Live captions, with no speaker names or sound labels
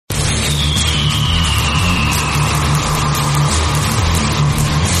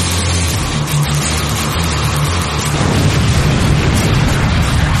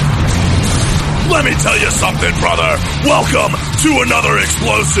tell you something, brother. Welcome to another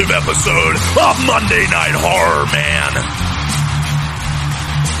explosive episode of Monday Night Horror, man.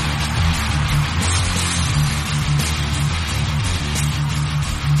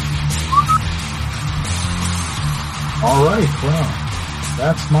 All right, well,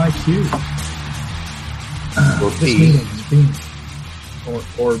 that's my cue. Or P.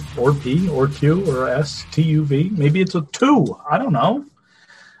 Or P, or Q, or S, T-U-V. Maybe it's a 2. I don't know.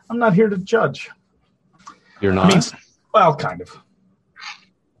 I'm not here to judge. You're not? I mean, well, kind of.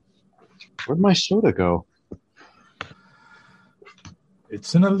 Where'd my soda go?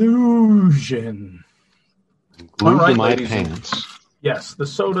 It's an illusion. Glued right, to my ladies. pants. Yes, the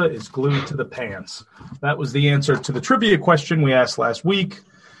soda is glued to the pants. That was the answer to the trivia question we asked last week.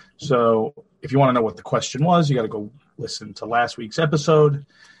 So if you want to know what the question was, you got to go listen to last week's episode.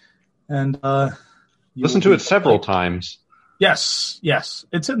 And listen to it several times. Yes,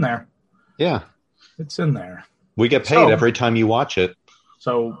 it's in there. Yeah. It's in there. We get paid every time you watch it.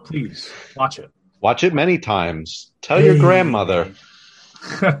 So please, watch it. Watch it many times. Tell your grandmother.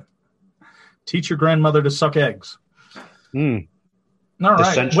 Teach your grandmother to suck eggs. All right.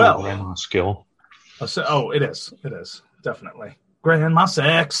 Essential grandma skill. Oh, it is. It is. Definitely. Grandma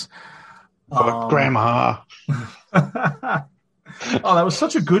sex. Grandma. Oh, that was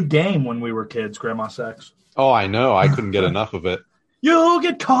such a good game when we were kids, Grandma Sex. Oh, I know. I couldn't get enough of it. You'll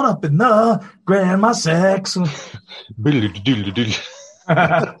get caught up in the Grandma Sex. All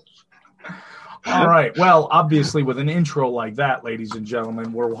right. Well, obviously, with an intro like that, ladies and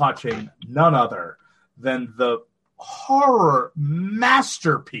gentlemen, we're watching none other than the horror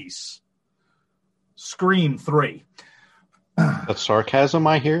masterpiece, Scream 3. That's sarcasm,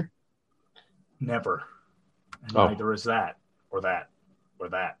 I hear? Never. And neither is that, or that, or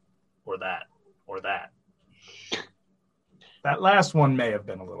that, or that, or that. That last one may have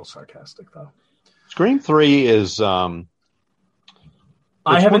been a little sarcastic, though. Scream 3 is... I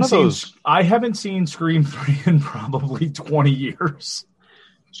haven't seen Scream 3 in probably 20 years.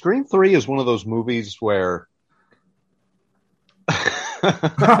 Scream 3 is one of those movies where...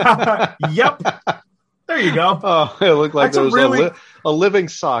 Yep. There you go. Oh, it looked like there was a living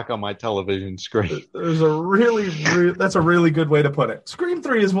sock on my television screen. There's that's a really good way to put it. Scream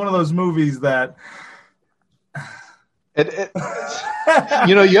 3 is one of those movies that... You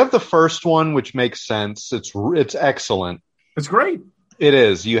know, you have the first one, which makes sense. It's excellent. It's great. It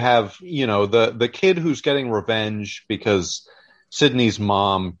is. You have, the kid who's getting revenge because Sidney's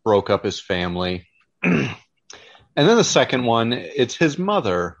mom broke up his family. And then the second one, it's his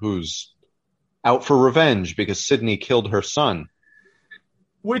mother who's out for revenge because Sidney killed her son.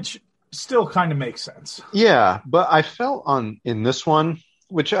 Which still kind of makes sense. Yeah, but I felt in this one,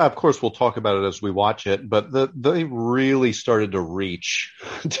 which of course we'll talk about it as we watch it, but they really started to reach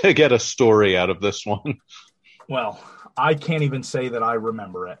to get a story out of this one. Well, I can't even say that I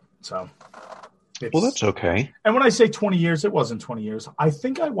remember it. So, well, that's okay. And when I say 20 years, it wasn't 20 years. I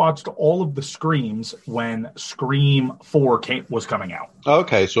think I watched all of the Screams when Scream 4 was coming out.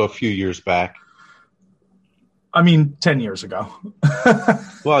 Okay, so a few years back. I mean, 10 years ago.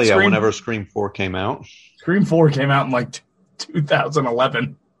 Well, yeah, whenever Scream 4 came out. Scream 4 came out in like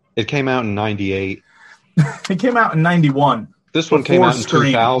 2011. It came out in 98. It came out in 91. This one came out in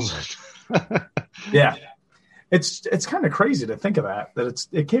 2000. Yeah. It's kind of crazy to think of that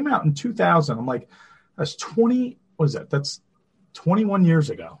it came out in 2000. I'm like, that's 20, what is that? That's 21 years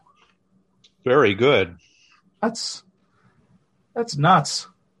ago. Very good. That's nuts.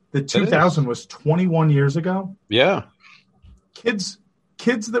 The 2000 was 21 years ago. Yeah. Kids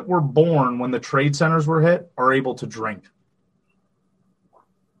that were born when the trade centers were hit are able to drink.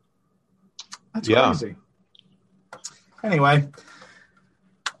 That's crazy. Anyway,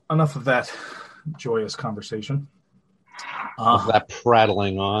 enough of that joyous conversation. That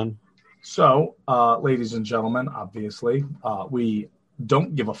prattling on. So, ladies and gentlemen, obviously, we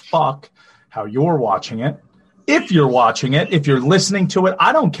don't give a fuck how you're watching it. If you're watching it, if you're listening to it,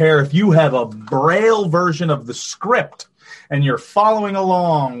 I don't care if you have a Braille version of the script and you're following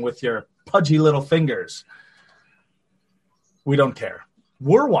along with your pudgy little fingers. We don't care.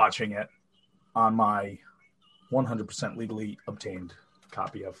 We're watching it on my 100% legally obtained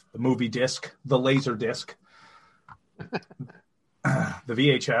copy of the movie disc, the laser disc, the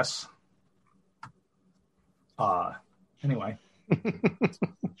VHS. Anyway,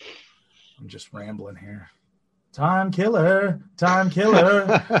 I'm just rambling here. Time killer.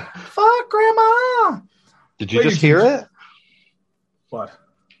 Fuck grandma. Did you just hear it? What?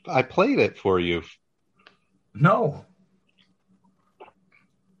 I played it for you. No.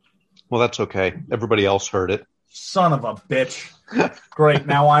 Well, that's okay. Everybody else heard it. Son of a bitch. Great.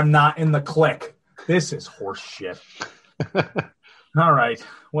 Now I'm not in the clique. This is horse shit. All right.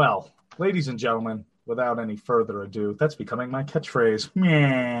 Well, ladies and gentlemen, without any further ado, that's becoming my catchphrase.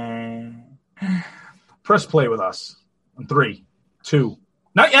 Meh. Press play with us. On 3, 2,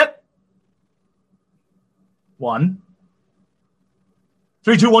 not yet. 1.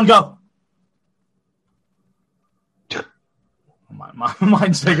 3, 2, 1, go. My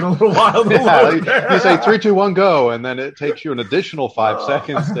mind's taking a little while to load. You say 3, 2, 1, go, and then it takes you an additional 5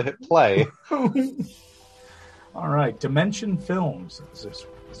 seconds to hit play. All right, Dimension Films. As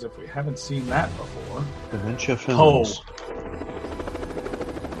if we haven't seen that before. Dementia Films. Hoe.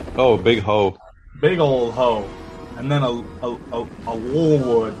 Oh, big hoe. Big old hoe. And then a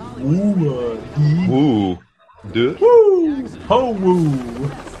woolwood. Woolwood. Woo. Woo. Ho woo.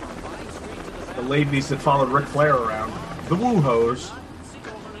 The ladies that followed Ric Flair around. The woo hoes.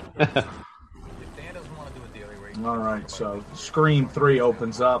 All right, so Scream 3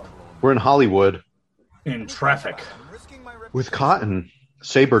 opens up. We're in Hollywood. In traffic. With Cotton.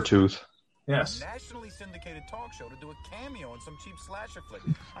 Sabretooth. Yes. Nationally syndicated talk show to do a cameo in some cheap slasher flick.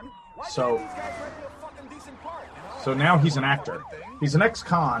 So now he's an actor. He's an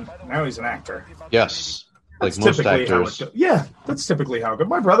ex-con. Now he's an actor. Yes. Like That's most typically how it actors. goes. Yeah, that's typically how it goes.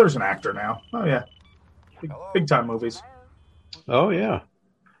 My brother's an actor now. Oh, yeah. Big time movies. Oh, yeah.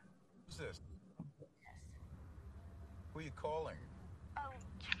 Who's this? Who are you calling? Oh,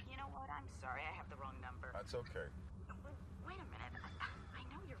 you know what? I'm sorry. I have the wrong number. That's okay. Wait a minute. I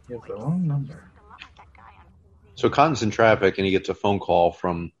know your You have voice. the wrong number. A lot like that guy on TV. So Cotton's in traffic, and he gets a phone call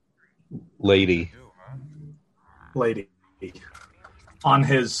from Lady. You, huh? Lady. On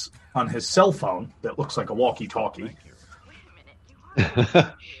his cell phone that looks like a walkie-talkie. Wait a minute. You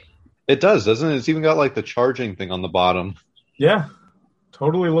are. It does, doesn't it? It's even got like the charging thing on the bottom. Yeah.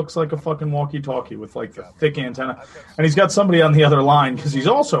 Totally looks like a fucking walkie-talkie with like the thick antenna. And he's got somebody on the other line because he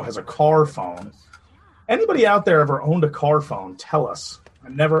also has a car phone. Anybody out there ever owned a car phone? Tell us. I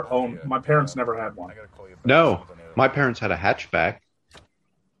never owned. My parents never had one. I gotta call you back. No, my parents had a hatchback.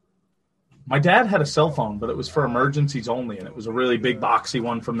 My dad had a cell phone, but it was for emergencies only, and it was a really big boxy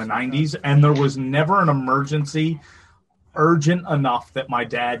one from the 90s, and there was never an emergency urgent enough that my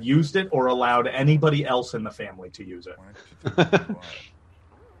dad used it or allowed anybody else in the family to use it.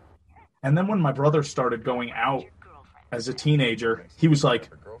 And then when my brother started going out as a teenager, he was like,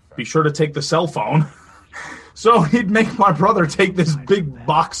 be sure to take the cell phone. So he'd make my brother take this big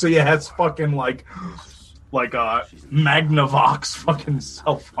boxy ass fucking like a Magnavox fucking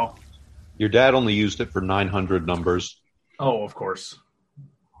cell phone. Your dad only used it for 900 numbers. Oh, of course.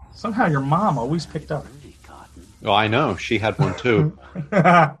 Somehow your mom always picked up. Oh, I know. She had one too.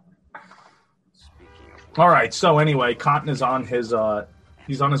 All right. So anyway, Cotton is on his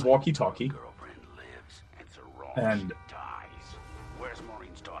he's on his walkie-talkie, and Where's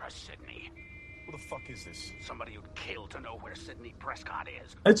Maureen's daughter, Sydney? Who the fuck is this? Somebody who'd kill to know where Sydney Prescott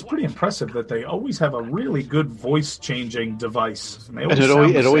is. it's pretty impressive that they always have a really good voice-changing device. And they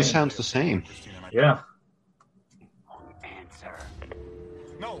And it always sounds the same. Yeah. Answer.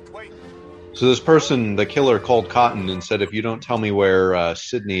 No, wait. So this person, the killer, called Cotton and said, if you don't tell me where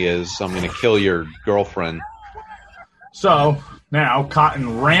Sydney is, I'm going to kill your girlfriend. So now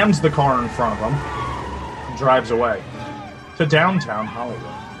Cotton rams the car in front of him and drives away to downtown Hollywood.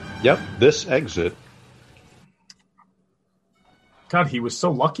 Yep, this exit. God, he was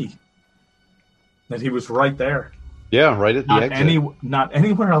so lucky that he was right there. Yeah, right at the exit. Not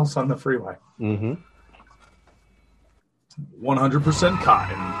anywhere else on the freeway. Mm-hmm. 100%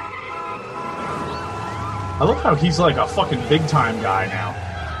 Cotton. I love how he's like a fucking big time guy now.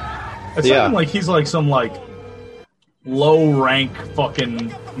 It's not even like he's like some like low rank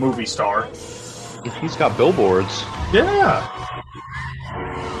fucking movie star. He's got billboards. Yeah.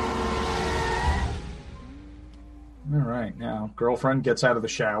 All right, now girlfriend gets out of the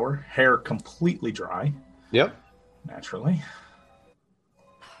shower, hair completely dry, Yep. naturally.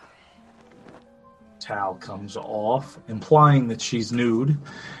 Towel comes off, implying that she's nude,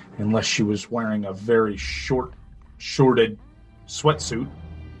 unless she was wearing a very shorted sweatsuit.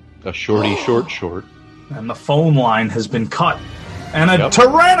 A shorty short. And the phone line has been cut. And a Yep.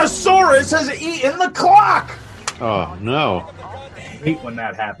 Tyrannosaurus has eaten the clock! Oh, no. I hate when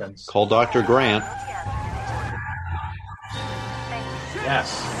that happens. Call Dr. Grant.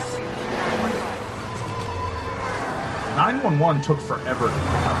 Yes. 911 took forever to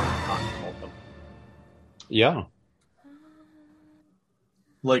call them. Yeah.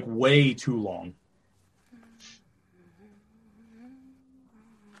 Like, way too long.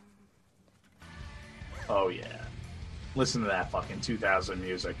 Oh, yeah. Listen to that fucking 2000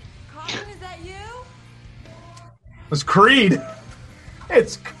 music. Cotton, is that you? It's Creed.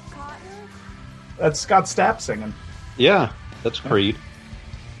 It's... Cotton? That's Scott Stapp singing. Yeah, that's Creed.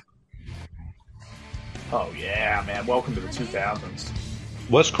 Oh, yeah, man. Welcome to the 2000s.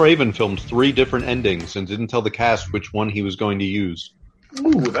 Wes Craven filmed 3 different endings and didn't tell the cast which one he was going to use.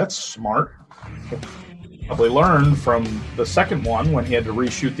 Ooh, that's smart. Probably learned from the second one when he had to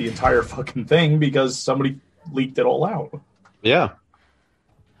reshoot the entire fucking thing because somebody leaked it all out. Yeah.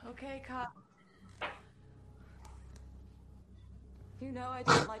 Okay, Cotton. You know I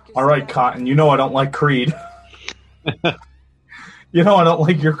don't like your All right, style. Cotton, you know I don't like Creed. You know I don't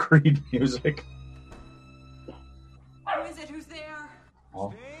like your Creed music. Who is it? Who's there? Oh,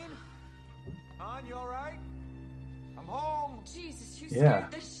 Dean? Hon, you alright? I'm home. Jesus, you Yeah.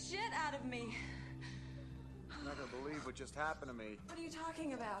 scared the shit out of me. I'm not gonna believe what just happened to me. What are you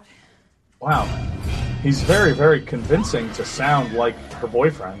talking about? wow. He's very, very convincing to sound like her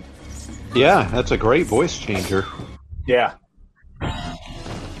boyfriend. Yeah, that's a great voice changer. Yeah.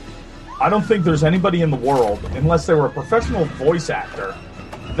 I don't think there's anybody in the world, unless they were a professional voice actor,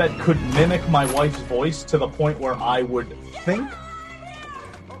 that could mimic my wife's voice to the point where I would think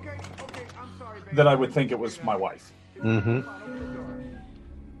Okay, I'm sorry, baby. that I would think it was my wife. Mm-hmm.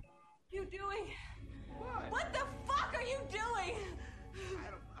 You doing? What the fuck are you doing?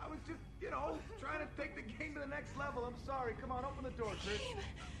 I was just, trying to take the game to the next level. I'm sorry. Come on, open the door, Chris.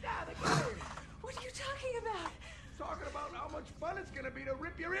 Yeah, the game. What are you talking about? Talking about how much fun it's gonna be to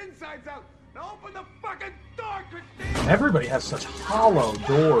rip your insides out. Now open the fucking door, Christine. Everybody has such hollow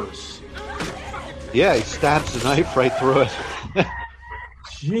doors. Yeah, he stabs the knife right through it.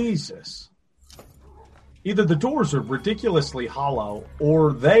 Jesus. Either the doors are ridiculously hollow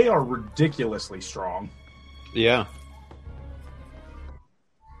or they are ridiculously strong. Yeah.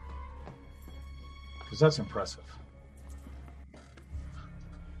 Because that's impressive.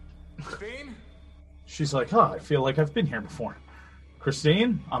 Christine? She's like, I feel like I've been here before.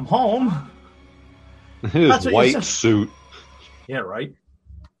 Christine, I'm home. His That's what you white said. suit. Yeah, right?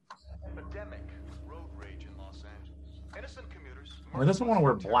 Epidemic road rage in Los Angeles. Innocent commuters. Well, he doesn't want to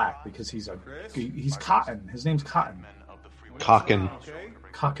wear black because he's Cotton. His name's Cotton. Cockin.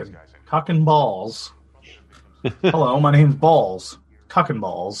 Cockin Balls. Hello, my name's Balls. Cockin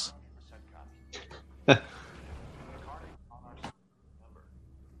Balls.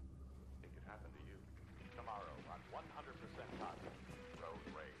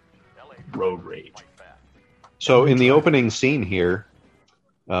 Road rage. So in the opening scene here,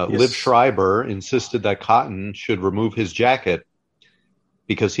 Yes. Liv Schreiber insisted that Cotton should remove his jacket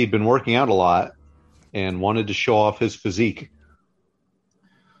because he'd been working out a lot and wanted to show off his physique.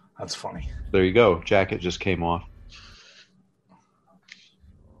 That's funny. There you go. Jacket just came off.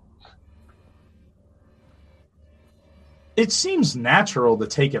 It seems natural to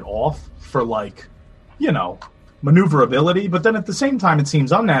take it off for, maneuverability, but then at the same time, it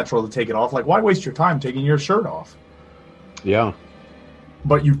seems unnatural to take it off. Like, why waste your time taking your shirt off? Yeah.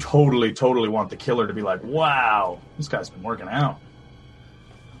 But you totally, totally want the killer to be like, wow, this guy's been working out.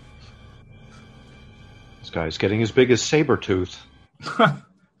 This guy's getting as big as Sabretooth. If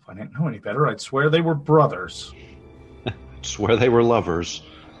I didn't know any better, I'd swear they were brothers. Swear they were lovers.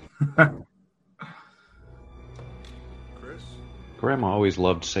 Chris? Grandma always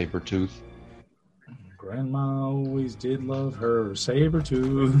loved Sabretooth. Grandma always did love her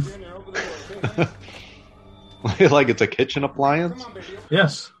Sabretooth. Like it's a kitchen appliance?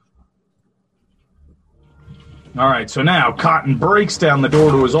 Yes. All right, so now Cotton breaks down the door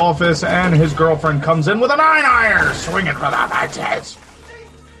to his office, and his girlfriend comes in with a 9-iron, swinging for the fences.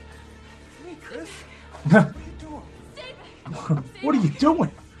 Hey, Chris. What are you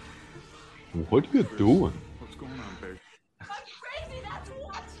doing? What are you doing? What's going on, babe? I'm crazy, that's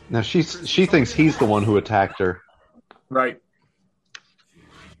what! Now she thinks he's the one who attacked her. Right.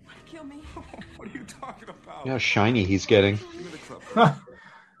 Kill me. What are you talking about? Yeah, how shiny he's getting. Give me the club.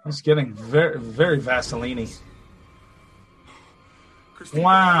 He's getting very, very Vaseline-y. Christine.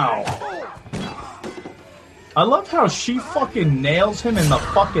 Wow. I love how she fucking nails him in the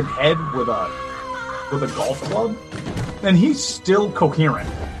fucking head with a golf club, and he's still coherent.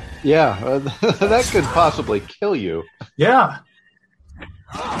 Yeah, that could possibly kill you. Yeah.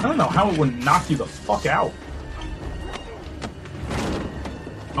 I don't know how it would knock you the fuck out.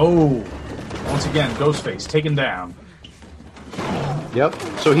 Oh. Once again, Ghostface taken down. Yep.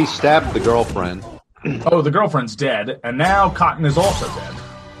 So he stabbed the girlfriend. Oh, the girlfriend's dead, and now Cotton is also dead.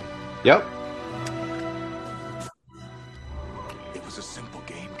 Yep. It was a simple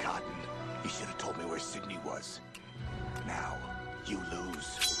game, Cotton. You should have told me where Sydney was. Now, you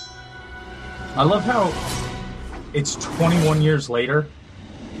lose. I love how it's 21 years later,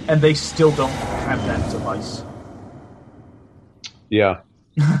 and they still don't have that device. Yeah.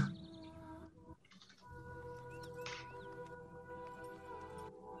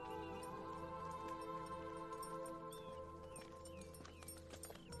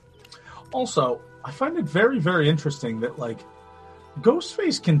 Also, I find it very, very interesting that, like,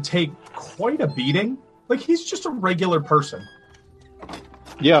 Ghostface can take quite a beating. Like, he's just a regular person.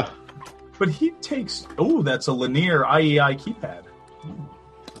 Yeah. But he takes... Oh, that's a Linear IEI keypad.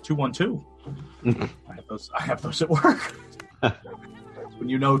 212. I have those at work. When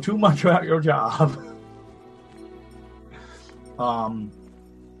you know too much about your job.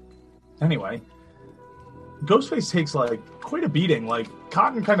 Anyway, Ghostface takes like quite a beating. Like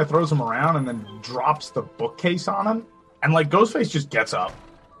Cotton kind of throws him around and then drops the bookcase on him, and like Ghostface just gets up.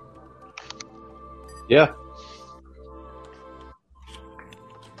 Yeah.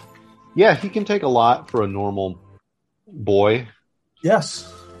 Yeah, he can take a lot for a normal boy.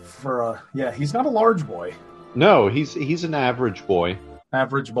 Yes, he's not a large boy. No, he's an average boy.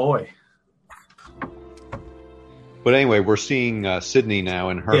 Average boy. But anyway, we're seeing Sydney now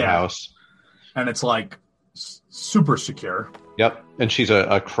in her house. And it's like super secure. Yep. And she's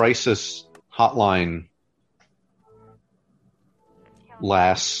a crisis hotline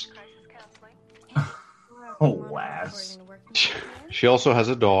lass. Oh, lass. She also has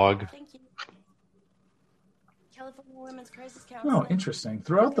a dog. Oh, interesting.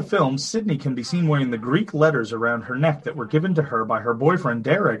 Throughout the film, Sydney can be seen wearing the Greek letters around her neck that were given to her by her boyfriend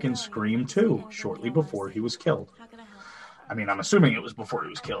Derek in Scream 2, shortly before he was killed. I mean, I'm assuming it was before he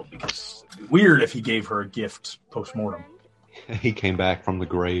was killed, because it'd be weird if he gave her a gift post-mortem. He came back from the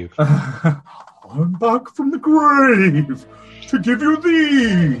grave. I'm back from the grave to give you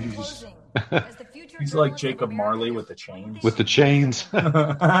these. He's like Jacob Marley with the chains. With the chains.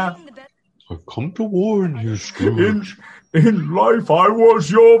 I've come to warn you, Scrooge. In life, I was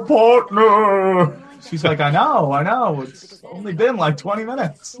your partner. She's like, I know. It's only been like 20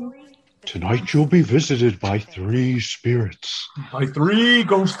 minutes. Tonight you'll be visited by 3 spirits. By 3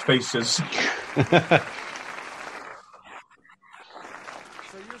 ghost faces. So you're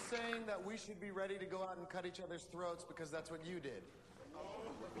saying that we should be ready to go out and cut each other's throats because that's what you did?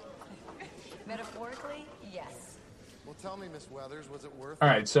 Metaphorically, yes. Well, tell me, Miss Weathers, was it worth it? All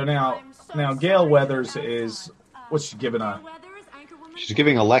right, so now Gail Weathers is, what's she giving a... She's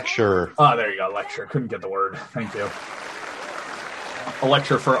giving a lecture. Oh, there you go, lecture. Couldn't get the word. Thank you. A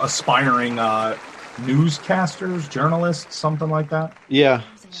lecture for aspiring newscasters, journalists, something like that? Yeah,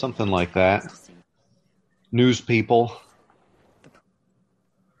 something like that. News people.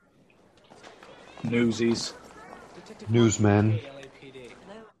 Newsies. Newsmen.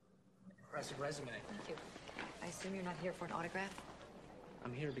 Resume. Thank you. I assume you're not here for an autograph?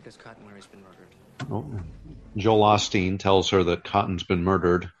 I'm here because Cotton Mary's been murdered. Oh. Joel Osteen tells her that Cotton's been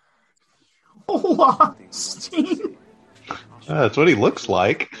murdered. Osteen? That's what he looks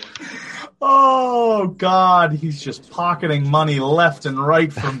like. Oh, God. He's just pocketing money left and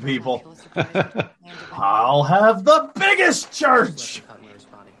right from people. I'll have the biggest church!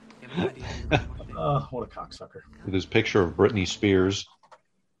 What a cocksucker. With his picture of Britney Spears.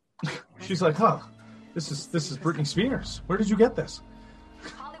 She's like, this is Britney Spears. Where did you get this?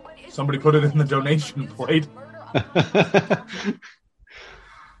 Somebody put it in the donation plate.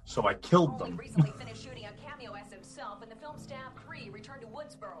 So I killed them.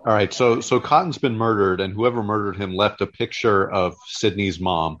 All right, so Cotton's been murdered, and whoever murdered him left a picture of Sydney's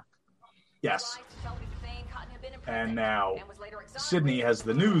mom. Yes. And now Sydney has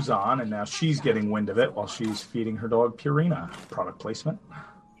the news on, and now she's getting wind of it while she's feeding her dog Purina. Product placement.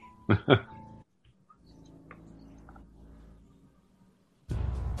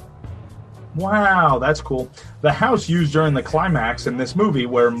 Wow, that's cool. The house used during the climax in this movie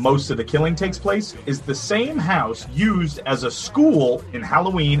where most of the killing takes place is the same house used as a school in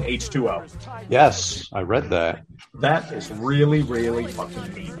Halloween H2O. Yes, I read that. That is really, really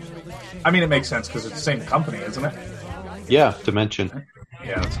fucking neat. I mean, it makes sense because it's the same company, isn't it? Yeah, Dimension.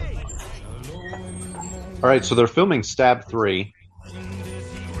 Yeah. All right, so they're filming Stab 3.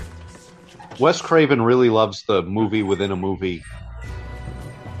 Wes Craven really loves the movie within a movie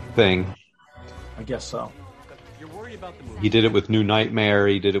thing. I guess so. He did it with New Nightmare.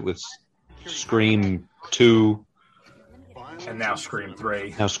 He did it with Scream 2. And now Scream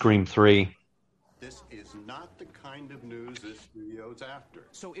 3. Now Scream 3. This is not the kind of news this studio's after.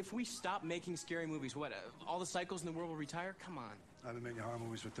 So if we stop making scary movies, what? All the psychos in the world will retire? Come on. I've been making horror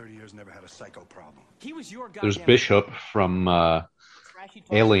movies for 30 years, never had a psycho problem. He was your guy. There's Bishop from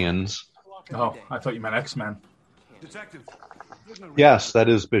Aliens. Oh, I thought you meant X-Men. Detective. Yes, that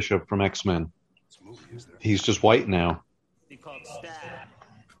is Bishop from X-Men. He's just white now. He called Stab.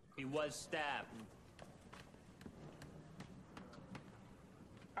 He was stabbed.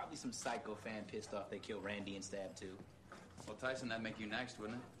 Probably some psycho fan pissed off they killed Randy and Stab too. Well, Tyson, that'd make you next,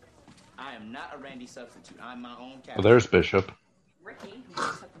 wouldn't it? I am not a Randy substitute. I'm my own captain. Well, there's Bishop. Rick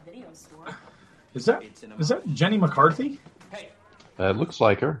Is that Jenny McCarthy? It looks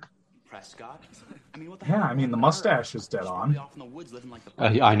like her. Prescott? Yeah, I mean the mustache is dead on.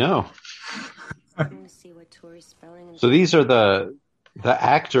 I know. So these are the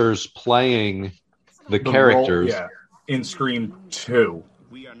actors playing the characters. Role, in Scream 2.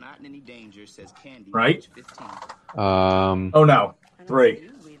 We are not in any danger, says Candy. Right? 15. Oh no, 3.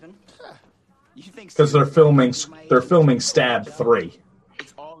 Because they're filming Stab 3.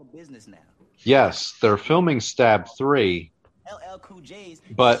 It's all a business now. Yes, they're filming Stab 3. LL Cool J's.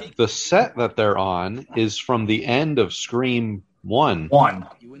 But the set that they're on is from the end of Scream 1.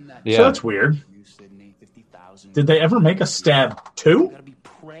 Yeah. So that's weird. Did they ever make a Stab 2?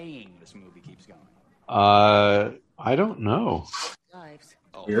 I don't know.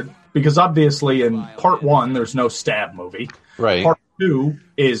 Weird. Because obviously in part 1, there's no Stab movie. Right. Part 2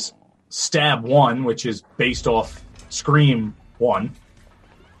 is Stab 1, which is based off Scream 1.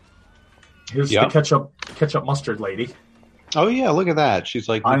 Here's the ketchup mustard lady. Oh yeah, look at that. She's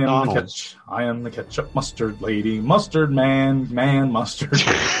like McDonald's. I am the ketchup mustard lady. Mustard man mustard.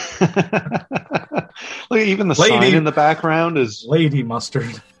 Look, even the sign in the background is Lady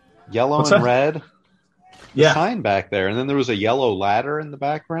Mustard. Yellow What's and that? red. The Yeah. sign back there. And then there was a yellow ladder in the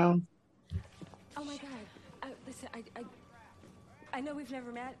background. Oh my God! Listen, I know we've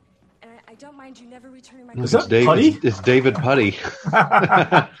never met, and I don't mind you never returning my. Is that Putty? It's David Putty.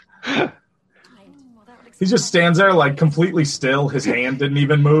 He just stands there like completely still. His hand didn't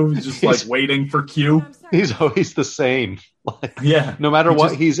even move. He's just like waiting for cue. He's always the same. Yeah. No matter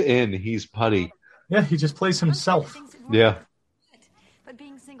what he's in, he's Putty. Yeah, he just plays himself. Yeah. But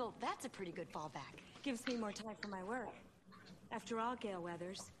being single, that's a pretty good fallback. Gives me more time for my work. After all, Gail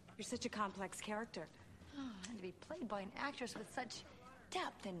Weathers, you're such a complex character. Oh, and to be played by an actress with such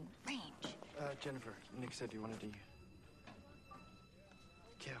depth and range. Jennifer, Nick said you wanted to.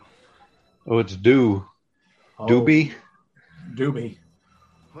 Gail. Oh, it's Doobie. Doobie.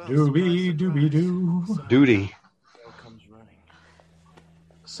 Doobie doo. Duty.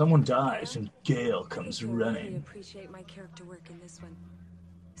 Someone dies and Gail comes I really running. appreciate my character work in this one.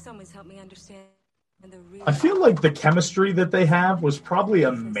 Someone's helped me understand the real. I feel like the chemistry that they have was probably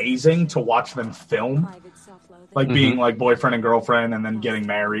amazing to watch them film. Like being like boyfriend and girlfriend and then getting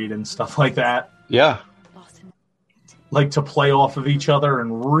married and stuff like that. Yeah. Like to play off of each other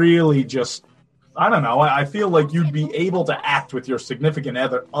and really just, I don't know. I feel like you'd be able to act with your significant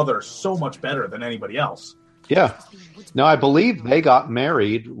other so much better than anybody else. Yeah. No, I believe they got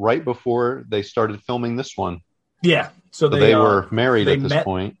married right before they started filming this one. Yeah. So they were married at this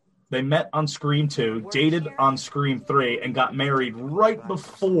point. They met on Scream 2, dated on Scream 3, and got married right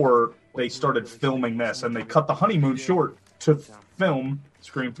before they started filming this. And they cut the honeymoon short to film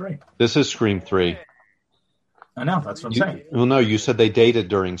Scream 3. This is Scream 3. I know, that's what I'm saying. Well, no, you said they dated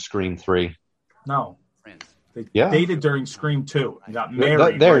during Scream 3. No. They Yeah. dated during Scream 2 and got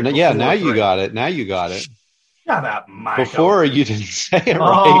married. There, right yeah, before now you 3. got it. Now you got it. Shut up, Michael. Before you didn't say it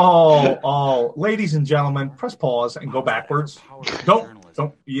right. Oh, ladies and gentlemen, press pause and go backwards. Don't.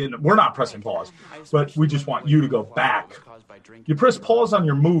 We're not pressing pause, but we just want you to go back. You press pause on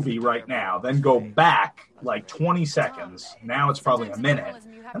your movie right now, then go back like 20 seconds. Now it's probably a minute.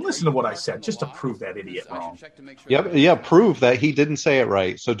 And listen to what I said, just to prove that idiot wrong. Yep, yeah, prove that he didn't say it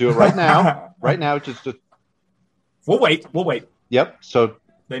right. So do it right now. Right now, just. We'll wait. Yep. So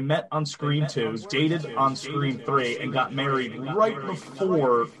they met on Scream 2, dated on Scream 3, and got married right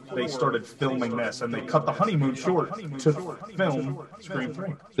before they started filming this. And they cut the honeymoon short to film Scream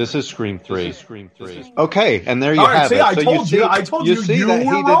 3. This is Scream 3. Okay, and there you All right, have see, it. I So told you. I told you see you that were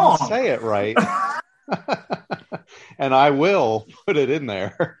he wrong. didn't say it right. And I will put it in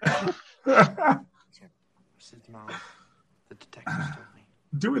there.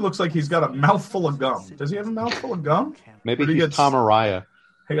 Dewey looks like he's got a mouthful of gum. Does he have a mouthful of gum? Maybe he's Tom Araya.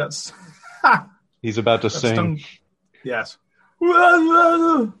 He got. He's about to sing. Stung. Yes. He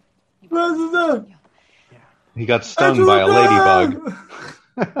got stung by a ladybug.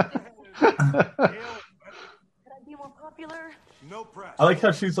 I like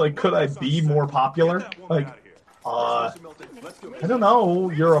how she's like, could I be more popular? Like, I don't know.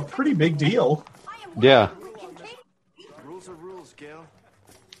 You're a pretty big deal. Yeah. Rules are rules, Gail.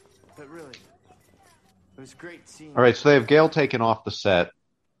 But really, it was great seeing. All right, so they have Gail taken off the set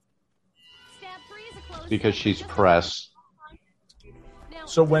because she's press.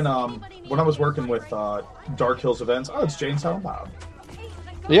 So when I was working with Dark Hills Events, it's Jane Silent Bob.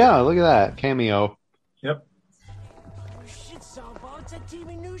 Yeah, look at that cameo. Yep. Shit, Salvo, it's that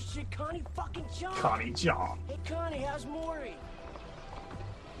TV news shit, Connie fucking John. Connie John. Hey, Connie, how's Maury?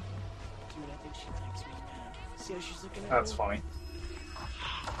 Dude, I think she likes me, man. See how she's looking at That's me? funny.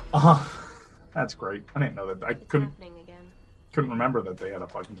 That's great. I didn't know that. I couldn't remember that they had a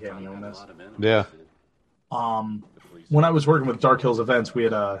fucking cameo in this. Yeah. When I was working with Dark Hills Events, we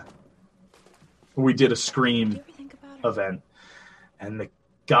did a Scream event, and the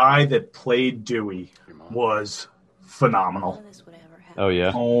guy that played Dewey was phenomenal. Oh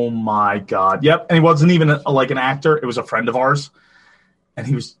yeah. Oh my god. Yep. And he wasn't even like an actor. It was a friend of ours, and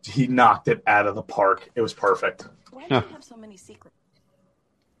he knocked it out of the park. It was perfect. Why do you have so many secrets?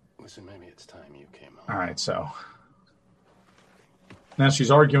 Listen, maybe it's time you came home. All right, so now she's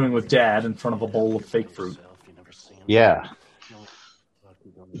arguing with Dad in front of a bowl of fake fruit. Yeah.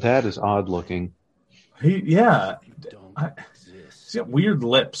 Dad is odd looking. He's got weird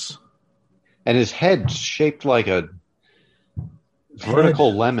lips. And his head's shaped like a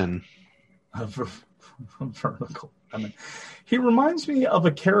vertical lemon. A vertical lemon. He reminds me of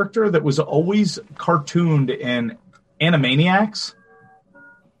a character that was always cartooned in Animaniacs.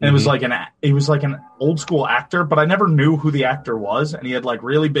 And it was he was like an old school actor, but I never knew who the actor was. And he had like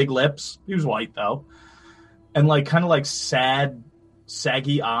really big lips. He was white though. And like kind of like sad,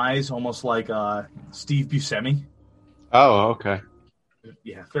 saggy eyes, almost like Steve Buscemi. Oh, okay.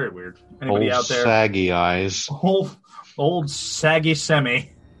 Yeah, very weird. Anybody old out there? Saggy eyes. Old saggy semi.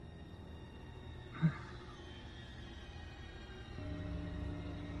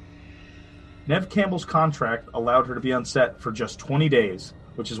 Nev Campbell's contract allowed her to be on set for just 20 days,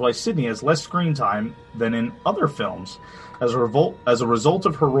 which is why Sidney has less screen time than in other films. As a result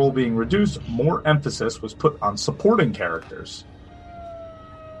of her role being reduced, more emphasis was put on supporting characters.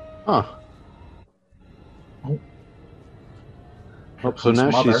 Huh. So now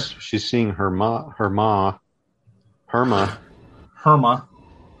she's seeing Herma,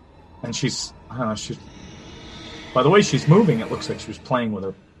 and she's by the way she's moving, it looks like she was playing with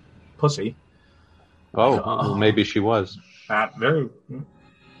her pussy. Well, maybe she was. Very.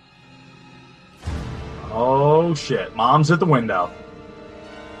 Oh shit! Mom's at the window.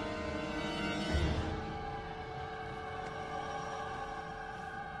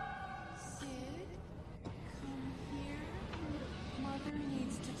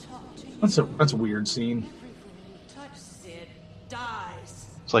 That's a weird scene. Touch Sid dies.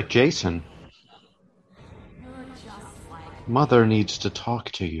 It's like Jason. Mother needs to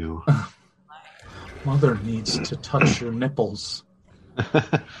talk to you. Mother needs to touch your nipples.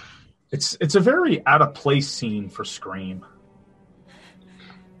 It's a very out of place scene for Scream.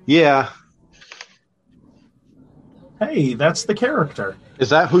 Yeah. Hey, that's the character. Is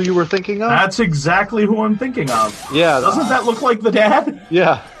that who you were thinking of? That's exactly who I'm thinking of. Yeah. Doesn't that look like the dad?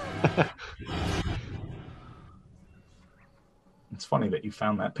 Yeah. It's funny that you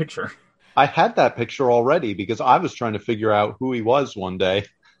found that picture. I had that picture already because I was trying to figure out who he was one day.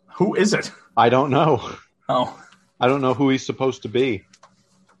 Who is it? I don't know. Oh. I don't know who he's supposed to be.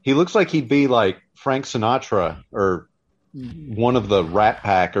 He looks like he'd be like Frank Sinatra or one of the Rat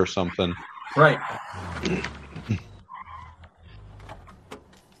Pack or something. Right.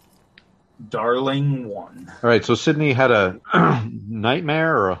 Darling one. All right, so Sidney had a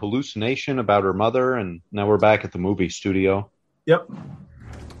nightmare or a hallucination about her mother, and now we're back at the movie studio. Yep.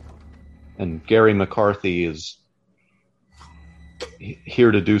 And Gary McCarthy is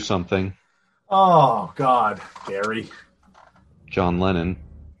here to do something. Oh, God, Gary. John Lennon.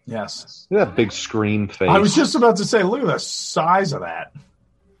 Yes. Look at that big screen face. I was just about to say, look at the size of that.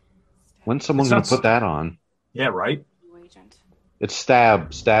 When's someone going to put that on? Yeah, right? It's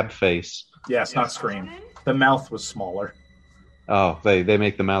stab face. Yes, not Scream. The mouth was smaller. Oh, they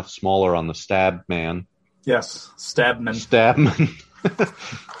make the mouth smaller on the Stab Man. Yes, Stabman. Stabman.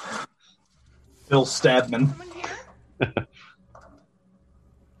 Phil Stabman.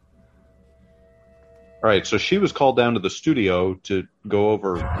 All right, so she was called down to the studio to go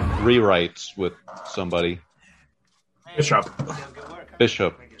over rewrites with somebody. Bishop.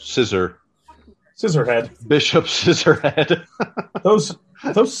 Scissorhead. Bishop Scissorhead.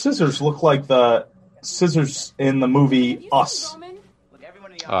 Those scissors look like the scissors in the movie Us.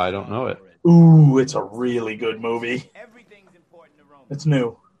 I don't know it. Ooh, it's a really good movie. It's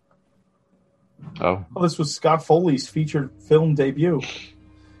new. Oh. Well, this was Scott Foley's featured film debut.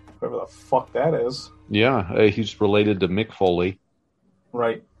 Whoever the fuck that is. Yeah, he's related to Mick Foley.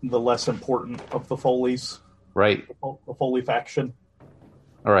 Right, the less important of the Foleys. Right. The Foley faction.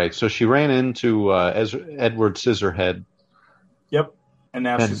 All right, so she ran into Edward Scissorhead. Yep, and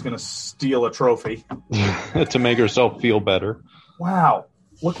now she's going to steal a trophy. To make herself feel better. Wow,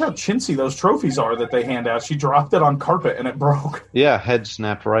 look how chintzy those trophies are that they hand out. She dropped it on carpet and it broke. Yeah, head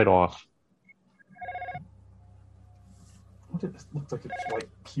snapped right off. What did it look like? It's like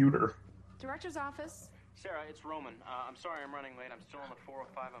pewter. Director's office. Sarah, it's Roman. I'm sorry I'm running late. I'm still on the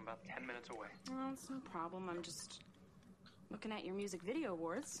 405. I'm about 10 minutes away. Oh, it's no problem. I'm just looking at your music video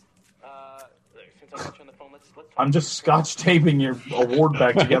awards. Since I got you on the phone, let's talk. I'm just scotch taping your award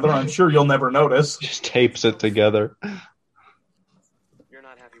back together. I'm sure you'll never notice. Just tapes it together. You're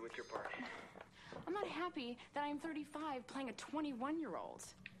not happy with your part. I'm not happy that I'm 35 playing a 21-year-old.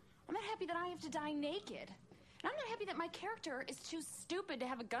 I'm not happy that I have to die naked. And I'm not happy that my character is too stupid to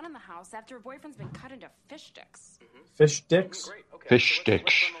have a gun in the house after her boyfriend's been cut into fish sticks. Fish sticks? Okay, fish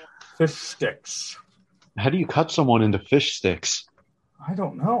sticks. Fish sticks. How do you cut someone into fish sticks? I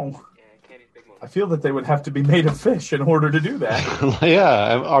don't know. I feel that they would have to be made of fish in order to do that.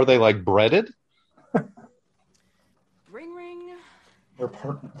 Yeah. Are they like breaded? Ring ring.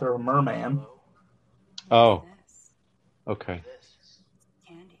 They're a merman. Oh. Okay.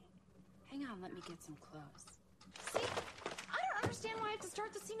 Candy. Hang on, let me get some clothes. See, I don't understand why I have to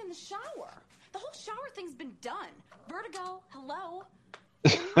start the scene in the shower. The whole shower thing's been done. Vertigo, hello.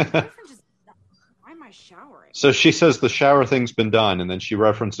 My boyfriend just... Why am I showering? So she says the shower thing's been done, and then she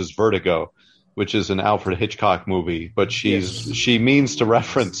references Vertigo, which is an Alfred Hitchcock movie, but she means to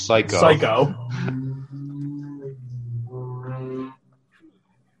reference Psycho. Psycho.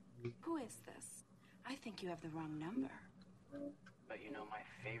 Who is this? I think you have the wrong number. But you know my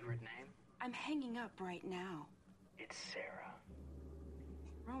favorite name? I'm hanging up right now. It's Sarah.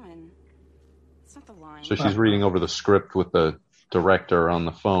 Roman, it's not the line. So she's reading over the script with the director on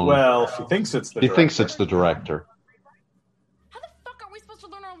the phone. Well, she thinks it's the She director. thinks it's the director. How the fuck are we supposed to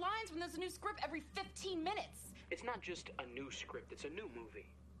learn our lines when there's a new script every 15 minutes? It's not just a new script, it's a new movie.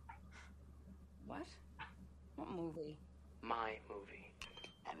 What? What movie? My movie.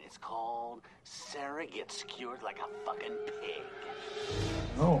 And it's called Sarah Gets Skewered Like a Fucking Pig.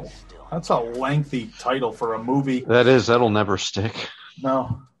 Oh, that's a lengthy title for a movie. That'll never stick.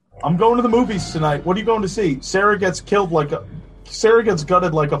 No. I'm going to the movies tonight. What are you going to see? Sarah gets gutted like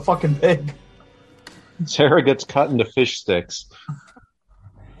a fucking pig. Sarah gets cut into fish sticks.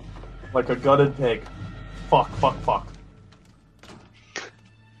 Like a gutted pig. Fuck.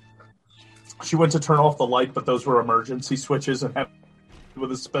 She went to turn off the light, but those were emergency switches and had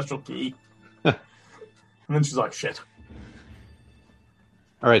with a special key. And then she's like, shit.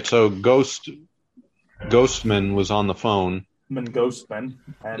 All right, so Ghostman was on the phone. Ghostman.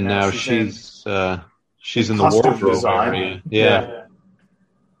 And now she's in the costume wardrobe design. area. Yeah.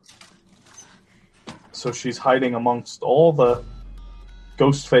 So she's hiding amongst all the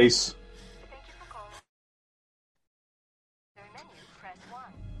Ghostface.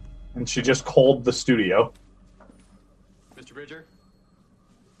 And she just called the studio. Mr. Bridger?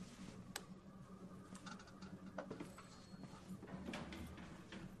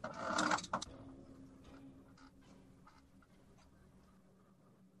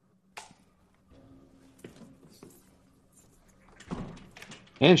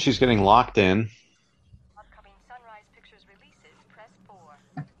 And she's getting locked in.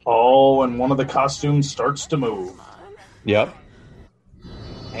 Oh, and one of the costumes starts to move. Yep.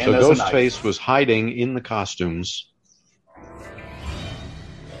 And So there's a knife. Ghostface was hiding in the costumes.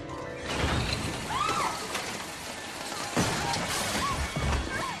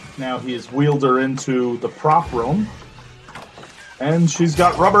 Now he has wheeled her into the prop room. And she's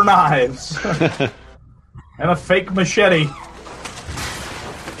got rubber knives. And a fake machete.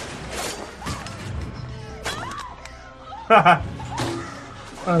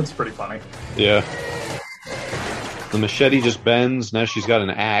 That's pretty funny. Yeah. The machete just bends. Now she's got an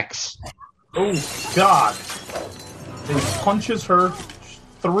axe. Oh, God. He punches her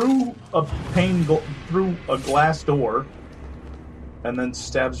through a through a glass door, and then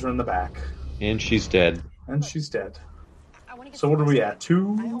stabs her in the back. And she's dead. And she's dead. So what are we at?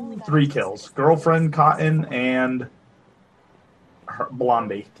 3 kills. Girlfriend, Cotton, and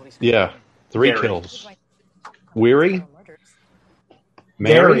Blondie. Yeah. 3 Gary. kills. Weary?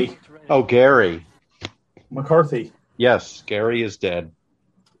 Mary? Gary. Oh, Gary. McCarthy. Yes, Gary is dead.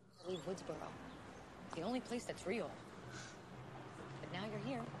 Leave Woodsboro. The only place that's real. But now you're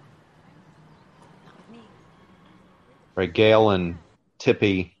here. Not with me. Right, Gail and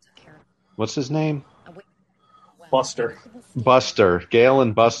Tippy. What's his name? Buster. Buster. Gail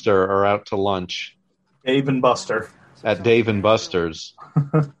and Buster are out to lunch. Dave and Buster. At Dave and Buster's.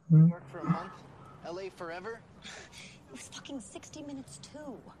 Work for a month? LA forever? It was fucking 60 minutes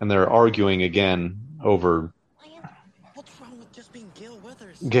too. And they're arguing again over What's wrong with just being Gail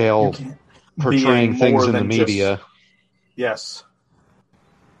Weathers? Gail portraying being things more in the than media. just- Yes.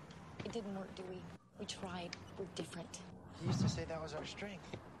 It didn't work, Dewey. We tried. We're different. You used to say that was our strength.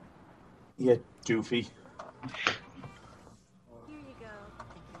 Yeah, doofy. Here you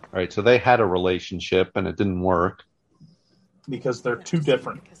go. Right, so they had a relationship and it didn't work. Because they're too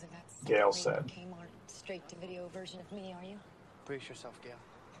different, Gail said. Straight to video version of me, are you? Brace yourself, Gail.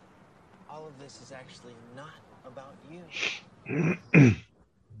 All of this is actually not about you.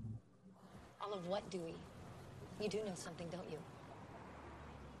 All of what, Dewey? You do know something, don't you?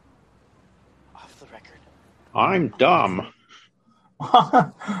 Off the record. I'm dumb.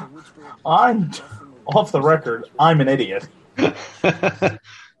 I'm off the record. I'm an idiot. The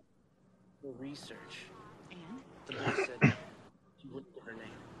research. And? The boy said she wouldn't give her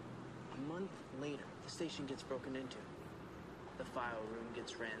name. A month later, the station gets broken into. The file room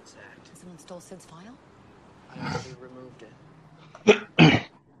gets ransacked. Someone stole Sid's file? I already removed it.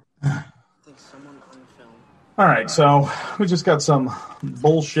 I think someone on film. All right, so we just got some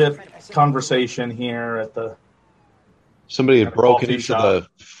bullshit conversation here at the... Somebody had broken coffee into shop. the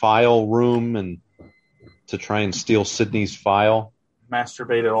file room and to try and steal Sydney's file.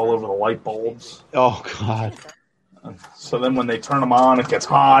 Masturbated all over the light bulbs. Oh, God. So then when they turn them on, it gets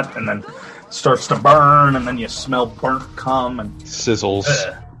hot, and then starts to burn, and then you smell burnt cum and Sizzles.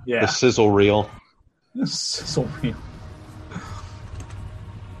 Yeah. The sizzle reel. Sizzle reel.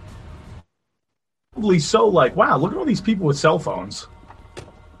 Probably so, like, wow, look at all these people with cell phones.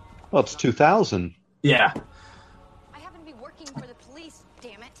 Well, it's 2000. Yeah. I happen to be working for the police,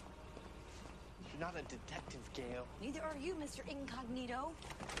 damn it. You're not a detective, Gail. Neither are you, Mr. Incognito.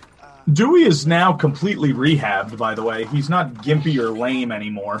 Dewey is now completely rehabbed, by the way. He's not gimpy or lame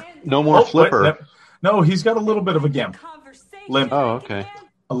anymore. No more flipper. Wait, no, he's got a little bit of a gimp. Limp. Oh, okay.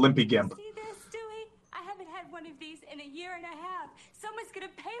 A limpy gimp. See this, Dewey? I haven't had one of these in a year and a half. Someone's gonna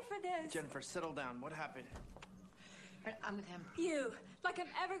pay for this. Jennifer, settle down. What happened? I'm with him. You. Like I'm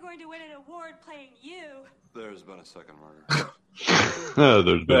ever going to win an award playing you. There's been a second murder. Oh,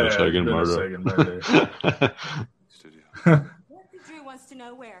 there's been a second been a murder. second murder. Drew wants to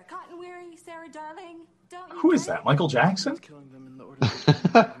know where. Cotton Weary, Sarah Darling. Don't you Who is get that? Michael Jackson? Killing them in the order.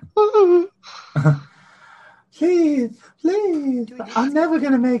 Please, please. I'm never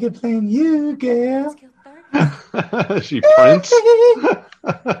going to make it playing you, Gail. She prints.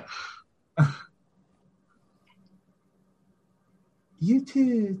 You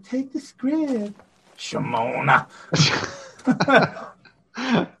two, take the script. Shimona.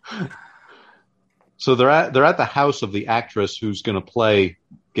 So they're at the house of the actress who's going to play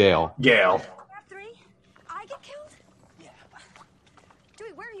Gail. Gail. I get killed? Yeah.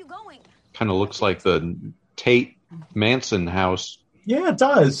 Dewey, where are you going? Kind of looks like the Tate Manson house. Yeah, it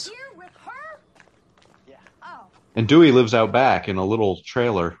does. Here with her? Yeah. Oh. And Dewey lives out back in a little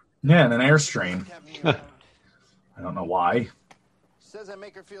trailer. Yeah, in an Airstream. I don't know why. Says I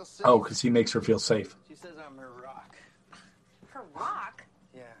make her feel safe. Oh, because he makes her feel safe. She says I'm her rock. Her rock?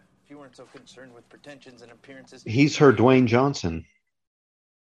 Yeah, if you weren't so concerned with pretensions and appearances. He's her Dwayne Johnson.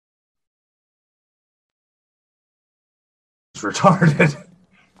 It's retarded.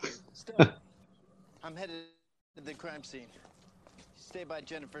 Still, I'm headed to the crime scene. Stay by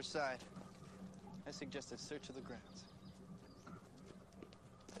Jennifer's side. I suggest a search of the grounds.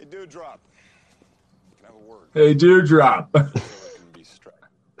 Hey, Dewdrop. Can I have a word? Hey, Dewdrop.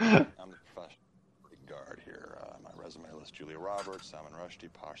 I'm the professional guard here. My resume lists Julia Roberts, Salman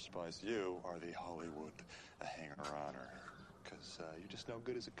Rushdie, Posh Spice. You are the Hollywood hanger-oner. Because you're just no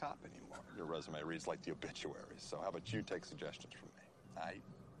good as a cop anymore. Your resume reads like the obituaries. So how about you take suggestions from me?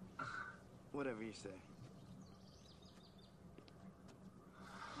 Whatever you say.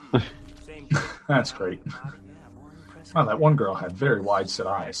 That's great. Wow, that one girl had very wide set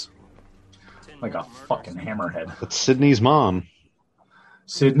eyes. Like a fucking hammerhead. That's Sydney's mom.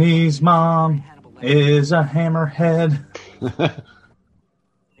 Sydney's mom is a hammerhead.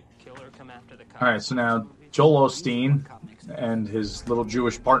 All right, so now Joel Osteen and his little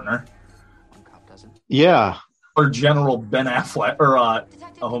Jewish partner. Yeah. Or General Ben Affleck, or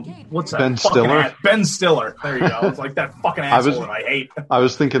what's that? Ben Fucking Stiller? Ben Stiller. There you go. It's like that fucking asshole that I hate. I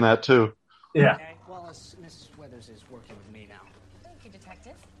was thinking that too. Yeah. Okay. Well, Miss Weathers is working with me now. Thank you,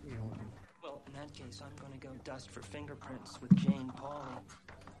 Detective. Well, in that case, I'm going to go dust for fingerprints with Jane Pauley.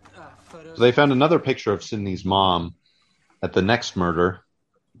 Photos. So they found another picture of Sydney's mom at the next murder.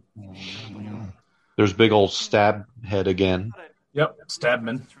 There's big old stab head again. Yep,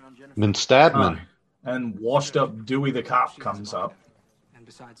 Stabman. And Stabman. And washed up Dewey the cop comes up. And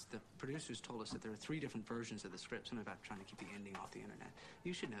besides, the producers told us that there are 3 different versions of the script. Something about trying to keep the ending off the internet.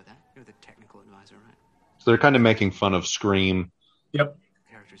 You should know that. You're the technical advisor, right? So they're kind of making fun of Scream. Yep.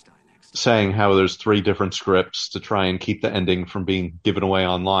 Characters die next. Saying how there's 3 different scripts to try and keep the ending from being given away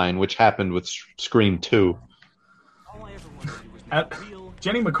online, which happened with Scream 2. All I ever wanted to do was make real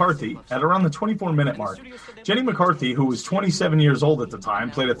Jenny McCarthy, at around the 24-minute mark. Jenny McCarthy, who was 27 years old at the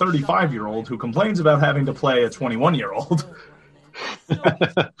time, played a 35-year-old who complains about having to play a 21-year-old.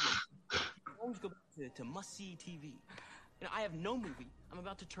 To must-see TV. You know, I have no movie. I'm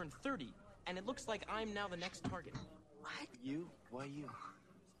about to turn 30, and it looks like I'm now the next target. What? You? Why you?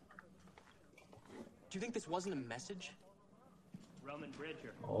 Do you think this wasn't a message? Roman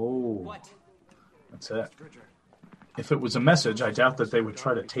Bridger. Oh. What? That's it. If it was a message, I doubt that they would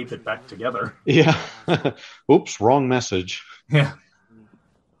try to tape it back together. Yeah. Oops, wrong message. Yeah.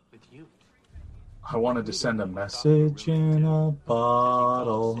 I wanted to send a message in a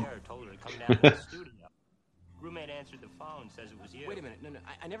bottle. Roommate answered the phone, says it was you. Wait a minute. No.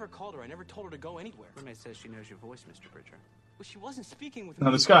 I never called her. I never told her to go anywhere. Roommate says she knows your voice, Mr. Bridger. Well, she wasn't speaking with me.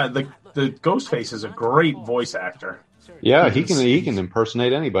 Now, this guy, the Ghostface is a great voice actor. Yeah, he can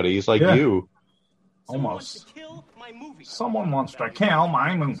impersonate anybody. He's like you. Almost. Someone wants to kill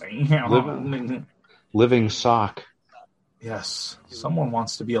my movie. Living sock. Yes, someone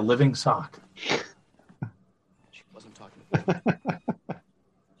wants to be a living sock. She wasn't talking.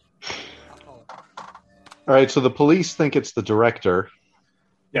 All right, so the police think it's the director.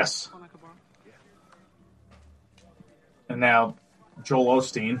 Yes. And now Joel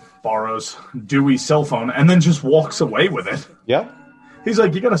Osteen borrows Dewey's cell phone and then just walks away with it. Yep. He's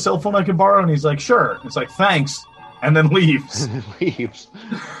like, "You got a cell phone I can borrow?" And he's like, "Sure." It's like, "Thanks." And then leaves.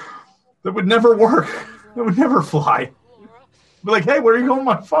 That would never work. That would never fly. Be like, "Hey, where are you going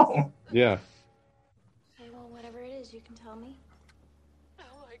with my phone?" Yeah. Hey, well, whatever it is, you can tell me. Oh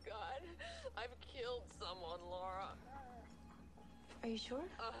my God, I've killed someone, Laura. Are you sure?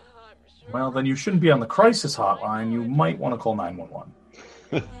 I'm sure. Well, then you shouldn't be on the crisis hotline. You might want to call 911.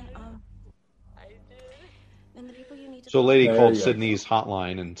 Then the people you need to So a lady There called you go. Sydney's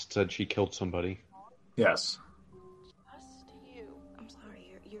hotline and said she killed somebody. Yes. Just you. I'm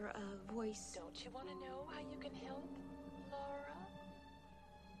sorry, you're a voice. Don't you want to know how you can help, Laura?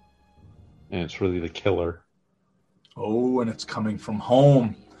 And it's really the killer. Oh, and it's coming from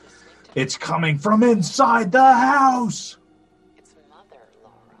home. It's coming from inside the house. It's Mother,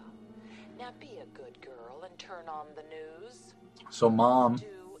 Laura. Now be a good girl and turn on the news. So Mom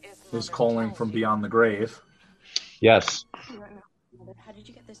is calling from beyond the grave. Yes. How did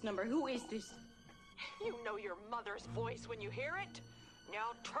you get this number? Who is this? You know your mother's voice when you hear it.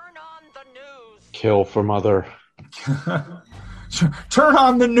 Now turn on the news. Kill for mother. Turn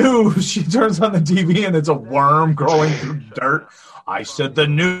on the news. She turns on the TV and it's a worm crawling through dirt. I said the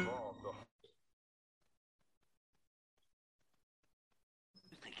news.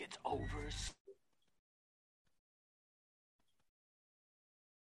 You think it's over?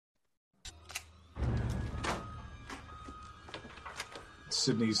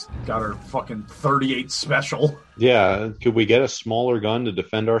 Sydney's got her fucking 38 special. Yeah. Could we get a smaller gun to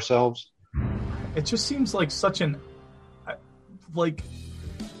defend ourselves? It just seems like such an... Like,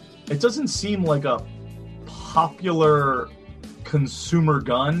 it doesn't seem like a popular consumer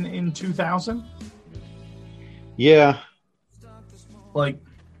gun in 2000. Yeah. Like,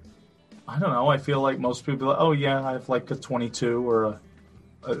 I don't know. I feel like most people are like, oh yeah, I have like a 22 or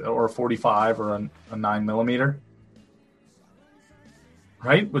a 45 or a 9mm.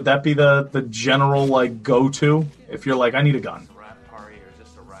 Right? Would that be the general like go-to if you're like, I need a gun?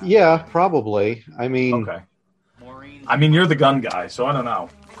 Yeah, probably. I mean, okay. I mean, you're the gun guy, so I don't know.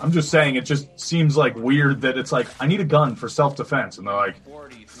 I'm just saying it just seems like weird that it's like, I need a gun for self-defense, and they're like,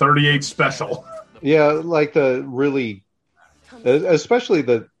 38 special. Yeah, like the really, especially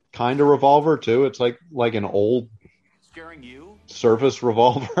the kind of revolver too. It's like an old Scaring you? service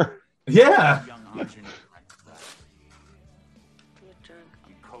revolver. Yeah. I'm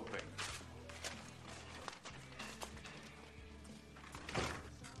coping.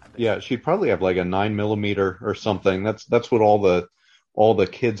 Yeah, she'd probably have like a 9mm or something. That's what all the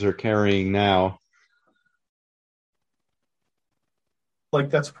kids are carrying now. Like,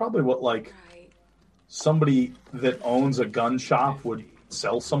 that's probably what, like, somebody that owns a gun shop would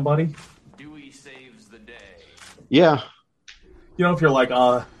sell somebody. Dewey saves the day. Yeah. You know, if you're like,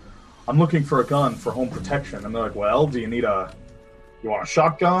 I'm looking for a gun for home protection, and they're like, well, do you want a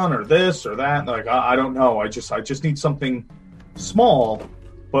shotgun or this or that? And they're like, I don't know. I just need something small,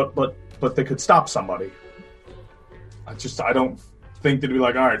 but that could stop somebody. I don't think they'd be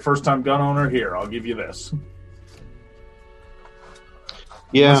like, all right, first time gun owner, here, I'll give you this.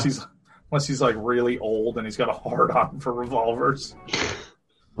 Yeah. Unless he's like really old and he's got a hard on for revolvers.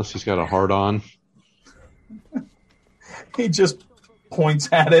 Unless he's got a hard on. He just points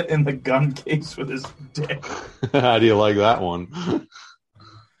at it in the gun case with his dick. How do you like that one?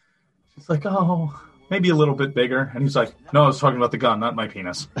 It's like, oh, maybe a little bit bigger. And he's like, no, I was talking about the gun, not my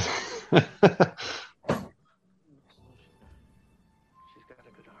penis.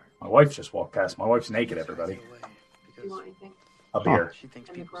 My wife just walked past. My wife's naked, everybody. You want anything? A beer. And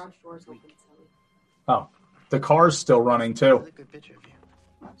the garage door is open, Sally. Oh, the car's still running, too. Good picture of you.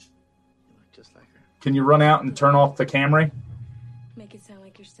 You look just like her. Can you run out and turn off the Camry? Make it sound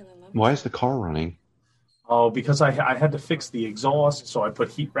like you're still in love. Why is the car running? Oh, because I had to fix the exhaust, so I put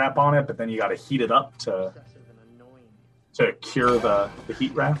heat wrap on it, but then you got to heat it up to cure the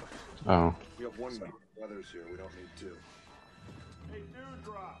heat wrap. Oh. We have one man. Others here. We don't need two.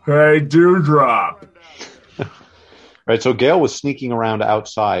 Hey, Dewdrop. Right, so Gail was sneaking around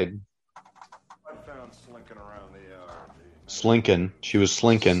outside. I found slinking around the yard. Slinking. She was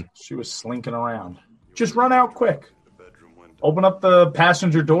slinking. She was slinking around. Just run out quick. Open up the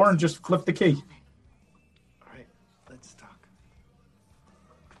passenger door and just flip the key. All right, let's talk.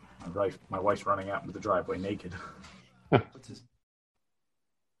 My wife's running out into the driveway naked. What's this?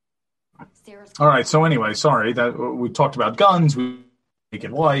 All right, so anyway, sorry that we talked about guns,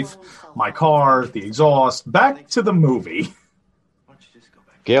 naked wife, my car, the exhaust. Back to the movie.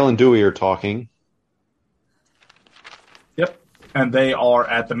 Gail and Dewey are talking. Yep, and they are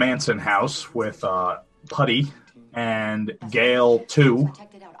at the Manson house with Putty and Gail too.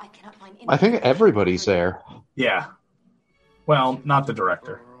 I think everybody's there. Yeah. Well, not the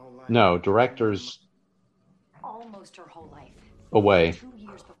director. No, director's Almost her whole life. away. 2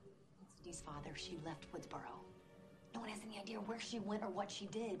 years before Sydney's father, she left Woodsboro. No one has any idea where she went or what she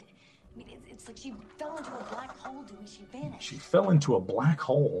did. I mean, it's like she fell into a black hole, Dewey. She vanished. She fell into a black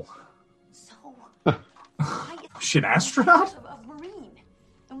hole. So, why Is she an astronaut? of Marine?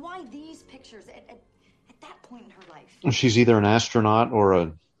 And why these pictures at that point in her life? She's either an astronaut or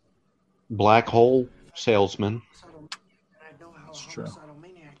a black hole salesman. That's true.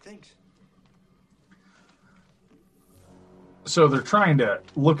 So they're trying to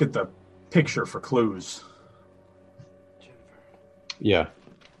look at the picture for clues. Yeah.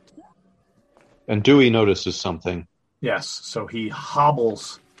 And Dewey notices something. Yes, so he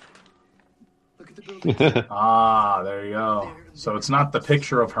hobbles. There you go. So it's not the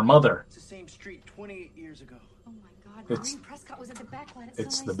picture of her mother. It's the same street 28 years ago. Oh my God! It's- Maureen Prescott was at the back line.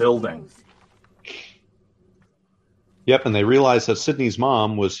 It's the building. Yep, and they realize that Sydney's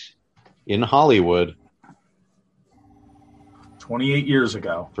mom was in Hollywood 28 years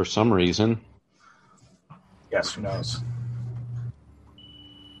ago. for some reason. Yes, who knows?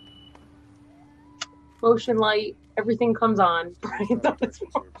 Motion light, everything comes on. Brian thought it's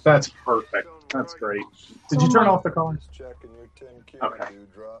That's perfect. That's great. Did you turn off the car? Okay.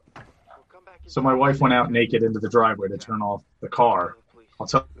 So my wife went out naked into the driveway to turn off the car. I'll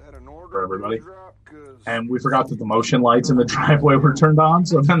tell for everybody. And we forgot that the motion lights in the driveway were turned on.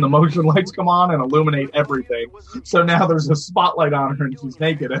 So then the motion lights come on and illuminate everything. So now there's a spotlight on her and she's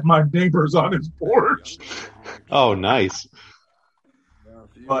naked and my neighbor's on his porch. Oh, nice.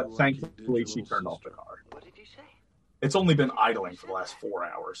 But thankfully she turned off the car. It's only been idling for the last 4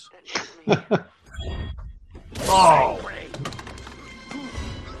 hours. Oh!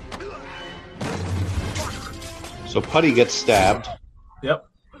 So Putty gets stabbed. Yep.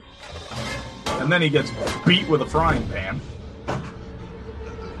 And then he gets beat with a frying pan.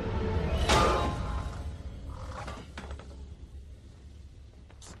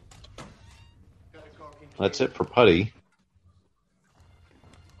 That's it for Putty.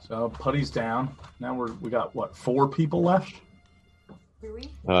 So Putty's down. Now we got what, 4 people left?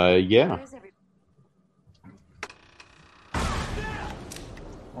 Yeah.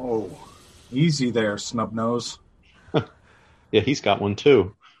 Oh, easy there, Snubnose. Yeah, he's got one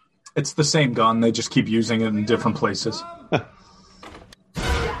too. It's the same gun. They just keep using it in different places.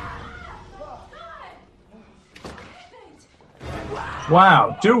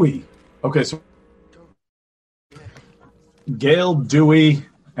 Wow, Dewey. Okay, so Gail, Dewey,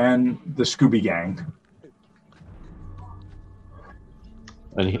 and the Scooby Gang.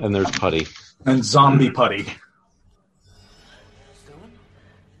 And there's Putty. And Zombie Putty.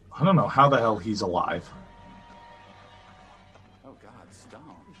 I don't know how the hell he's alive. Oh God,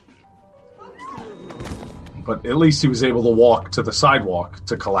 stone. But at least he was able to walk to the sidewalk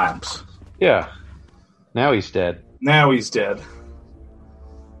to collapse. Yeah. Now he's dead. Now he's dead.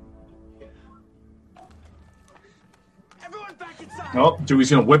 Oh, Dewey's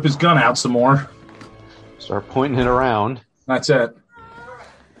going to whip his gun out some more. Start pointing it around. That's it.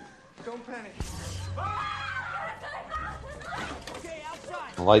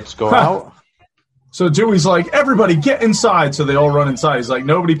 The lights go out. So Dewey's like, everybody get inside. So they all run inside. He's like,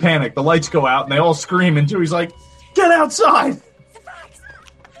 nobody panic. The lights go out and they all scream. And Dewey's like, get outside.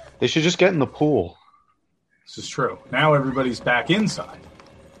 They should just get in the pool. This is true. Now everybody's back inside.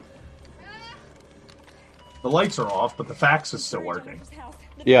 The lights are off, but the fax is still working.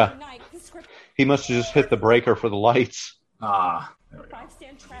 Yeah. He must have just hit the breaker for the lights. Ah. Five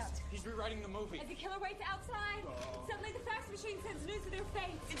stand trapped. He's rewriting the movie. As the killer waits outside, suddenly the fax machine sends news to their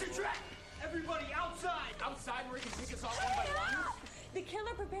face. It's a trap! Everybody outside! Outside where he can take us all one by one? The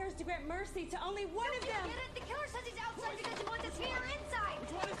killer prepares to grant mercy to only one of them. Get it? The killer says he's outside because he wants us here inside.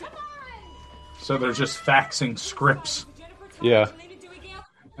 Come on! So they're just faxing scripts. Yeah.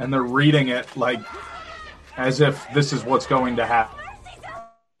 And they're reading it like as if this is what's going to happen.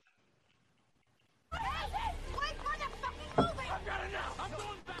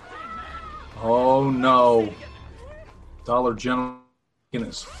 Oh no. Dollar General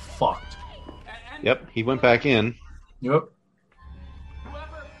is fucked. Yep, he went back in. Yep.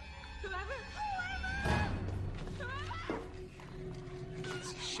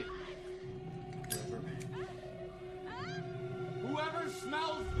 Shit. Whoever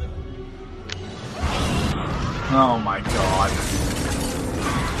smells the... Oh my god.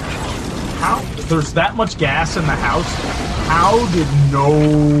 How? There's that much gas in the house? How did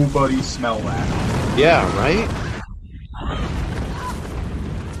nobody smell that? Yeah, right?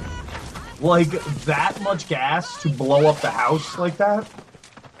 Like, that much gas to blow up the house like that?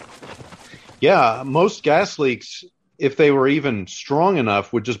 Yeah, most gas leaks, if they were even strong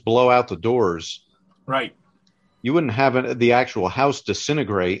enough, would just blow out the doors. Right. You wouldn't have the actual house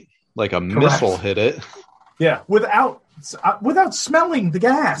disintegrate like a missile hit it. Yeah, without smelling the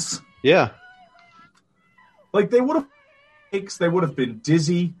gas. Yeah. Like, they would have been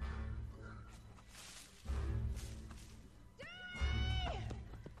dizzy.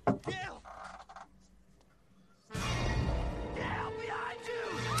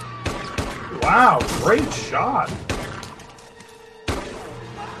 Wow, great shot.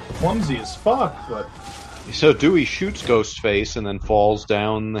 Clumsy as fuck, but... So Dewey shoots Ghostface and then falls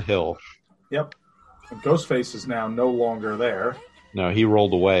down the hill. Yep. And Ghostface is now no longer there. No, he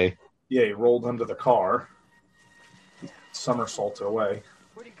rolled away. Yeah, he rolled under the car. Somersaulted away.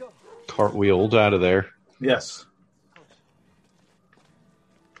 Cartwheeled out of there. Yes.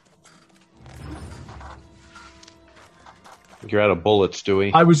 You're out of bullets,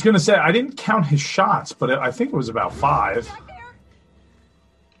 Dewey. I was going to say, I didn't count his shots, but I think it was about 5.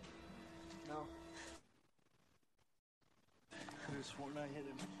 No. I just sworn I hit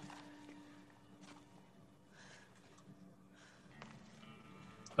him.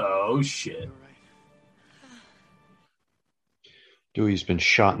 Oh, shit. Dewey's been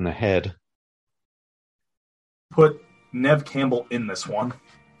shot in the head. Put Nev Campbell in this one.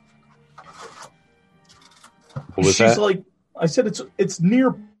 What was She's that? like, I said it's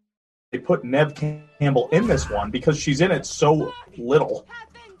near. They put Nev Campbell in this one because she's in it so little.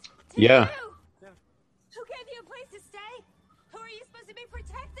 Yeah. Who gave you a place to stay? Who are you supposed to be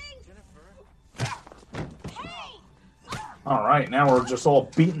protecting? All right, now we're just all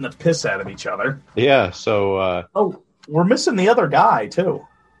beating the piss out of each other. Yeah, so... Oh, we're missing the other guy, too.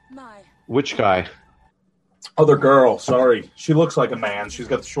 Which guy? Other girl, sorry. She looks like a man. She's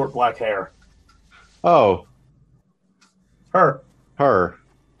got the short black hair. Oh. Her.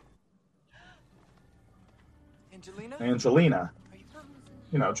 Angelina.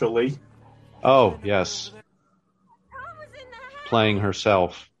 You know, Jolie. Oh, yes. Playing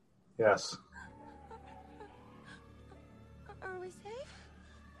herself. Yes. Are we safe?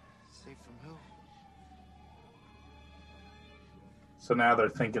 Safe from who? So now they're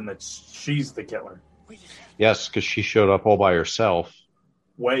thinking that she's the killer. Yes, because she showed up all by herself.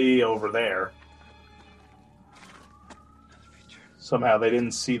 Way over there. Somehow they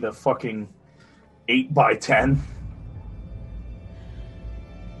didn't see the fucking 8x10.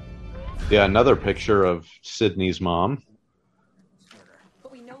 Yeah, another picture of Sydney's mom.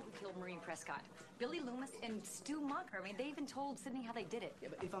 But we know who killed Maureen Prescott. Billy Loomis and Stu Mucker. I mean, they even told Sydney how they did it. Yeah,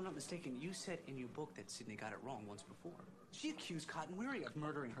 but if I'm not mistaken, you said in your book that Sydney got it wrong once before. She accused Cotton Weary of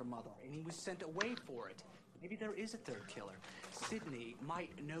murdering her mother, and he was sent away for it. Maybe there is a third killer. Sydney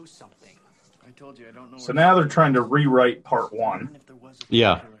might know something. I told you I don't know. So now they're trying to rewrite part 1.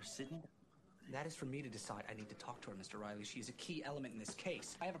 Yeah. That is for me to decide. I need to talk to her, Mr. Riley. She is a key element in this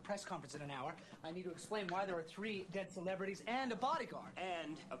case. I have a press conference in an hour. I need to explain why there are 3 dead celebrities and a bodyguard.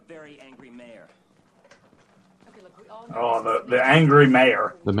 And a very angry mayor. Okay, look, we all Oh, the angry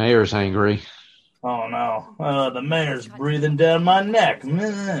mayor. The mayor's angry. Oh, no. The mayor's breathing down my neck.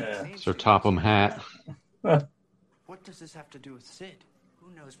 It's her Topham hat. What does this have to do with Sid?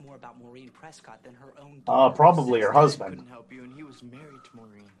 Who knows more about Maureen Prescott than her own daughter? Probably her husband. Couldn't help you, and he was married to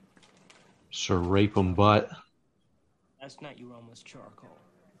Maureen. Sir Rape 'em butt. Last night you were almost charcoal.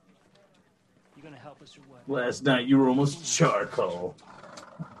 You gonna help us or what? Last night you were almost charcoal.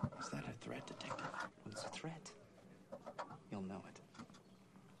 Is that a threat, Detective? When it's a threat, you'll know it.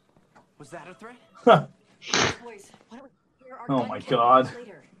 Was that a threat? Boys, why don't we hear our Oh gun my count God.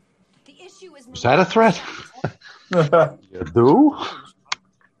 later? The issue is Was that a threat? You do?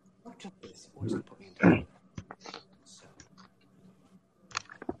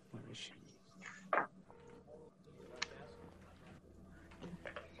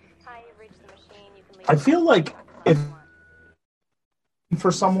 I feel like if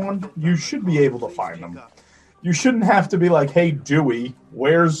for someone, you should be able to find them. You shouldn't have to be like, "Hey, Dewey,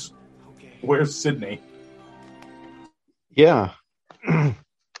 where's Sydney?" Yeah.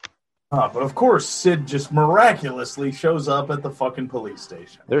 But of course, Sid just miraculously shows up at the fucking police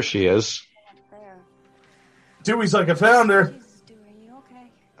station. There she is. Dewey's like, "I found her."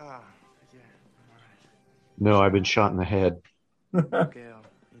 No, I've been shot in the head.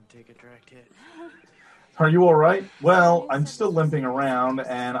 Take a direct hit. Are you all right? Well, I'm still limping around,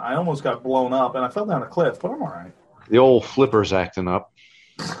 and I almost got blown up, and I fell down a cliff, but I'm all right. The old flipper's acting up.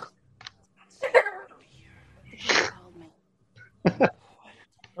 That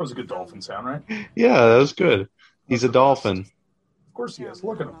was a good dolphin sound, right? Yeah, that was good. He's a dolphin. Of course he is.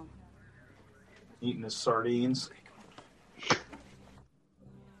 Look at him. Eating his sardines.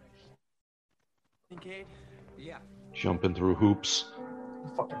 Kincaid? Yeah. Jumping through hoops. I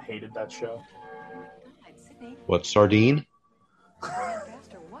fucking hated that show. What, sardine?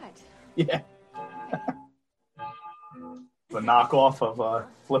 Fast or what? Yeah. The knockoff of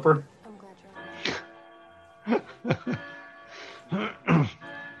Flipper. I'm glad you're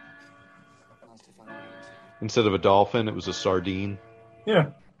Instead of a dolphin, it was a sardine. Yeah.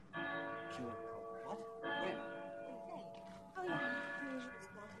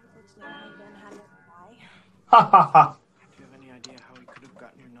 Ha ha ha. Do you have any idea how he could have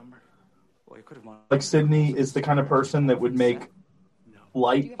gotten your number? Well, he could have won. Like Sydney is the kind of person that would make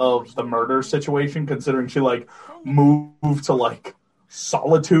light of the murder situation, considering she like moved to like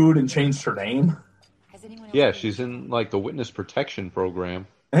solitude and changed her name. Yeah, she's in like the witness protection program.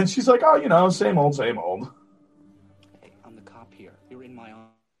 And she's like, "Oh, you know, same old, same old." Hey, I'm the cop here. You're in my arms.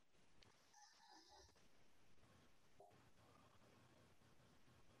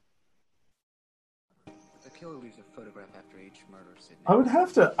 The killer leaves a photograph after each murder, Sydney.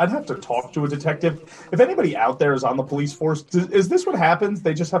 I'd have to talk to a detective. If anybody out there is on the police force, is this what happens?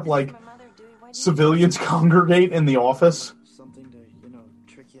 They just have like civilians congregate in the office? Something to,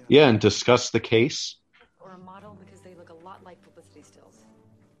 trick you out. Yeah, and discuss the case. Or a model because they look a lot like publicity stills.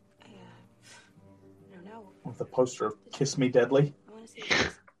 I don't know. With the poster of "Kiss Me Deadly." I want to see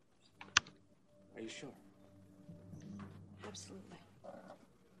this. Are you sure? Absolutely.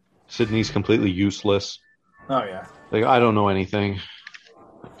 Sydney's completely useless. Oh yeah. Like, I don't know anything.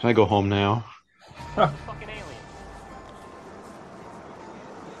 Can I go home now? Fucking alien.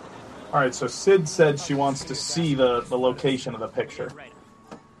 All right, so Sid said she wants to see the location of the picture.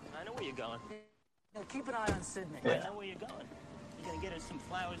 I know where you're going. No, keep an eye on Sydney. Yeah. I know where you're going. You're gonna get us some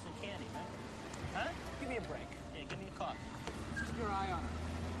flowers and candy, right? Huh? Give me a break. Yeah, give me a coffee. Keep your eye on her.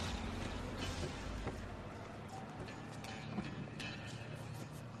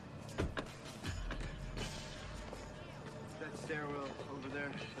 That stairwell over there,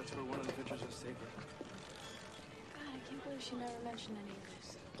 that's where one of the pictures was taken. God, I can't believe she never mentioned any of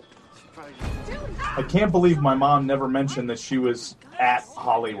this. She probably just... I can't believe my mom never mentioned that she was at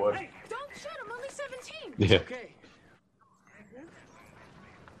Hollywood. Don't shoot, I'm only 17. Yeah. Okay.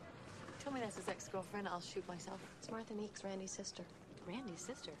 Tell me that's his ex-girlfriend. I'll shoot myself. It's Martha Meeks, Randy's sister. Randy's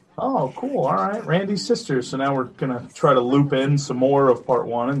sister? Oh, cool. All right, Randy's sister. So now we're gonna try to loop in some more of part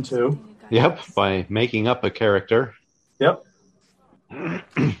 1 and 2. Yep, by making up a character. Yep. Told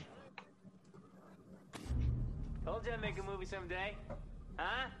you I'd make a movie someday.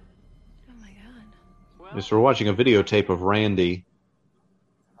 Huh? Oh my God. Well, Yes, we're watching a videotape of Randy.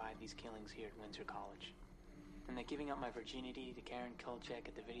 Survived these killings here at Windsor College. And that giving up my virginity to Karen Kolchak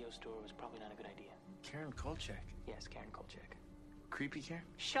at the video store was probably not a good idea. Karen Kolchak. Yes, Karen Kolchak. Creepy Karen?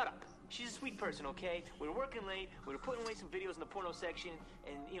 Shut up. She's a sweet person, okay? We were working late, we were putting away some videos in the porno section,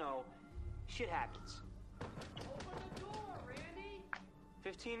 and, shit happens. Open the door, Randy.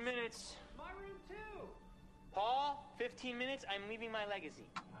 15 minutes. My room too. Paul, 15 minutes, I'm leaving my legacy.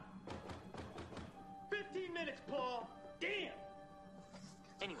 15 minutes, Paul. Damn.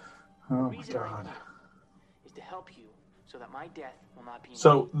 Anyway, Oh the my reason I'm God. here is to help you so that my death will not be...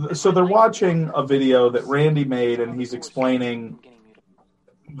 So they're watching a video that Randy made, and he's explaining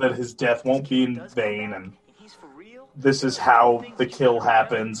that his death won't be in vain, and he's for real, this is how the kill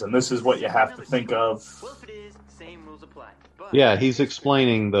happens, and this is what you have to think of. Well, if it is, same rules apply. But Yeah, he's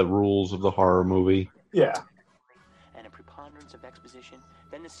explaining the rules of the horror movie. Yeah. and a preponderance of exposition,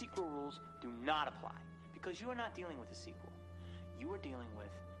 then the sequel rules do not apply. Because you are not dealing with a sequel. You are dealing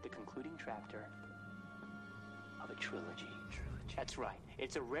with the concluding chapter of a trilogy. That's right.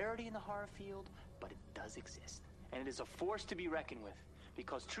 It's a rarity in the horror field, but it does exist. And it is a force to be reckoned with.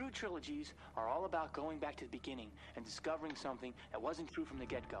 Because true trilogies are all about going back to the beginning and discovering something that wasn't true from the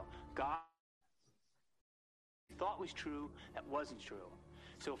get-go. God thought was true that wasn't true.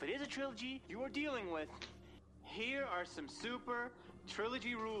 So if it is a trilogy you are dealing with, here are some super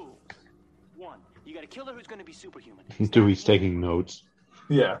trilogy rules. 1, you got a killer who's going to be superhuman. Dewey's taking notes.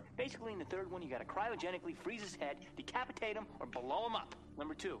 Yeah. Basically, in the third one, you got to cryogenically freeze his head, decapitate him, or blow him up.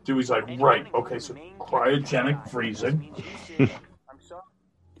 Number 2. Dewey's like, right, okay, so cryogenic freezing. I'm sorry.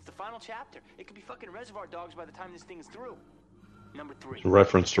 It's the final chapter. It could be fucking Reservoir Dogs by the time this thing is through. Number 3. A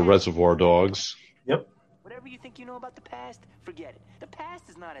reference to Reservoir Dogs. Yep. Whatever you think you know about the past, forget it. The past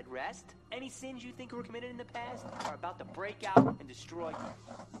is not at rest. Any sins you think were committed in the past are about to break out and destroy you.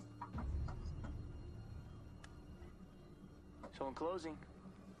 So in closing,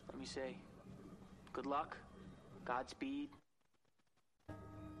 let me say, good luck, Godspeed.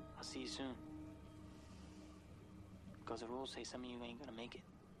 I'll see you soon. Because the rules say some of you ain't gonna make it.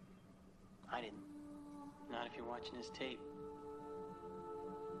 I didn't. Not if you're watching this tape.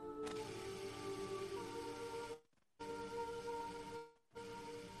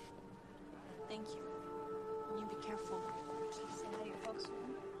 Thank you. And you be careful. Say hi to your folks.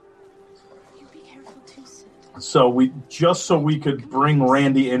 You be careful too, Sid. So we could bring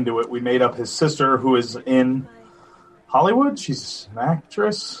Randy into it, we made up his sister, who is in Hollywood. She's an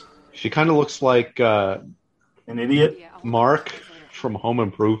actress. She kind of looks like an idiot. Mark from Home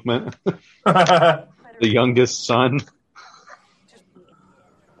Improvement, the youngest son.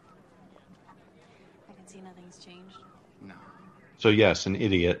 I can see nothing's changed. So yes, an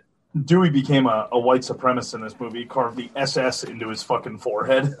idiot. Dewey became a white supremacist in this movie. He carved the SS into his fucking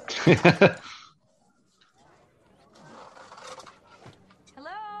forehead.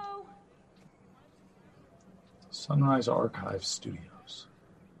 Hello? Sunrise Archives Studios.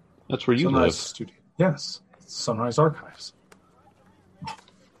 That's where you Sunrise live. Studio. Yes, Sunrise Archives.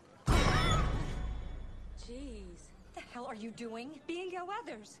 Jeez. What the hell are you doing? Being Gail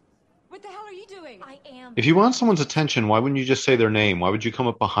Weathers. What the hell are you doing? I am. If you want someone's attention, why wouldn't you just say their name? Why would you come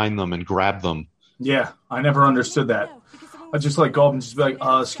up behind them and grab them? Yeah, I never understood that. I just like go up and just be like,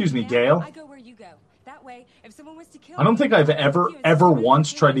 excuse me, Gail. I go where you go. That way, if someone was to kill I don't think I've ever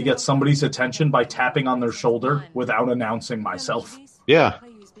once tried to get somebody's attention by tapping on their shoulder without announcing myself. Yeah.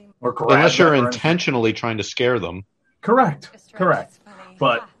 Or grab Unless you're them or anything. intentionally trying to scare them. Correct.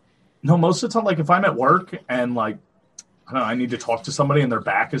 But no, most of the time, like if I'm at work and like, I don't know, I need to talk to somebody and their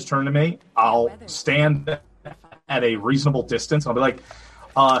back is turned to me, I'll stand at a reasonable distance. I'll be like,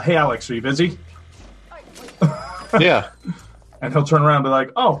 hey, Alex, are you busy? Yeah. And he'll turn around and be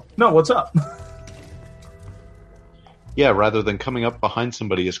like, oh, no, what's up? Yeah, rather than coming up behind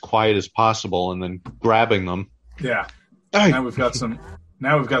somebody as quiet as possible and then grabbing them. Yeah. Now we've got some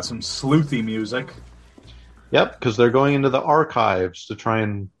sleuthy music. Yep, because they're going into the archives to try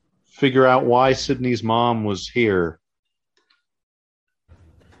and figure out why Sydney's mom was here.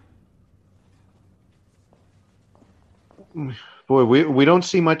 Boy, we don't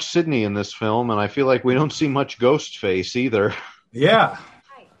see much Sydney in this film, and I feel like we don't see much Ghostface either. Yeah.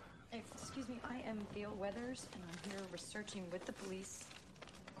 Hi. Excuse me, I am Gail Weathers, and I'm here researching with the police.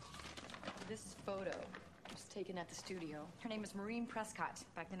 This photo was taken at the studio. Her name is Maureen Prescott.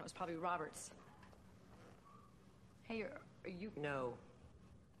 Back then it was probably Roberts. Hey, are you... No.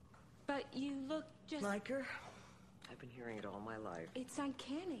 But you look just... Like her? I've been hearing it all my life. It's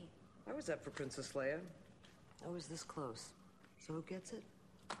uncanny. I was up for Princess Leia. I was this close. So who gets it?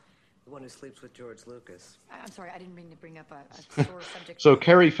 The one who sleeps with George Lucas. I'm sorry, I didn't mean to bring up a sore subject. So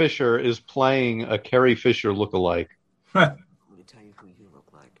Carrie Fisher is playing a Carrie Fisher lookalike. Let me tell you who you look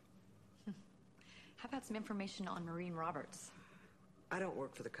like. How about some information on Maureen Roberts? I don't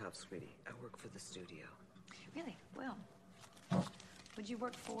work for the cops, sweetie. I work for the studio. Really? Well, would you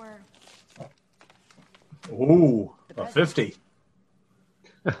work for... Ooh, a 50.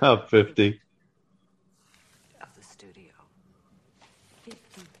 50. Of the studio. $50.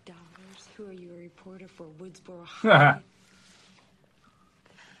 Who are you, a reporter for Woodsboro High?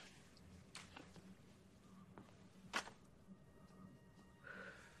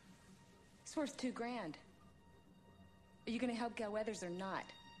 It's worth $2,000. Are you going to help Gail Weathers or not?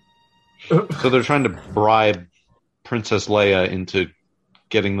 So they're trying to bribe Princess Leia into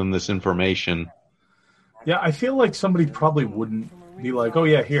getting them this information. Yeah, I feel like somebody probably wouldn't be like, oh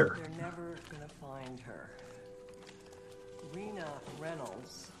yeah, here. They're never gonna find her. Rena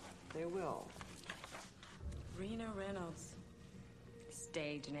Reynolds. They will. Rena Reynolds.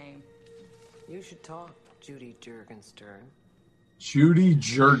 Stage name. You should talk, Judy Jurgenstern. Judy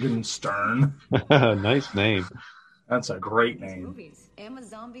Jurgenstern. Nice name. That's a great name. Movies. Emma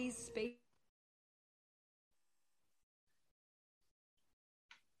Zombies, Space.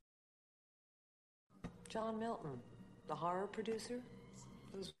 John Milton, the horror producer.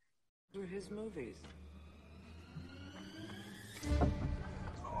 Those were his movies.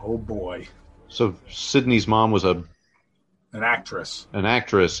 Oh boy. So Sydney's mom was an actress. An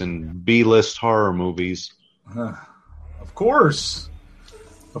actress in B-list horror movies. Of course.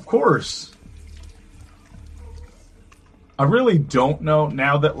 Of course. I really don't know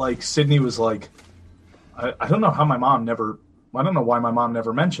now that like Sydney was like, I don't know how my mom never, I don't know why my mom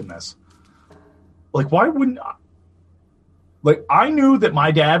never mentioned this. Like, why wouldn't I? Like, I knew that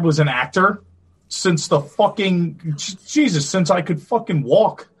my dad was an actor since the fucking, Jesus, since I could fucking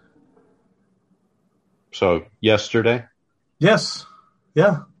walk. So, yesterday? Yes.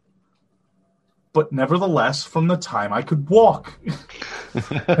 Yeah. But nevertheless, from the time I could walk.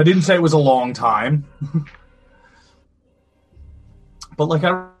 I didn't say it was a long time. But, like,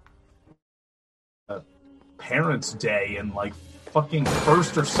 Parents' Day in, like, fucking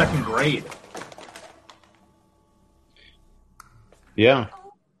first or second grade. Yeah.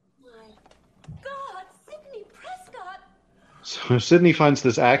 Oh my God, Sydney Prescott! So Sydney finds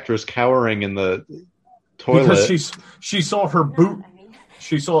this actress cowering in the toilet. Because she saw her boot.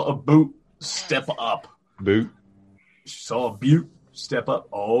 She saw a boot step up. Boot. She saw a boot step up.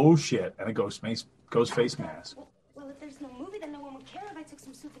 Oh shit! And a ghost face mask. Well, if there's no movie, then no one would care if I took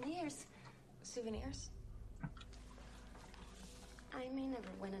some souvenirs. Souvenirs? I may never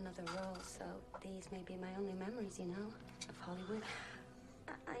win another role, so these may be my only memories, you know, of Hollywood.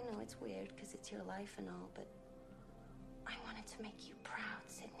 I know it's weird because it's your life and all, but I wanted to make you proud,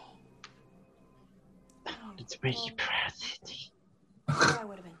 Sydney. I wanted to make you proud, Sydney. Where I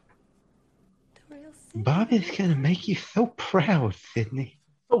would have been. The real Sydney. Bobby's gonna make you so proud, Sydney.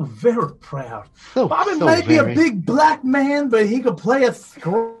 So very proud. So, Bobby so may be a very. big black man, but he could play a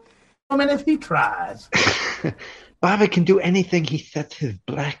woman if he tries. Bobby can do anything he sets his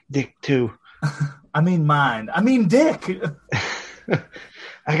black dick to. I mean mine. I mean dick.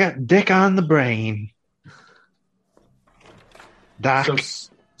 I got dick on the brain. Doc.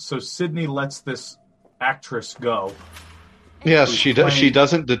 So Sydney lets this actress go. Yes, she does. She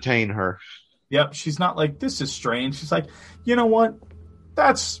doesn't detain her. Yep, she's not like, this is strange. She's like, you know what?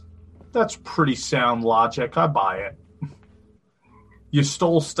 That's pretty sound logic. I buy it. You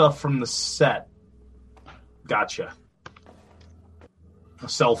stole stuff from the set. Gotcha. A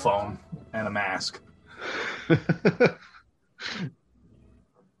cell phone and a mask.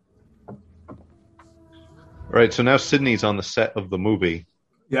 Right, so now Sydney's on the set of the movie.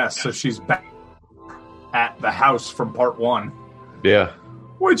 Yes, so she's back at the house from part 1. Yeah.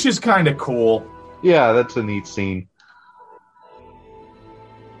 Which is kind of cool. Yeah, that's a neat scene.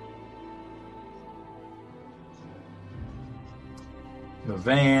 The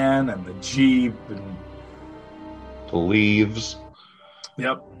van and the Jeep and the leaves.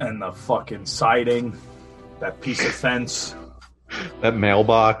 Yep, and the fucking siding. That piece of fence. That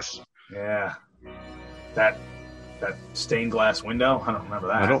mailbox. Yeah. That stained glass window. I don't remember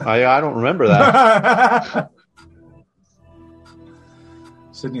that. I don't remember that.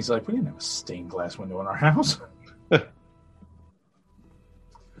 Sydney's like, we didn't have a stained glass window in our house. The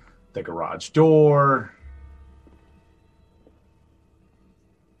garage door.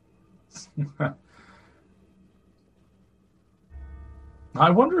 I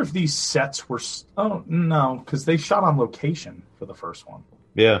wonder if these sets were... Oh, no, because they shot on location for the first one.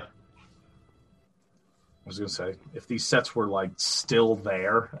 Yeah. I was going to say, if these sets were, like, still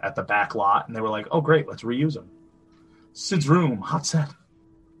there at the back lot, and they were like, oh, great, let's reuse them. Sid's room, hot set.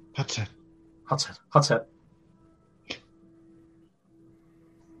 Hot set. Hot set. Hot set.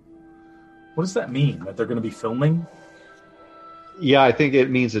 What does that mean? That they're going to be filming? Yeah, I think it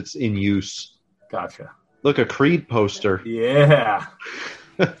means it's in use. Gotcha. Look, a Creed poster. Yeah.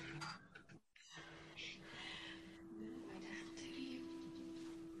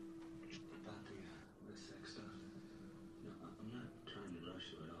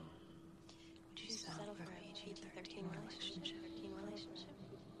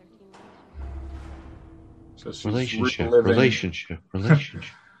 So she's relationship.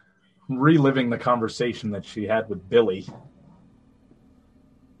 Reliving the conversation that she had with Billy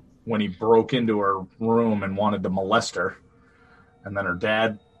when he broke into her room and wanted to molest her, and then her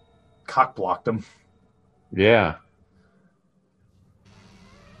dad cock-blocked him. Yeah.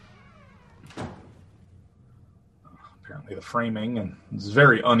 Apparently the framing and it's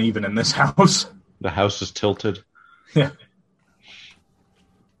very uneven in this house. The house is tilted. Yeah.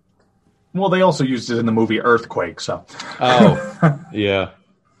 Well, they also used it in the movie Earthquake, so. Oh, yeah.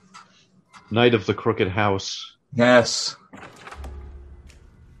 Night of the Crooked House. Yes.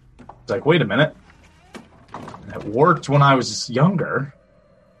 It's like, wait a minute. It worked when I was younger.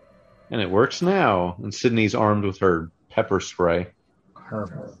 And it works now. And Sydney's armed with her pepper spray. Her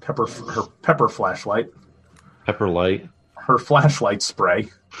pepper flashlight. Pepper light. Her flashlight spray.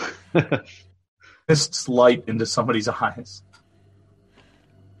 Fists light into somebody's eyes.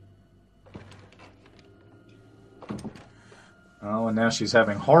 Oh, and now she's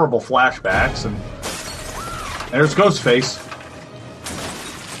having horrible flashbacks, and there's Ghostface.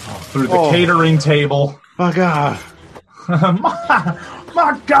 Oh, through the catering table. My God.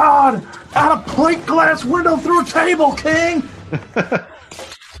 my God! Out of plate glass window through a table, King!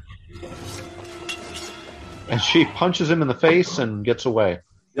 And she punches him in the face and gets away.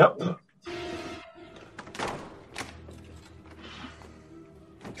 Yep.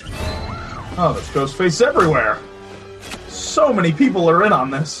 Oh, there's Ghostface everywhere. So many people are in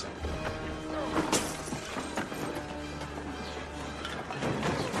on this.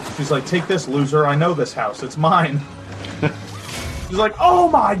 She's like, take this, loser. I know this house. It's mine. She's like, oh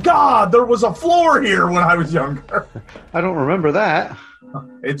my God, there was a floor here when I was younger. I don't remember that.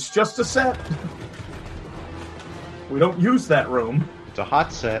 It's just a set. We don't use that room. It's a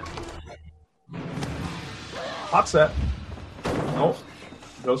hot set. Hot set. Oh,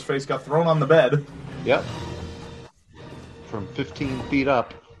 Ghostface got thrown on the bed. Yep. From 15 feet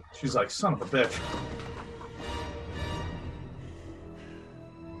up. She's like, son of a bitch.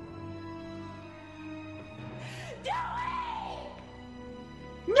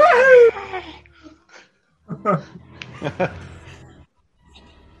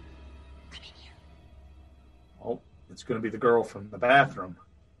 Oh, it's going to be the girl from the bathroom.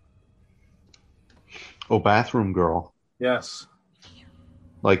 Oh, bathroom girl. Yes.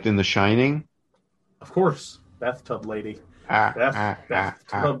 Like in The Shining? Of course. Bathtub lady.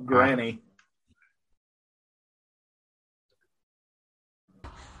 Bathtub granny.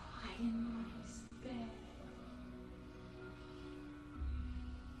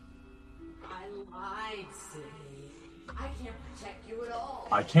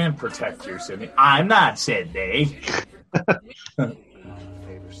 I can't protect you, Sydney. I'm not Sydney. Favor,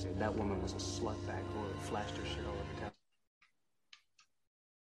 Sid. That woman was a slutbag whore who flashed her shit all over town.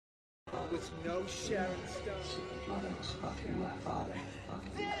 With no Sharon Stone. Sid,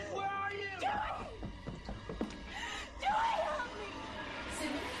 where are you? Do it! Help me! Sid,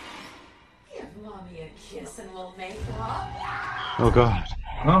 give Mommy a kiss and we'll make love. Oh, God.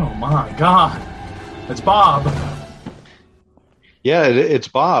 Oh, my God. It's Bob. Yeah, it's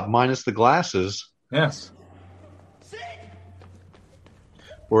Bob, minus the glasses. Yes.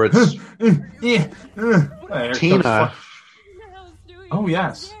 Or it's There Tina. Oh,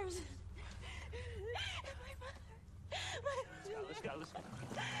 yes. Let's go.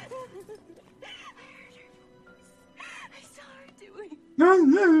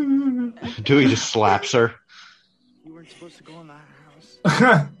 Dewey just slaps her. You weren't supposed to go in that house.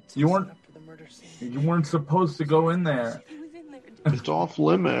 You weren't supposed to go in there. It's off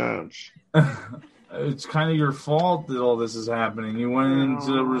limits. It's kind of your fault that all this is happening. You went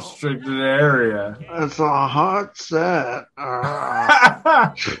into a restricted area. It's a hot set.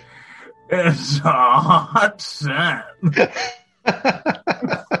 It's a hot set.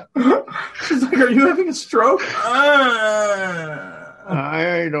 She's like, are you having a stroke?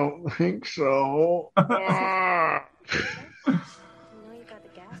 I don't think so. You got the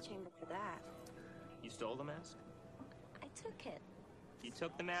gas chamber for that. You stole the mask? I took it. You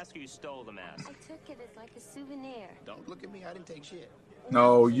took the mask or you stole the mask? I took it as like a souvenir. Don't look at me. I didn't take shit.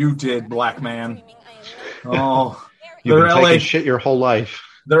 No, you did, black man. Oh, You've been they're taking LA shit your whole life.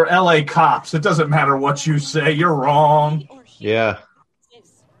 They're LA cops. It doesn't matter what you say. You're wrong. Yeah.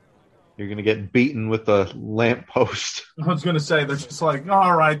 You're going to get beaten with a lamppost. I was going to say, they're just like,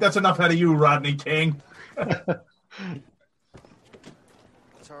 all right, that's enough out of you, Rodney King. It's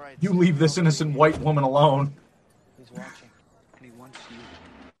all right. You leave this innocent white woman alone. He's watching, and he wants you.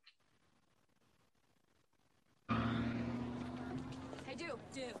 Hey, do.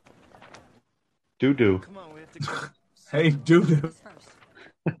 Doo-doo. Come on, we have to go. Hey, doo-doo.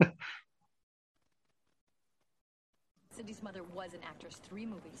 Cindy's mother was an actress. 3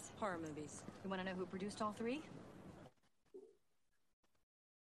 movies. Horror movies. You want to know who produced all 3?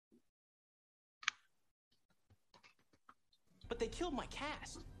 But they killed my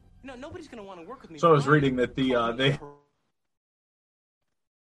cast. Nobody's going to want to work with me. So I was reading that they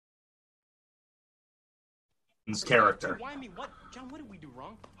character. John, what did we do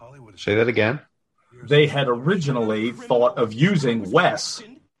wrong? Hollywood. Say that again. They had originally thought of using Wes,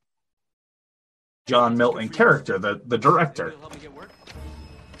 John Milton character, the director.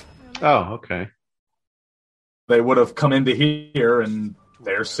 Oh, okay. They would have come into here, and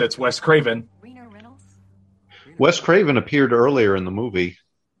there sits Wes Craven. Wes Craven appeared earlier in the movie.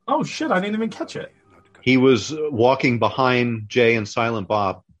 Oh, shit, I didn't even catch it. He was walking behind Jay and Silent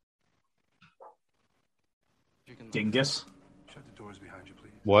Bob. Dingus. Shut the doors behind you,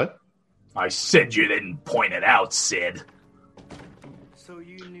 please. What? I said you didn't point it out, Sid. So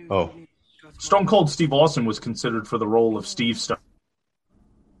you knew. Oh. Stone Cold Steve Austin was considered for the role of Steve Stone.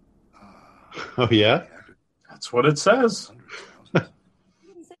 Oh, yeah? That's what it says.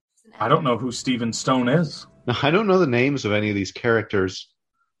 I don't know who Steven Stone is. I don't know the names of any of these characters.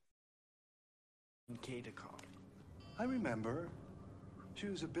 I remember. She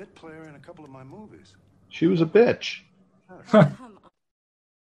was a bit player in a couple of my movies. She was a bitch.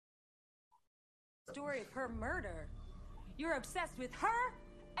 Story of her murder. You're obsessed with her,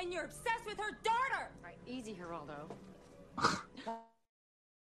 and you're obsessed with her daughter. Right, easy, Geraldo.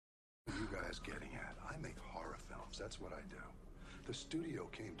 You guys getting at? I make horror films. That's what I do. The studio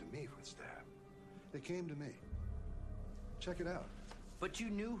came to me with Stab. They came to me. Check it out. But you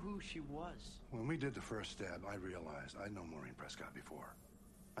knew who she was. When we did the first Stab, I realized I'd known Maureen Prescott before.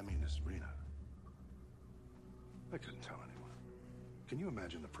 I mean, this Rena. I couldn't tell anyone. Can you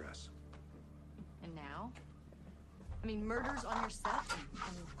imagine the press? And now? I mean, murders on your set,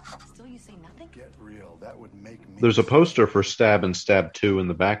 and still you say nothing? Get real. That would make me... There's a poster for Stab and Stab 2 in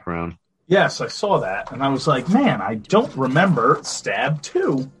the background. Yes, I saw that, and I was like, man, I don't remember Stab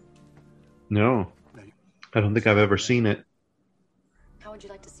 2. No. I don't think I've ever seen it. How would you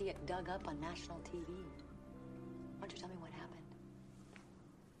like to see it dug up on national TV? Why don't you tell me what happened?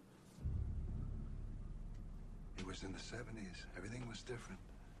 It was in the 70s. Everything was different.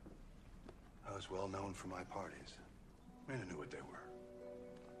 I was well known for my parties. Men knew what they were.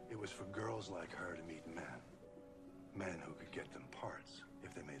 It was for girls like her to meet men. Men who could get them parts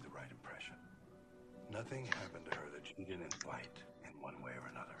if they made the right impression. Nothing happened to her that she didn't invite in one way or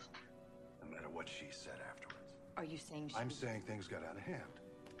another, no matter what she said afterwards. Are you saying I'm saying things got out of hand.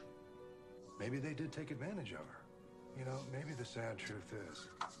 Maybe they did take advantage of her. You know, maybe the sad truth is,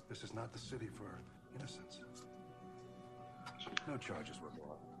 this is not the city for innocence. No charges were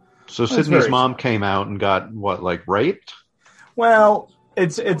brought. So Sydney's mom came out and got, what, like raped? Well,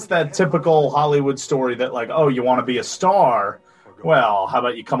 it's that typical Hollywood story that, like, oh, you want to be a star? Well, how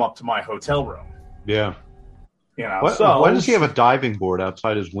about you come up to my hotel room? Yeah. You know, why does he have a diving board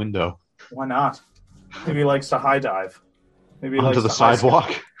outside his window? Why not? Maybe he likes to high dive. Maybe he onto likes the to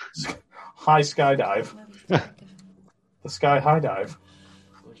sidewalk. High skydive. The sky high dive.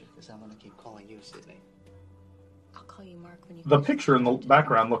 Because I'm going to keep calling you Sydney. I'll call you Mark when you... The picture in the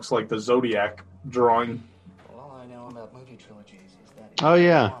background looks like the Zodiac drawing. All I know about movie trilogies is that... Oh,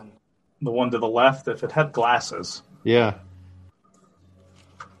 yeah. The one to the left, if it had glasses. Yeah.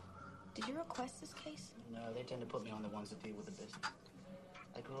 Did you request this case? No, they tend to put me on the ones that deal with the business.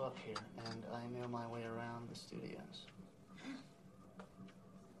 I grew up here, and I mail my way around the studios.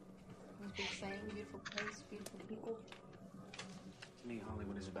 Must be exciting, beautiful place, beautiful people. To me,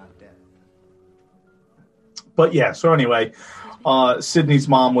 Hollywood is about death. But yeah, so anyway, Sydney's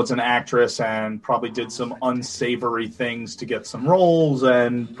mom was an actress and probably did some unsavory things to get some roles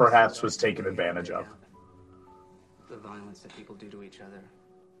and perhaps was taken advantage of. The violence that people do to each other.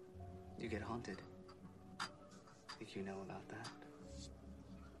 You get haunted. I think you know about that.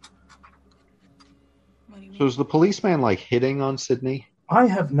 What do you mean? So is the policeman, like, hitting on Sydney? I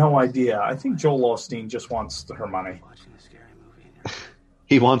have no idea. I think Joel Osteen just wants her money.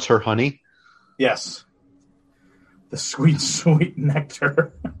 He wants her honey? Yes. The sweet, sweet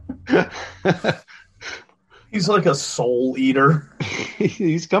nectar. He's like a soul eater.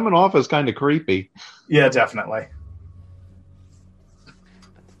 He's coming off as kind of creepy. Yeah, definitely.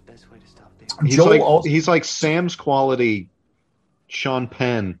 Best way to stop He's like Sam's quality Sean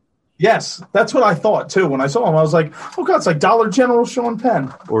Penn. Yes, that's what I thought too. When I saw him, I was like, oh God, it's like Dollar General Sean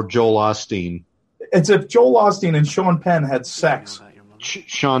Penn. Or Joel Osteen. It's if Joel Osteen and Sean Penn had sex.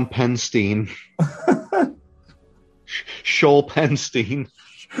 Sean Penstein. Shoal Penstein.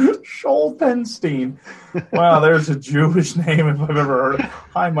 Shoal Penstein. Wow, there's a Jewish name if I've ever heard it.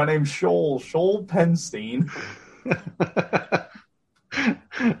 Hi, my name's Shoal. Shoal Penstein.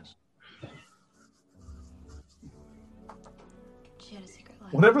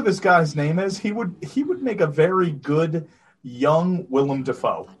 Whatever this guy's name is, he would make a very good young Willem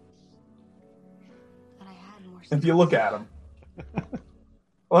Dafoe. If you look at him.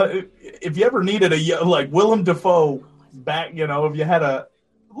 Well, if you ever needed a like Willem Dafoe back, you know, if you had a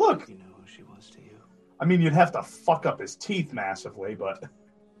look. You know who she was to you. I mean, you'd have to fuck up his teeth massively, but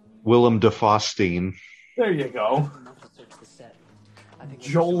Willem Dafoe. there you go.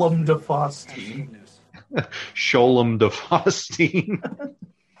 Jolem Dafoe. Sholem Dafoe.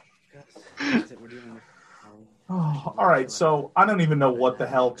 Oh, all right, so I don't even know what the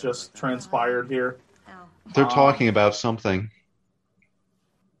hell just transpired here. They're talking about something.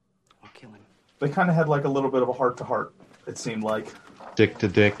 They kind of had like a little bit of a heart-to-heart, it seemed like. Dick to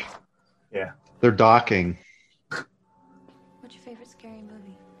dick. Yeah. They're docking. What's your favorite scary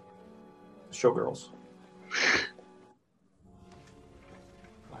movie? Showgirls.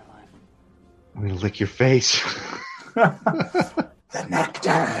 I'm going to lick your face. The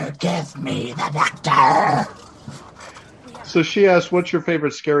nectar! Give me the nectar! So she asked, what's your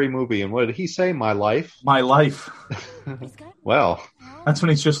favorite scary movie? And what did he say? My Life? My Life. Well. That's when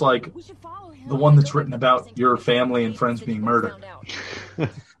he's just like, the one that's written about your family and friends being murdered.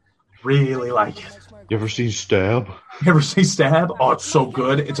 Really like it. You ever seen Stab? You ever see Stab? Oh, it's so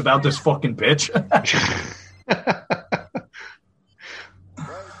good. It's about this fucking bitch.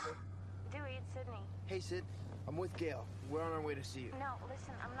 Hey, Sid. I'm with Gail. We're on our way to see you. No,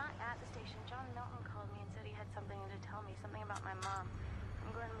 listen, I'm not at the station. John Milton called me and said he had something to tell me, something about my mom.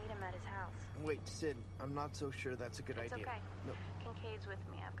 I'm going to meet him at his house. Wait, Sid, I'm not so sure that's a good It's idea. okay. No. Kincaid's with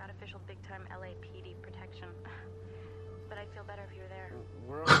me. I've got official big-time LAPD protection. But I'd feel better if you were there.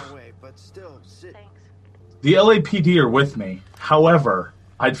 We're on our way, but still, Sid. Thanks. The LAPD are with me. However,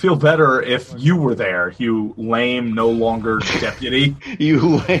 I'd feel better if you were there, you lame, no longer deputy.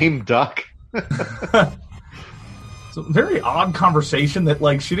 You lame duck. It's a very odd conversation that,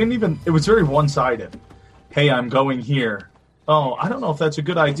 like, she didn't even... It was very one-sided. Hey, I'm going here. Oh, I don't know if that's a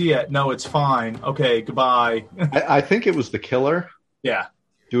good idea. No, it's fine. Okay, goodbye. I think it was the killer. Yeah.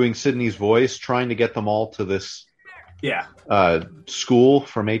 Doing Sydney's voice, trying to get them all to this school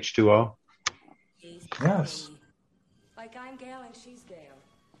from H2O. Yes. Like I'm Gail and she's Gail.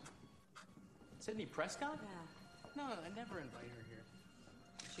 Sydney Prescott? Yeah. No, I never invite her here.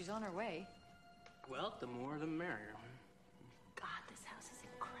 She's on her way. Well, the more the merrier. God, this house is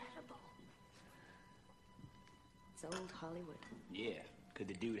incredible. It's old Hollywood. Yeah. Could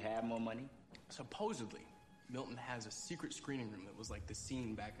the dude have more money? Supposedly, Milton has a secret screening room that was like the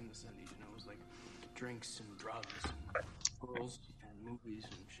scene back in the 70s. You know, it was like drinks and drugs and girls and movies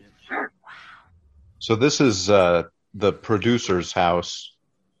and shit. Wow. So this is the producer's house.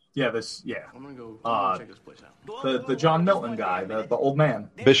 Yeah, I'm gonna go check this place out. The John Milton guy, the old man.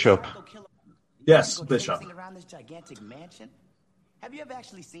 Bishop. Yes, Bishop. Around this gigantic mansion. Have you ever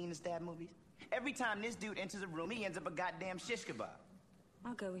actually seen the Stab movies? Every time this dude enters a room, he ends up a goddamn shish kebab.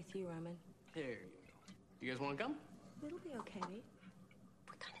 I'll go with you, Raman. There you go. You guys want to come? It'll be okay.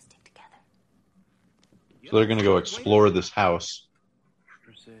 We're gonna stick together. So they're going to go explore this house.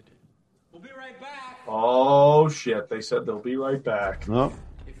 We'll be right back. Oh, shit. They said they'll be right back. No.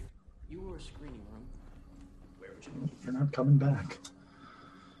 If you were a screening room, where would you be? They're not coming back.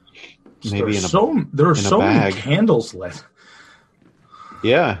 Maybe There are so many candles lit.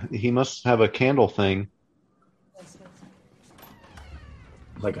 Yeah, he must have a candle thing.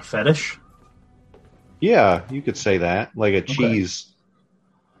 Like a fetish? Yeah, you could say that. Like a cheese.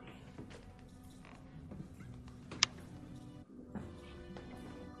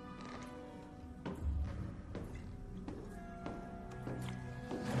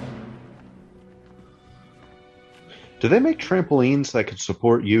 Do they make trampolines that could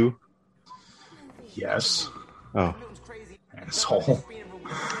support you? Yes. Oh. Asshole.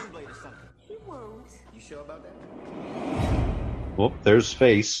 You sure about that? Well, there's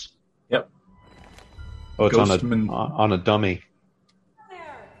face. Yep. Oh, it's Ghostman. on a dummy.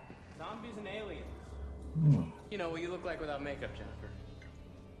 Zombies and aliens. You know what you look like without makeup, Jennifer.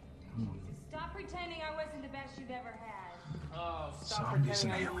 Stop pretending I wasn't the best you've ever had. Oh, stop Zombies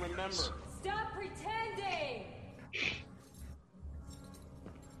pretending I and didn't remember. Stop pretending!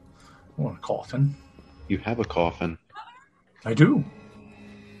 I want a coffin. You have a coffin. I do.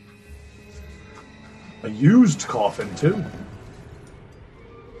 A used coffin, too.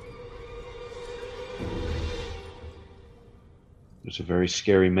 There's a very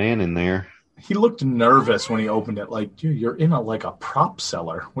scary man in there. He looked nervous when he opened it. Like, dude, you're in a prop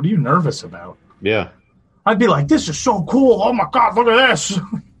cellar. What are you nervous about? Yeah. I'd be like, this is so cool. Oh my God, look at this.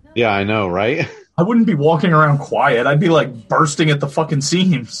 Yeah, I know, right? I wouldn't be walking around quiet. I'd be like bursting at the fucking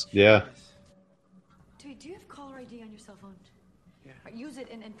seams. Yeah. Dude, do you have caller ID on your cell phone? Yeah. Use it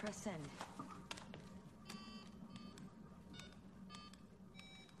and press send.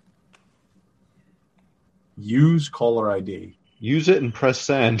 Use caller ID. Use it and press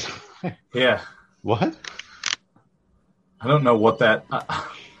send. Yeah. What? I don't know what that...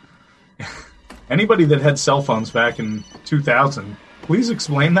 Anybody that had cell phones back in 2000, please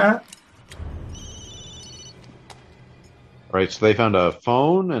explain that. Right, so they found a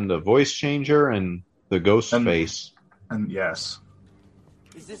phone and a voice changer and the ghost face. And yes.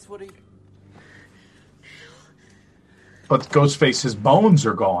 Is this what he... But Ghostface, his bones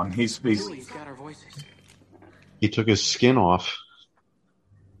are gone. He's got our voices. He took his skin off.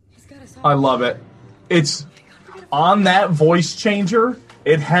 I love it. It's on that voice changer.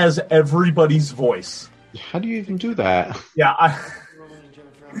 It has everybody's voice. How do you even do that? Yeah.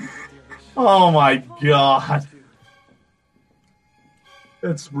 Oh my god.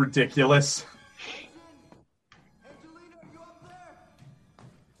 It's ridiculous.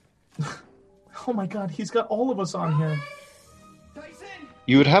 Oh my god, he's got all of us on here.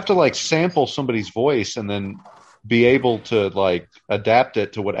 You would have to like sample somebody's voice and then be able to like adapt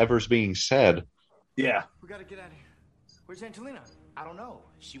it to whatever's being said. Yeah. We gotta get out of here. Where's Angelina? I don't know.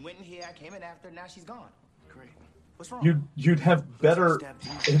 She went in here, I came in after, now she's gone. Great. What's wrong? You'd have better...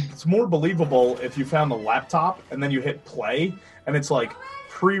 It's more believable if you found a laptop and then you hit play and it's like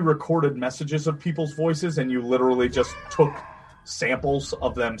pre-recorded messages of people's voices and you literally just took samples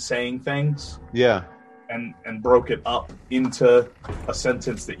of them saying things. Yeah. And broke it up into a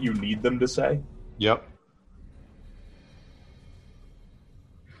sentence that you need them to say. Yep.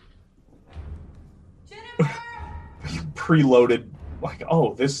 Preloaded, like,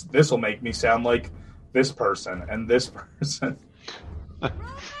 oh, this will make me sound like this person and this person.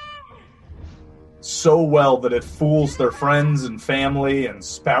 So well that it fools their friends and family and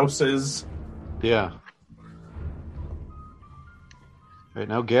spouses. Yeah. Right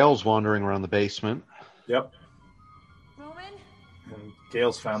now, Gail's wandering around the basement. Yep. Roman? And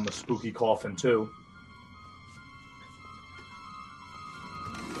Gail's found the spooky coffin, too.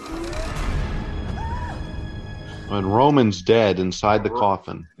 And Roman's dead inside the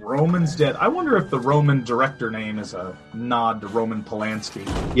coffin. Roman's dead. I wonder if the Roman director name is a nod to Roman Polanski.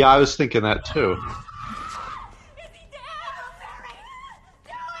 Yeah, I was thinking that, too.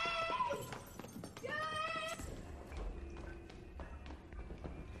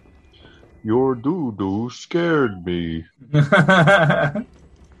 Your doo-doo scared me. God,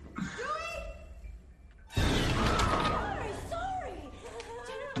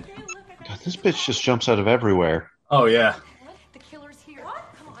 this bitch just jumps out of everywhere. Oh, yeah. The killer's here. What?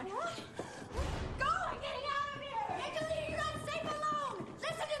 Come on. What? Go! I'm getting out of here! Angelina, you're not safe alone!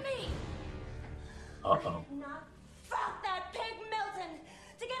 Listen to me! Uh-oh. Not fuck that pig Milton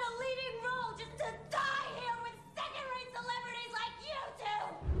to get a leading role just to die here with second-rate celebrities like you two!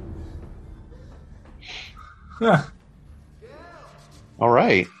 Huh. All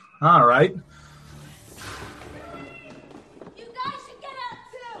right. All right. You guys should get out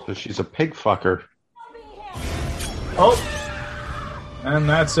too! So she's a pig fucker. Oh. And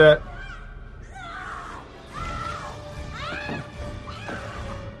that's it.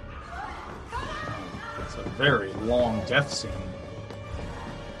 It's a very long death scene.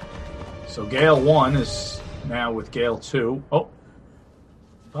 So Gale 1 is now with Gale 2. Oh.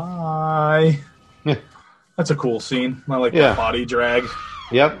 Bye. That's a cool scene. I like that body drag.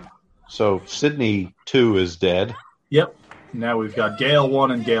 Yep. So Sydney 2 is dead. Yep. Now we've got Gale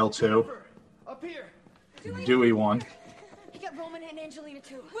 1 and Gale 2. Up here. Dewey 1. You got Roman and Angelina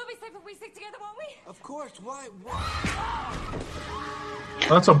too. We'll be safe if we stick together, won't we? Of course. Why?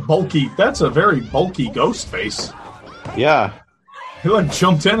 That's a very bulky ghost face. Yeah. He like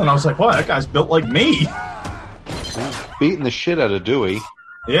jumped in and I was like, wow, that guy's built like me. Beating the shit out of Dewey.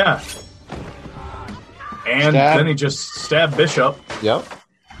 Yeah. And then he just stabbed Bishop. Yep.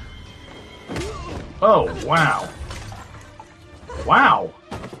 Oh, wow. Wow.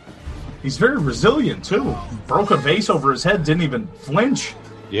 He's very resilient, too. Broke a vase over his head, didn't even flinch.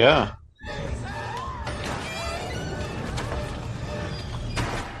 Yeah.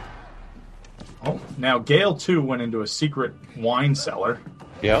 Oh, now Gale 2 went into a secret wine cellar.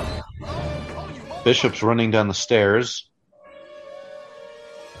 Yep. Bishop's running down the stairs.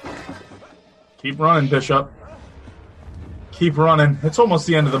 Keep running, Bishop. Keep running. It's almost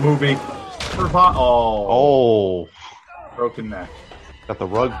the end of the movie. Oh. Broken neck. Got the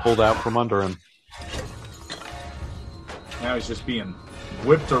rug pulled out from under him. Now he's just being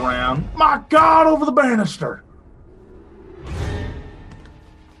whipped around. My God, over the banister!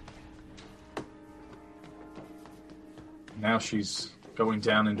 Now she's going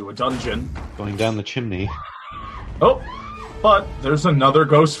down into a dungeon. Going down the chimney. Oh, but there's another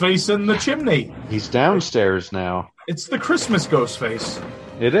ghost face in the chimney. He's downstairs now. It's the Christmas ghost face.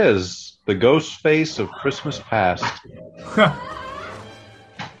 It is. the ghost face of Christmas past.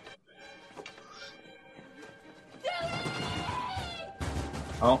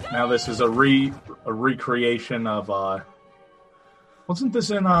 Oh, now this is a recreation of wasn't this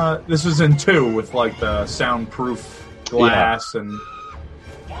in this was in 2 with like the soundproof glass and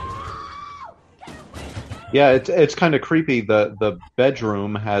yeah, it's kind of creepy. The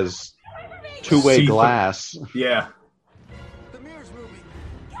bedroom has two-way See-through. glass. Yeah. The mirror's moving.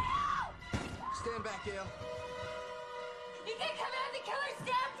 Stand back, Gail. You can't come out! The killer's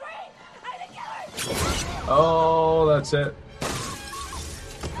stabbed me! I'm the killer! Oh, that's it.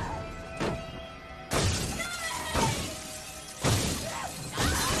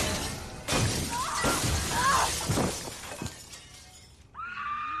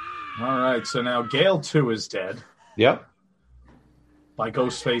 All right, so now Gale 2 is dead Yep. by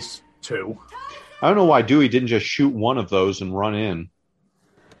Ghostface 2. I don't know why Dewey didn't just shoot one of those and run in.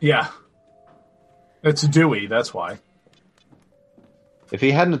 Yeah. It's Dewey, that's why. If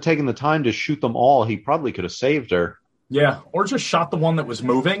he hadn't have taken the time to shoot them all, he probably could have saved her. Yeah, or just shot the one that was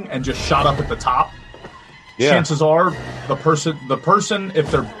moving and just shot up at the top. Yeah. Chances are the person,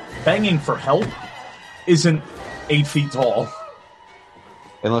 if they're banging for help, isn't 8 feet tall.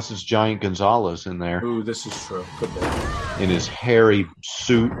 Unless it's Giant Gonzalez in there. Ooh, this is true. Could be. In his hairy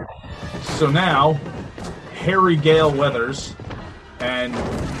suit. So now, Harry Gale Weathers and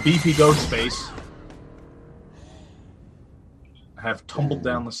Beefy Ghostface have tumbled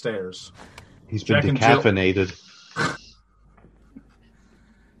down the stairs. He's been Jack and Jill- decaffeinated.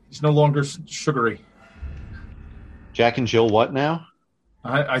 He's no longer sugary. Jack and Jill what now?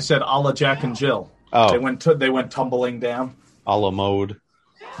 I said a la Jack and Jill. Oh. They went tumbling down. A la mode.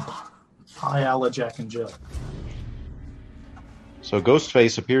 Hi, a la Jack and Jill. So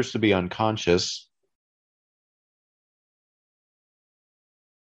Ghostface appears to be unconscious.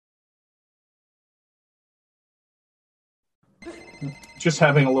 Just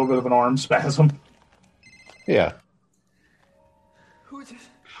having a little bit of an arm spasm. Yeah. Who is it?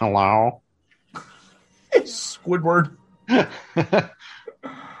 Hello? It's Squidward. I'm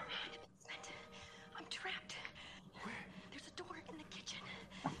trapped. There's a door in the kitchen.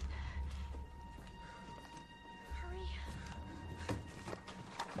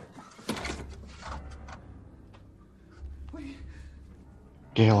 Hurry.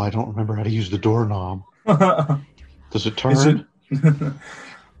 Gail, I don't remember how to use the doorknob. Does it turn? Is it-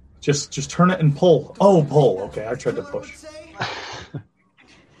 just turn it and pull. Oh, pull. Okay, I tried to push.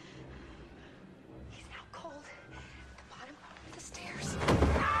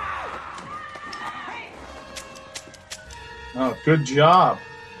 Oh, good job.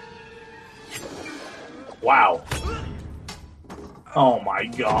 Wow. Oh my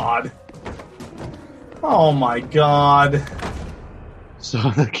god. Oh my god. So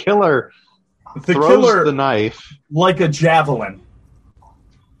the killer The throws killer the knife. like a javelin.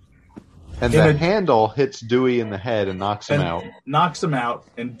 And In the a- handle hits Dewey in the head and knocks him and out. knocks him out,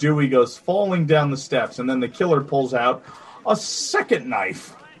 and Dewey goes falling down the steps, and then the killer pulls out a second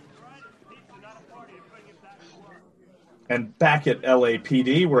knife. And back at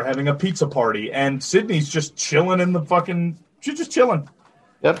LAPD, we're having a pizza party, and Sydney's just chilling in the fucking... She's just chilling.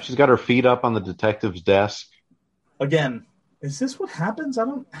 Yep, she's got her feet up on the detective's desk. Again, is this what happens? I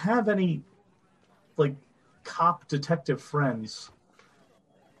don't have any, like, cop detective friends.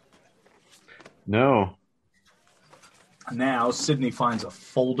 No. Now, Sydney finds a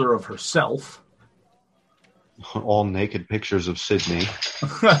folder of herself. All naked pictures of Sydney.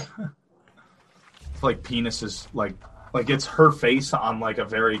 Like penises, like it's her face on like a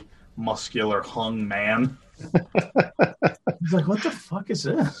very muscular hung man. He's like, what the fuck is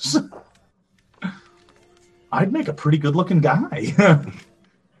this? I'd make a pretty good looking guy.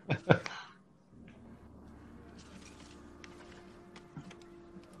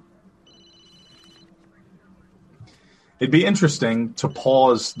 It'd be interesting to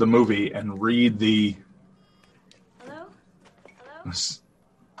pause the movie and read the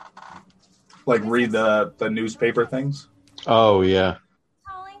like read the newspaper things. Oh, yeah.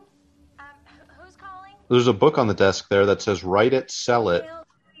 Calling? Who's calling? There's a book on the desk there that says, write it, sell it.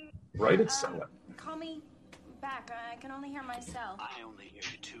 Write it, sell it. Call me back. I can only hear myself. I only hear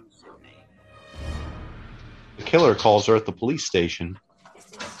you too, Sydney. The killer calls her at the police station. The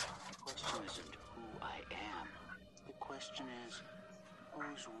question isn't who I am. The question is,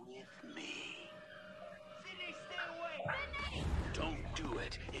 who's with me? Sydney, stay away! Don't do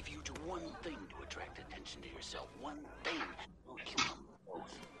it. If you do one thing to attract attention to yourself, one thing will kill them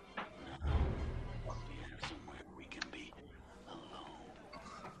both. Now, do you have somewhere we can be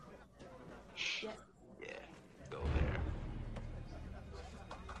alone? Yeah, go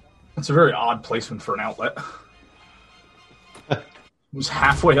That's a very odd placement for an outlet. It was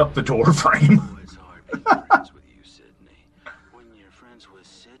halfway up the door frame.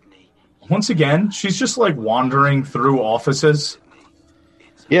 Once again, she's just like wandering through offices.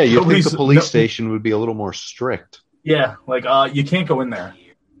 Yeah, you'd think Nobody's- the police no- station would be a little more strict. Yeah, like you can't go in there.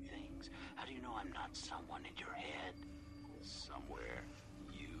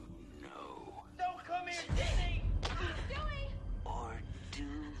 Don't come here, Sydney! Or do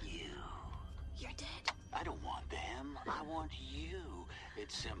you? You're dead. I don't want them. I want you.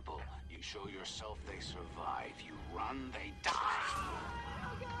 It's simple. You show yourself, they survive. You run, they die.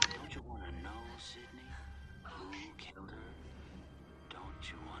 Don't you want to know, Sydney? Who killed her? Don't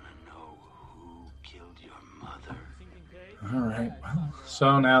you want to know who killed your mother? All right. Well,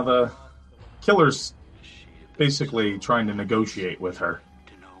 so now the killer's basically trying to negotiate with her.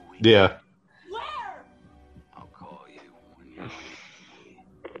 Yeah.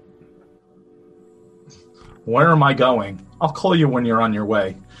 Where am I going? I'll call you when you're on your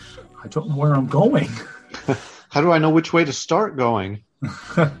way. I don't know where I'm going. How do I know which way to start going?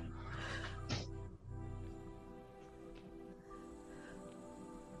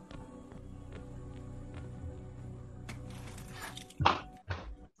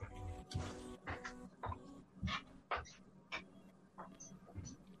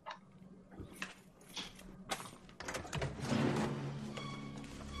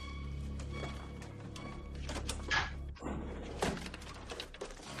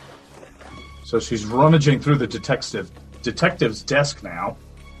 So she's rummaging through the detective's desk now.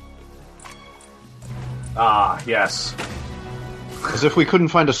 Ah, yes. As if we couldn't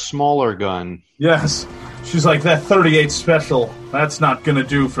find a smaller gun. Yes. She's like, that 38 special, that's not gonna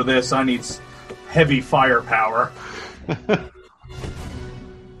do for this. I need heavy firepower.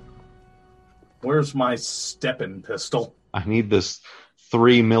 Where's my steppin' pistol? I need this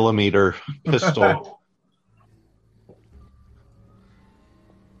 3mm pistol.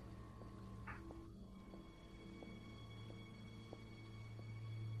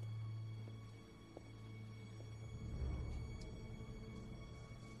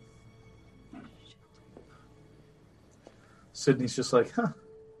 Sydney's just like, huh.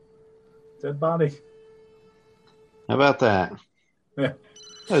 Dead body. How about that? Yeah.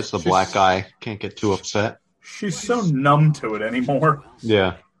 It's the black guy. Can't get too upset. She's so numb to it anymore.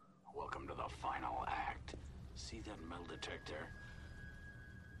 Yeah. Welcome to the final act. See that metal detector?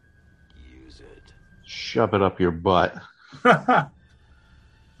 Use it. Shove it up your butt. All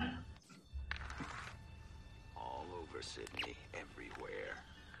over Sydney, everywhere.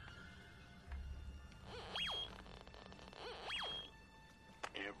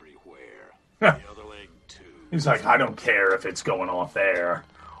 Everywhere. The other leg, too. He's like, I don't care if it's going off there.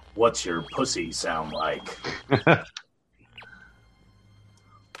 What's your pussy sound like?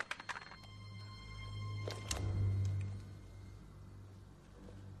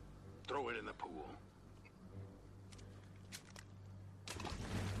 Throw it in the pool.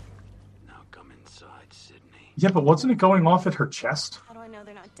 Now come inside, Sydney. Yeah, but wasn't it going off at her chest? How do I know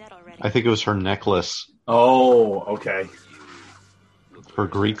they're not dead already? I think it was her necklace. Oh, okay. Her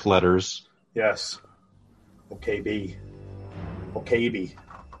Greek letters. Yes. Okay, B. Okay, B.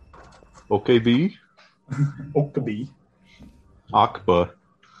 Okay, B. Okay, B. Akba.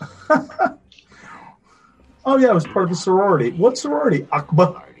 Oh, yeah, it was part of a sorority. What sorority?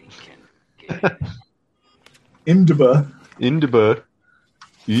 Akba. Indaba. Indaba.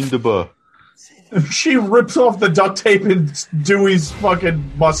 Indaba. She rips off the duct tape and Dewey's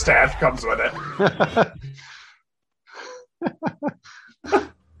fucking mustache comes with it.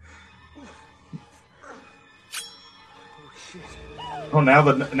 Oh,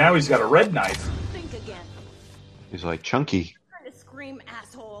 now he's got a red knife. Think again. He's like, Chunky. Trying to scream,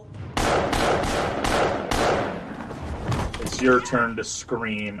 asshole. It's your turn to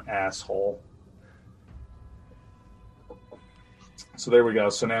scream, asshole. So there we go.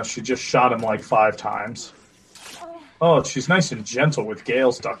 So now she just shot him like 5 times. Oh, she's nice and gentle with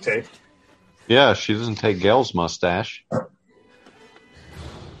Gail's duct tape. Yeah, she doesn't take Gail's mustache.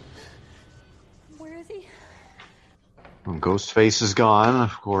 Where is he? Ghostface is gone,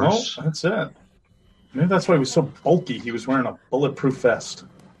 of course. Oh, that's it. Maybe that's why he was so bulky. He was wearing a bulletproof vest.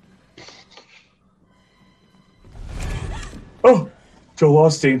 Oh, Joel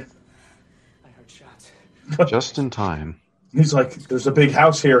Osteen. I heard shots. Just in time. He's like, there's a big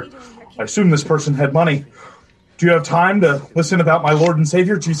house here. I assume this person had money. Do you have time to listen about my Lord and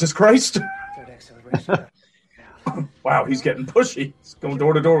Savior, Jesus Christ? Wow, he's getting pushy. He's going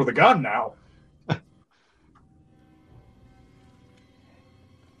door to door with a gun now.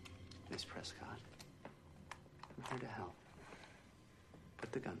 Miss Prescott, I'm here to help.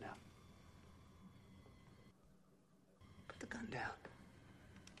 Put the gun down.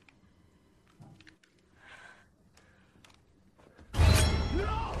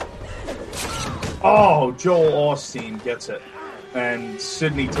 Oh, Joel Osteen gets it. And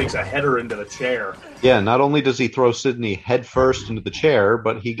Sidney takes a header into the chair. Yeah, not only does he throw Sidney headfirst into the chair,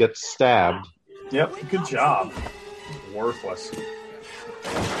 but he gets stabbed. Yep, good job. Worthless.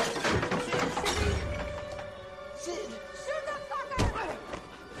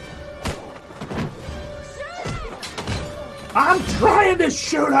 I'm trying to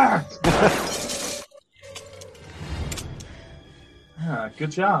shoot her!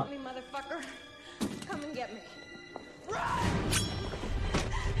 Good job. Me, motherfucker. Come and get me.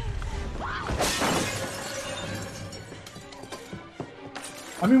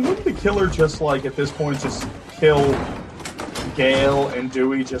 I mean, wouldn't the killer just, like, at this point, just kill Gale and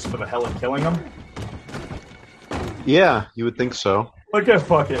Dewey just for the hell of killing them? Yeah, you would think so. Okay,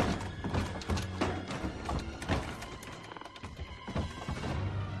 fuck it.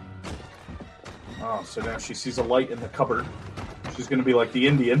 Oh, so now she sees a light in the cupboard. She's going to be like the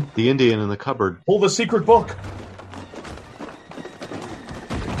Indian. The Indian in the cupboard. Pull the secret book.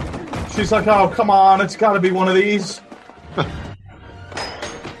 She's like, oh, come on, it's got to be one of these.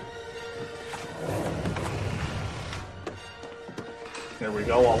 There we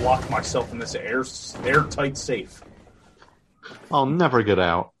go. I'll lock myself in this airtight safe. I'll never get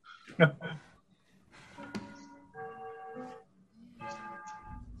out.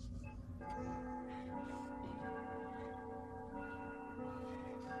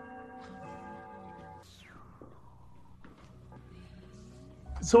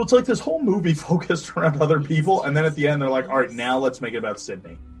 So it's like this whole movie focused around other people, and then at the end they're like, all right, now let's make it about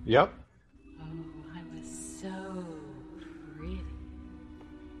Sidney. Yep. Oh, I was so pretty.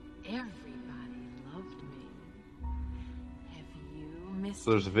 Everybody loved me. Have you missed So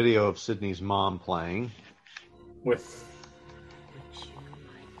there's a video of Sidney's mom playing. With...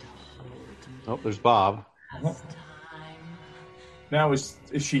 Oh, there's Bob. Now, is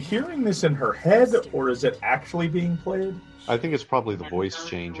she hearing this in her head, or is it actually being played? I think it's probably the voice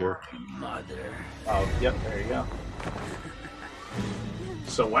changer. Mother. Oh, yep, there you go.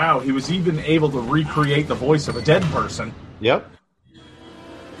 So, wow, he was even able to recreate the voice of a dead person. Yep.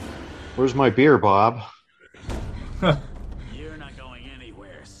 Where's my beer, Bob? You're not going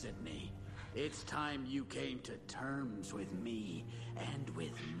anywhere, Sidney. It's time you came to terms with me and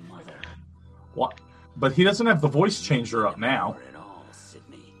with Mother. What? But he doesn't have the voice changer up now.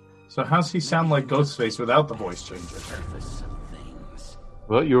 So how's he sound like Ghostface without the voice changer?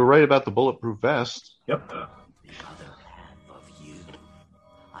 Well, you were right about the bulletproof vest. Yep. The other half of you.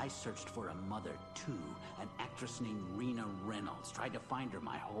 I searched for a mother, too. An actress named Rena Reynolds. Tried to find her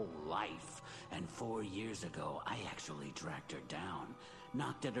my whole life. And 4 years ago, I actually tracked her down.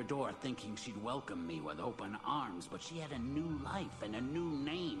 Knocked at her door thinking she'd welcome me with open arms. But she had a new life and a new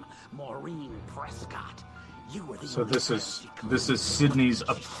name. Maureen Prescott. You were the So only this is Sidney's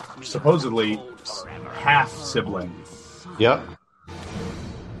supposedly half sibling. Yep.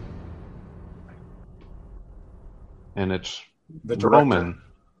 The And it's director. Roman.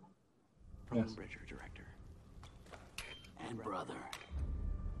 Roman Bridger, director. And brother.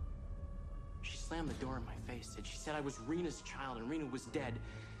 She slammed the door in my face. She said I was Rena's child and Rena was dead.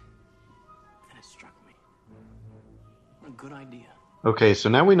 And it struck me. What a good idea. Okay, so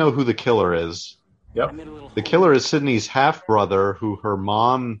now we know who the killer is. Yep. The killer is Sidney's half-brother, who her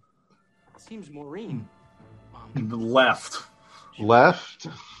mom... Seems Maureen. Left. Left?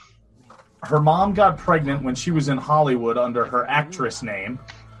 Her mom got pregnant when she was in Hollywood under her actress name.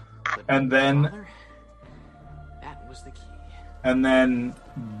 And then... That was the key. And then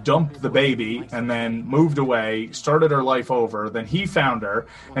dumped the baby, and then moved away, started her life over. Then he found her,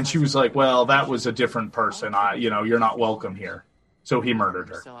 and she was like, well, that was a different person. You're not welcome here. So he murdered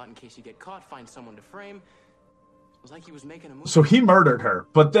her. Sell out in case you get caught, find someone to frame. It was like he was making a movie. So he murdered her.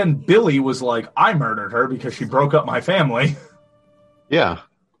 But then Billy was like, I murdered her because she broke up my family. Yeah.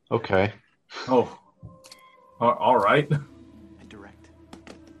 Okay. Oh. All right. I direct.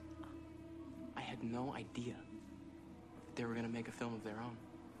 I had no idea they were going to make a film of their own.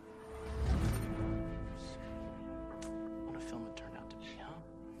 What a film it turned out to be, huh?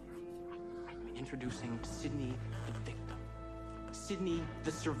 I mean, introducing Sidney the victim. Sidney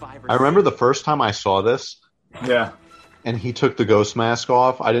the survivor. I remember the first time I saw this. Yeah. And he took the ghost mask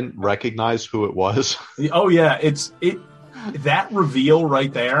off. I didn't recognize who it was. Oh, yeah. That reveal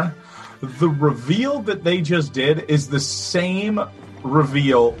right there, the reveal that they just did is the same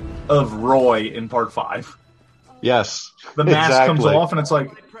reveal of Roy in part 5. Yes. The mask exactly. comes off and it's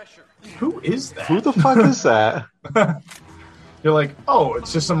like, who is that? Who the fuck is that? You're like, oh,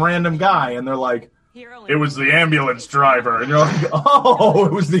 it's just some random guy. And they're like, it was the ambulance driver. And you're like, oh,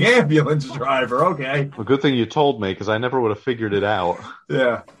 it was the ambulance driver. Okay. Well, good thing you told me, because I never would have figured it out.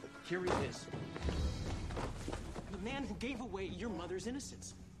 Yeah. Here he is. his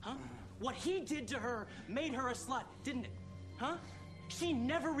innocence, huh? What he did to her made her a slut, didn't it? Huh? She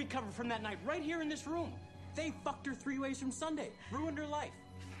never recovered from that night right here in this room. They fucked her 3 ways from Sunday, ruined her life.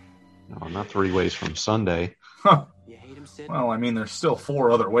 No, not 3 ways from Sunday. Huh. You hate him, Sid? Well, I mean, there's still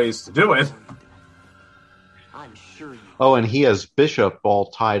 4 other ways to do it. I'm sure you. Oh, and he has Bishop all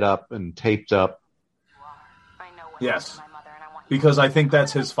tied up and taped up. Yes. Because I think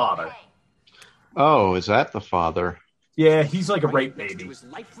that's his father. Oh, is that the father? Yeah, he's like a rape Next to baby. his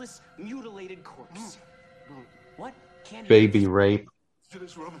lifeless, mutilated corpse. What? Can't Baby rape. To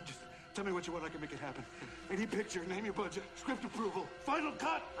this room. Just tell me what you want. I can make it happen. Any picture, name your budget, script approval, final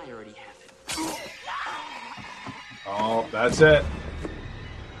cut. I already have it. Oh, that's it.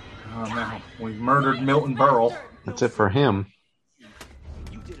 Oh, no. We've murdered Milton Berle. That's it for him.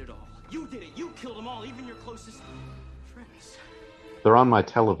 You did it all. You did it. You killed them all, even your closest friends. They're on my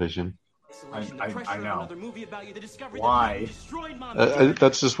television. I know. Another movie about you, the discovery Why? that you destroyed Mom.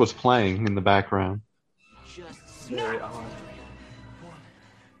 That's just what's playing in the background. Very odd. 1,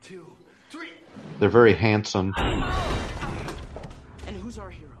 2, 3. They're very handsome. And who's our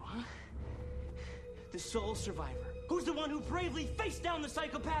hero, huh? The sole survivor. Who's the one who bravely faced down the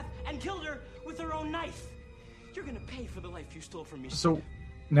psychopath and killed her with her own knife? You're gonna pay for the life you stole from me. So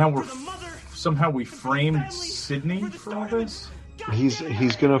now we're somehow we framed Sydney for all this.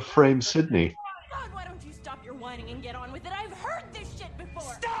 He's gonna frame Sydney. God, why don't you stop your whining and get on with it? I've heard this shit before.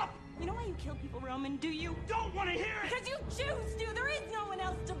 Stop! You know why you kill people, Roman, do you? Don't want to hear it! Because you choose to. There is no one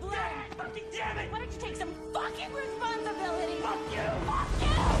else to blame. Fucking damn it! Why don't you take some fucking responsibility? Fuck you! Fuck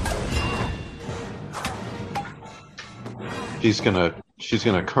you! She's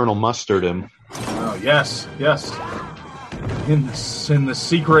gonna Colonel Mustard him. Oh yes. In the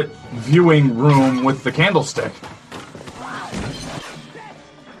secret viewing room with the candlestick.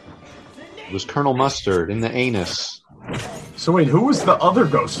 It was Colonel Mustard in the anus. So wait, who was the other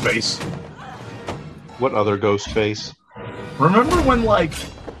Ghostface? What other Ghostface? Remember when like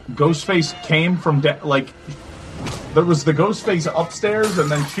Ghostface came from like there was the Ghostface upstairs and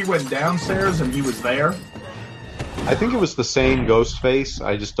then she went downstairs and he was there? I think it was the same Ghostface.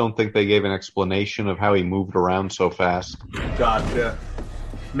 I just don't think they gave an explanation of how he moved around so fast. Gotcha.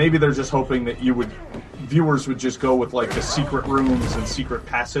 Maybe they're just hoping that viewers would just go with like the secret rooms and secret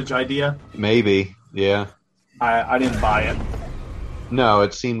passage idea. Maybe, yeah. I didn't buy it. No,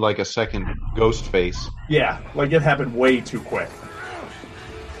 it seemed like a second Ghostface. Yeah, like it happened way too quick.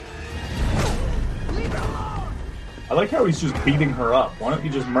 I like how he's just beating her up. Why don't you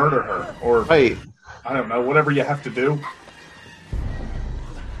just murder her? Or, right. I don't know, whatever you have to do.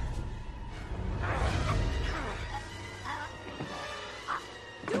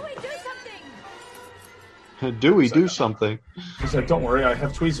 Dewey, do something. He said, don't worry, I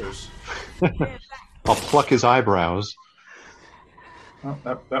have tweezers. I'll pluck his eyebrows. Well,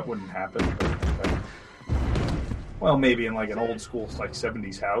 that wouldn't happen. Okay. Well, maybe in like an old school, like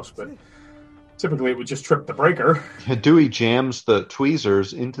 70s house, but typically it would just trip the breaker. Dewey jams the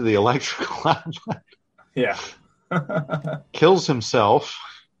tweezers into the electrical outlet. Yeah. Kills himself.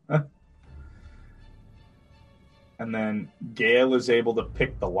 And then Gale is able to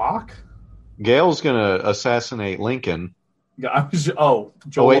pick the lock. Gale's gonna assassinate Lincoln. Yeah, Joel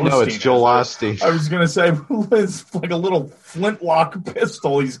oh wait, no, Osteen it's Joel Osteen. I was gonna say it's like a little flintlock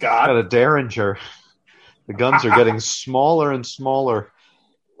pistol he's got. Got a Derringer. The guns are getting smaller and smaller.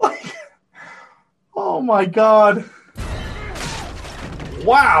 Oh my god!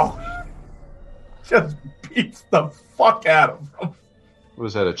 Wow! Just beats the fuck out of him.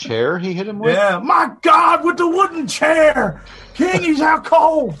 Was that a chair he hit him with? Yeah, my god, with the wooden chair! King, he's out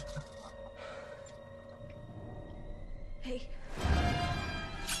cold! Hey.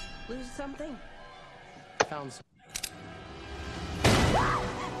 Lose something? Found some.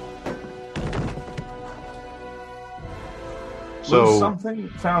 So Lose something,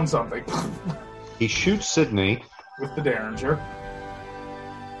 found something. He shoots Sydney with the Derringer.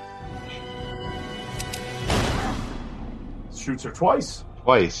 Shoots her twice.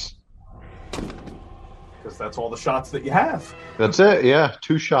 Twice. Because that's all the shots that you have. That's it, yeah.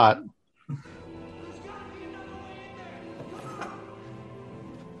 2 shot.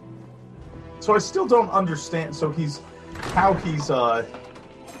 So I still don't understand. So how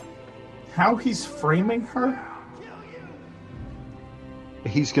he's framing her?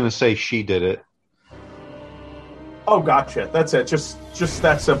 He's going to say she did it. Oh, gotcha. That's it. Just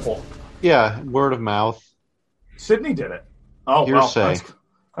that simple. Yeah, word of mouth. Sydney did it. Oh, Hearsay. well,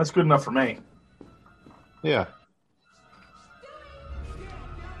 that's good enough for me. Yeah.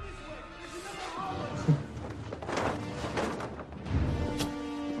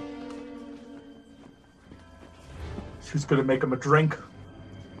 She's gonna make him a drink.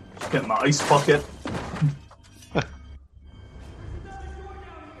 She's getting the ice bucket.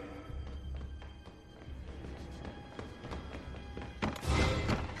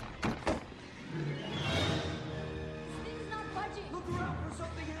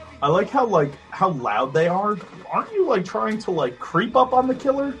 I like how loud they are. Aren't you like trying to like creep up on the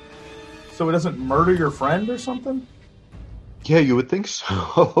killer so he doesn't murder your friend or something? Yeah, you would think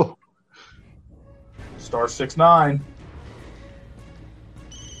so. Star 69.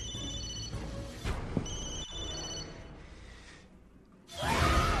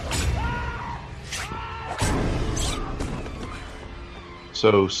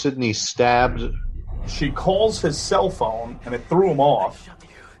 So Sydney stabbed. She calls his cell phone and it threw him off.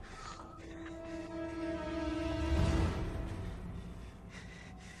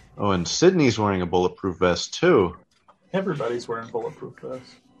 Oh, and Sydney's wearing a bulletproof vest too. Everybody's wearing bulletproof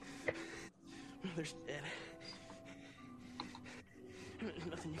vests. Mother's dead. There's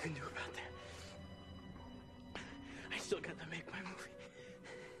nothing you can do about that. I still got to make my movie.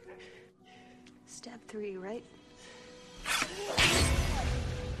 Step 3, right?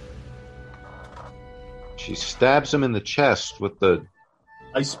 She stabs him in the chest with the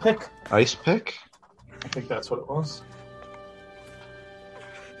ice pick. Ice pick? I think that's what it was.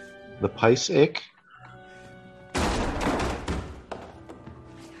 The pice ick?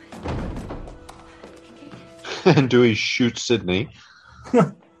 And Dewey shoots Sydney.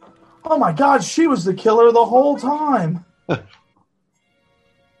 Oh my god, she was the killer the whole time.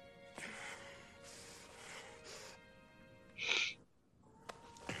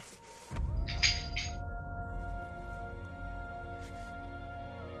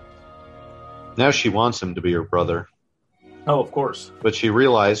 Now she wants him to be her brother. Oh, of course. But she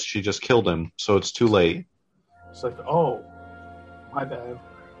realized she just killed him, so it's too late. It's like, oh, my bad.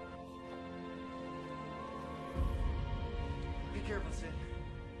 Be careful, Sid.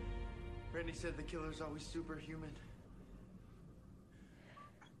 Randy said the killer's always superhuman.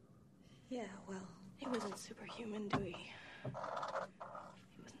 Yeah, well, he wasn't superhuman, Dewey. He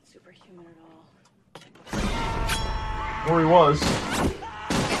wasn't superhuman at all. Or he was.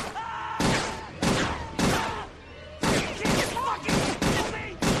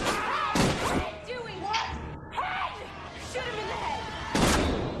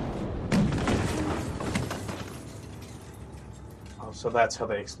 So that's how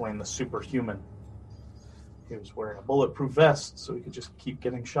they explain the superhuman. He was wearing a bulletproof vest, so he could just keep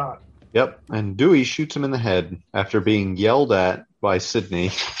getting shot. Yep, and Dewey shoots him in the head after being yelled at by Sydney.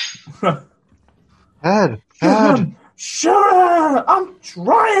 Head! Shoot her! I'm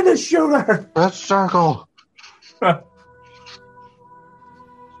trying to shoot her! Red circle!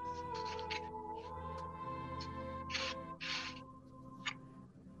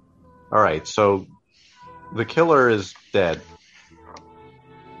 Alright, so the killer is dead.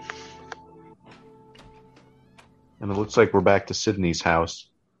 And it looks like we're back to Sydney's house.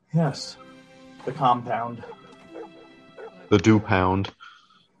 Yes. The compound. The Dew Pound.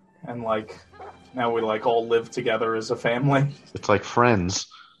 And like, now we like all live together as a family. It's like Friends.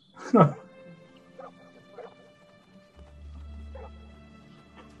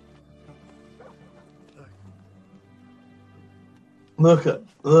 Look,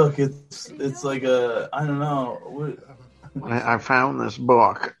 it's like a, I don't know. I found this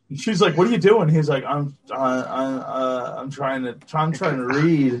book. She's like, "What are you doing?" He's like, "I'm trying to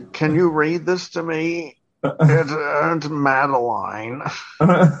read." Can you read this to me? It's Madeline.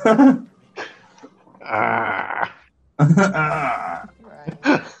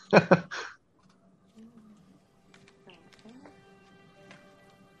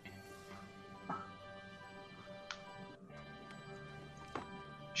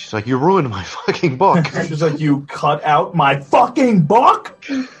 She's like, "You ruined my fucking book." She's like, "You cut out my fucking book?"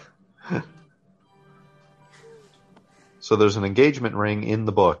 So there's an engagement ring in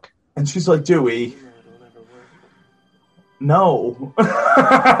the book. And she's like, "Dewey, no."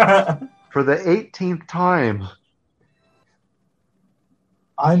 For the 18th time.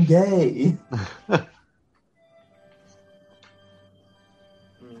 I'm gay.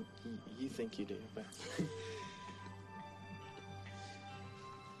 You think you do, but...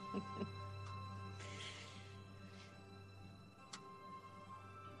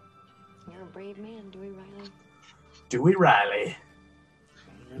 You're a brave man, Dewey Riley. Dewey Riley.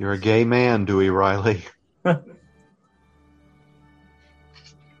 You're a gay man, Dewey Riley.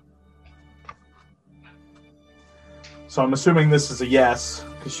 So I'm assuming this is a yes,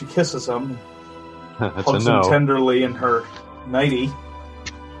 because she kisses him. That's hugs a no. him tenderly in her nightie.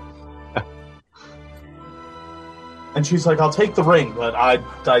 And she's like, "I'll take the ring, but I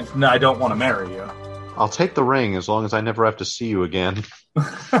don't want to marry you." I'll take the ring as long as I never have to see you again.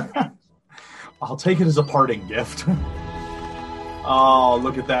 I'll take it as a parting gift. Oh,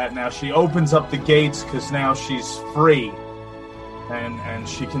 look at that. Now she opens up the gates because now she's free. And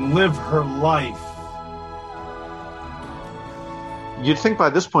she can live her life. You'd think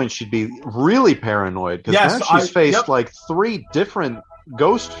by this point she'd be really paranoid, because now she's faced like 3 different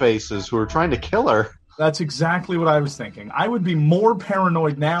ghost faces who are trying to kill her. That's exactly what I was thinking. I would be more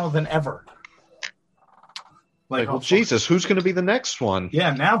paranoid now than ever. Like, well, Jesus, who's going to be the next one?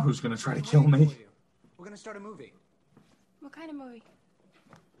 Yeah, now who's going to try to kill me? We're going to start a movie. What kind of movie?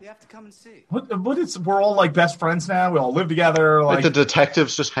 You have to come and see. What is? We're all like best friends now. We all live together. Like the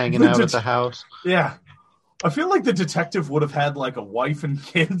detective's just hanging out at the house. Yeah, I feel like the detective would have had like a wife and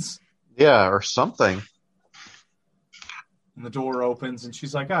kids. Yeah, or something. And the door opens, and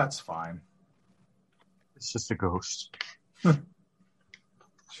she's like, "Ah, it's fine. It's just a ghost."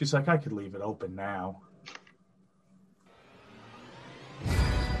 She's like, "I could leave it open now."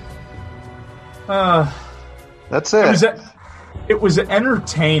 That's it. It was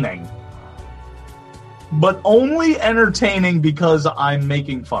entertaining, but only entertaining because I'm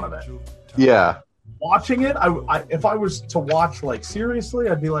making fun of it. Yeah. Watching it, I if I was to watch like seriously,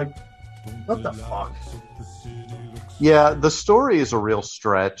 I'd be like, what the fuck? Yeah, the story is a real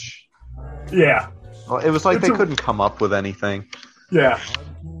stretch. Yeah. Well, it was like they couldn't come up with anything. Yeah.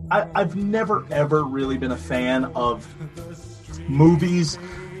 I've never, ever really been a fan of movies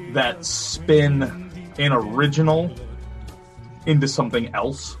that spin an original into something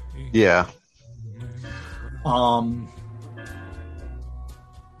else. Yeah.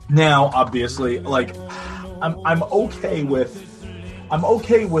 Now, obviously, like I'm okay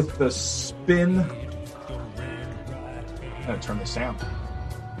with the spin. I'm gonna turn this down.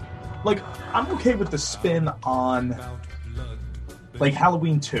 Like, I'm okay with the spin on like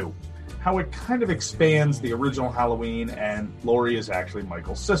Halloween 2. How it kind of expands the original Halloween and Laurie is actually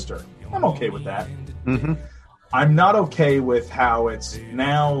Michael's sister. I'm okay with that. Mm-hmm. I'm not okay with how it's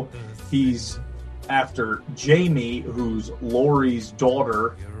now he's after Jamie, who's Laurie's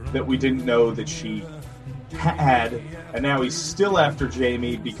daughter that we didn't know that she had, and now he's still after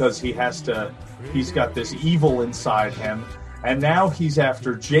Jamie because he's got this evil inside him, and now he's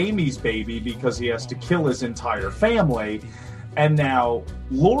after Jamie's baby because he has to kill his entire family, and now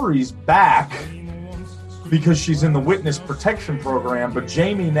Laurie's back because she's in the witness protection program, but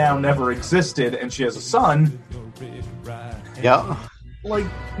Jamie now never existed and she has a son. Yeah. Like,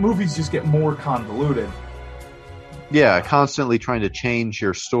 movies just get more convoluted. Yeah, constantly trying to change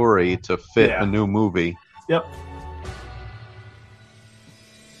your story to fit a new movie. Yep.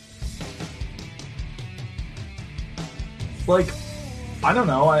 Like, I don't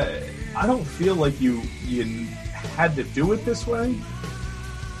know. I don't feel like you had to do it this way.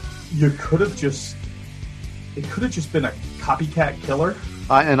 You could have just... It could have just been a copycat killer.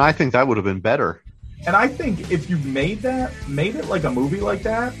 And I think that would have been better. And I think if you made it like a movie like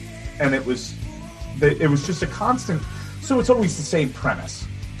that, and it was just a constant... So it's always the same premise.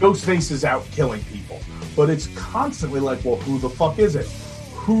 Ghostface is out killing people. But it's constantly like, well, who the fuck is it?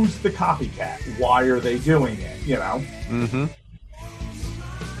 Who's the copycat? Why are they doing it? You know? Mm-hmm.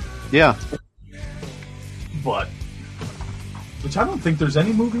 Yeah. But... Which I don't think there's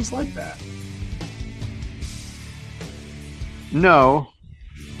any movies like that. No.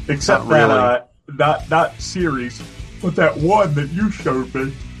 Except not that, not series, but that one that you showed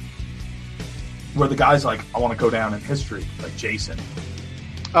me. Where the guy's like, I want to go down in history, like Jason.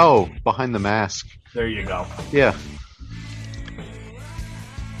 Oh, Behind the Mask. There you go. Yeah.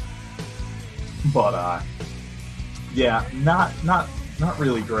 But, yeah, not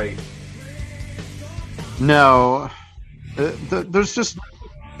really great. No. There's just...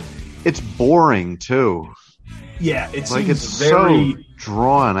 It's boring, too. Yeah, it like seems it's very... so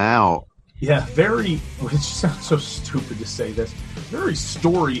drawn out. Yeah, very... It sounds so stupid to say this. Very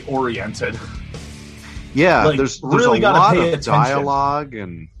story-oriented. Yeah, like, there's really a gotta lot pay of attention. dialogue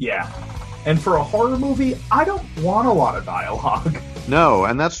and... Yeah. And for a horror movie, I don't want a lot of dialogue. No,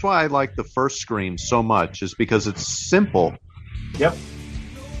 and that's why I like the first Scream so much, is because it's simple. Yep.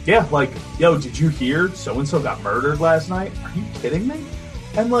 Yeah, like, yo, did you hear so-and-so got murdered last night? Are you kidding me?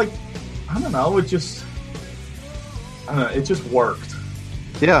 And, like, I don't know, it just worked.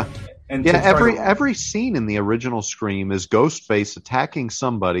 Yeah. And yeah, every scene in the original Scream is Ghostface attacking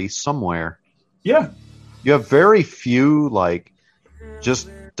somebody somewhere. Yeah. You have very few, like, just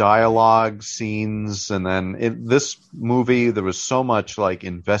dialogue scenes, and then in this movie there was so much, like,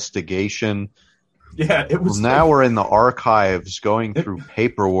 investigation. Yeah, it was. Now we're in the archives going through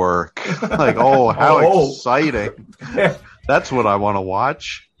paperwork. Like, oh, how exciting. That's what I want to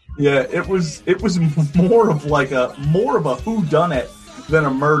watch. Yeah, it was more of a whodunit than a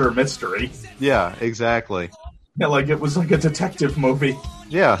murder mystery. Yeah, exactly. Yeah, like it was like a detective movie.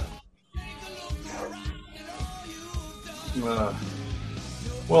 Yeah.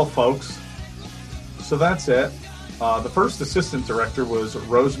 Well, folks, so that's it. The first assistant director was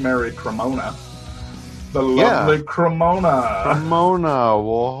Rosemary Cremona. The lovely Cremona. Cremona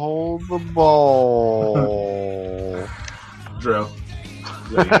will hold the ball. Drew.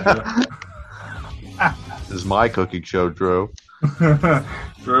 This is my cooking show, Drew.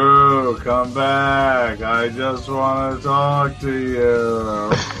 Drew, come back. I just want to talk to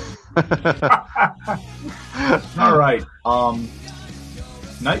you. All right.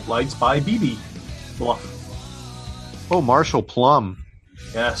 Night Lights by BB Bluff. Oh, Marshall Plum.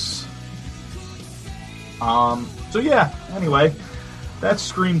 Yes. So yeah, anyway, that's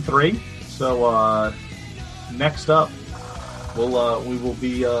Scream 3. So next up we will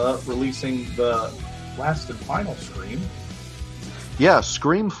be releasing the last and final Scream. Yeah,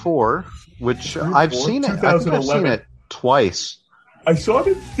 Scream 4, which I've seen it. I think I've seen it twice. I saw it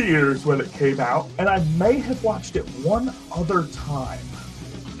in theaters when it came out, and I may have watched it one other time.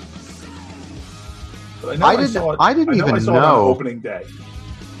 But I didn't even know on opening day.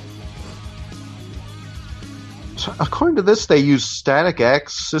 So according to this, they use Static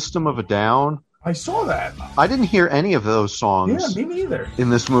X, System of a Down. I saw that. I didn't hear any of those songs. Yeah, me neither.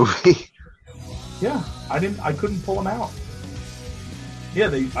 In this movie. Yeah, I couldn't pull them out. Yeah,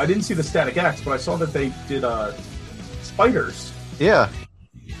 I didn't see the Static X, but I saw that they did Spiders. Yeah.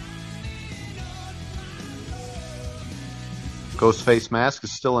 Ghostface Mask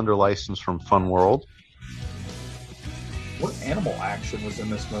is still under license from Fun World. What animal action was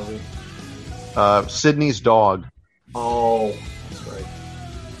in this movie? Sydney's dog. Oh, that's right.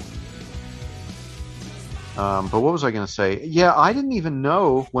 But what was I going to say? Yeah, I didn't even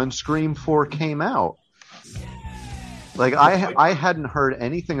know when Scream 4 came out. Like, I hadn't heard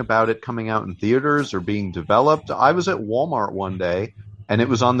anything about it coming out in theaters or being developed. I was at Walmart one day, and it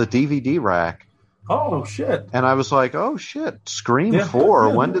was on the DVD rack. Oh, shit. And I was like, oh, shit, Scream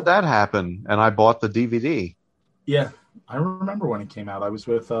 4, when did that happen? And I bought the DVD. Yeah, I remember when it came out. I was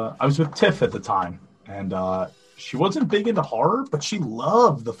with Tiff at the time, and she wasn't big into horror, but she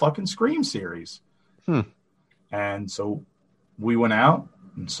loved the fucking Scream series. And so we went out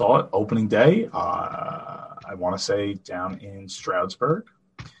and saw it opening day. I want to say down in Stroudsburg,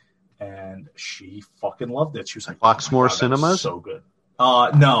 and she fucking loved it. She was like, Foxmore Cinemas? So good.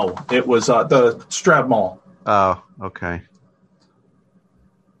 No, it was the Stroud Mall. Oh, okay.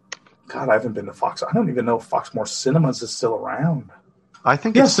 God, I haven't been to Fox. I don't even know if Foxmore Cinemas is still around. I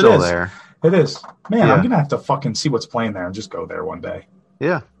think it's still there. It is. Man, I'm going to have to fucking see what's playing there and just go there one day.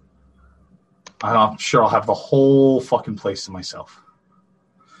 Yeah. I'm sure I'll have the whole fucking place to myself.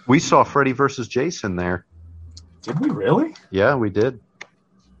 We saw Freddy vs. Jason there. Did we really? Yeah, we did.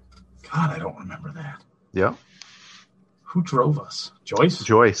 God, I don't remember that. Yeah. Who drove us? Joyce?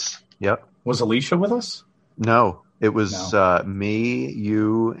 Joyce, yep. Was Alicia with us? No, it was me,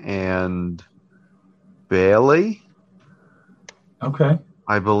 you, and Bailey. Okay.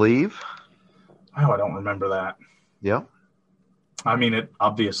 I believe. Wow, I don't remember that. Yep. I mean, it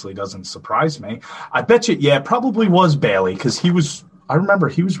obviously doesn't surprise me. I bet you, it probably was Bailey, because I remember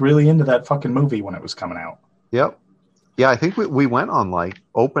he was really into that fucking movie when it was coming out. Yep. Yeah, I think we went on, like,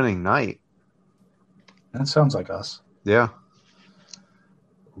 opening night. That sounds like us. Yeah.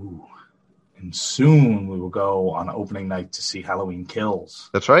 Ooh. And soon we will go on opening night to see Halloween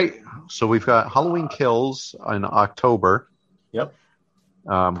Kills. That's right. So we've got Halloween Kills in October. Yep.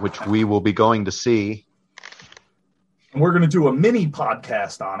 Which we will be going to see. And we're going to do a mini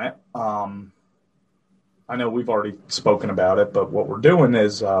podcast on it. I know we've already spoken about it, but what we're doing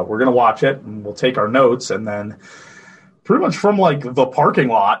is we're going to watch it, and we'll take our notes, and then pretty much from, like, the parking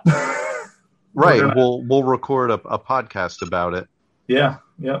lot. Right. We'll record a podcast about it. Yeah.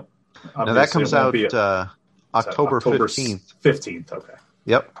 Yep. Now that comes out October 15th. 15th, okay.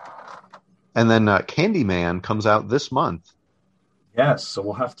 Yep. And then Candyman comes out this month. Yes, so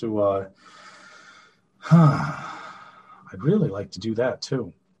we'll have to... I'd really like to do that,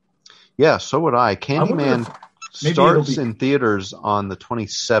 too. Yeah, so would I. Candyman starts in theaters on the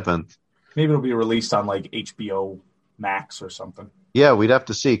 27th. Maybe it'll be released on, like, HBO Max or something. Yeah, we'd have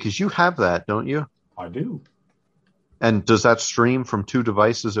to see, because you have that, don't you? I do. And does that stream from two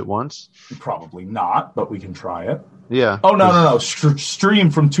devices at once? Probably not, but we can try it. Yeah. Oh, no.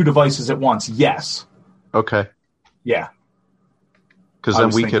 Stream from two devices at once, yes. Okay. Yeah. Because then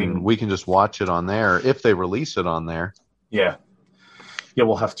we can just watch it on there, if they release it on there. Yeah. Yeah,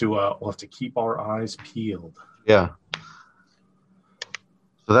 we'll have to keep our eyes peeled. Yeah.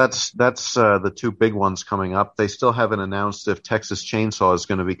 So So that's the two big ones coming up. They still haven't announced if Texas Chainsaw is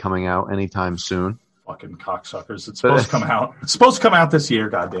going to be coming out anytime soon. Fucking cocksuckers. It's supposed to come out. It's supposed to come out this year,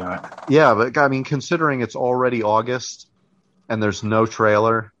 goddammit. Yeah, but I mean, considering it's already August and there's no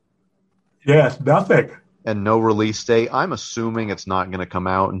trailer. Yeah, nothing. And no release date, I'm assuming it's not going to come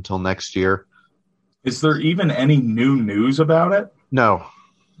out until next year. Is there even any new news about it? No.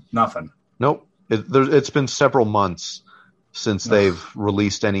 Nothing. Nope. It's been several months since they've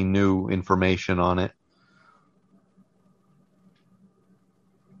released any new information on it.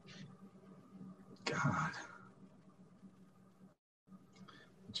 God.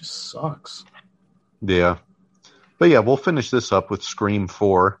 It just sucks. Yeah. But yeah, we'll finish this up with Scream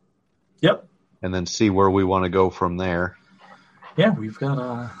 4. Yep. And then see where we want to go from there. Yeah, we've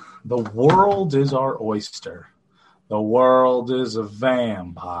got the world is our oyster. The world is a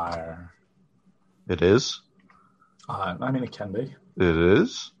vampire. It is? I mean, it can be. It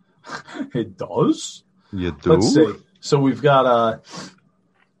is? It does? You do? Let's see. So we've got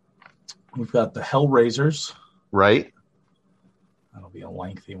the Hellraisers. Right. That'll be a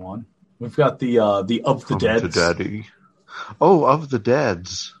lengthy one. We've got the Of the Dead. Oh, Of the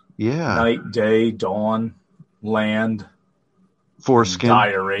Deads. Yeah. Night, Day, Dawn, Land, Foreskin,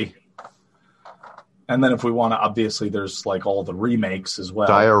 Diary. And then if we want to, obviously there's like all the remakes as well.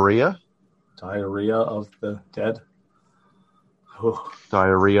 Diarrhea of the Dead. Ooh.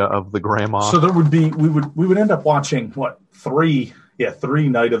 Diarrhea of the Grandma. So there would be we would end up watching three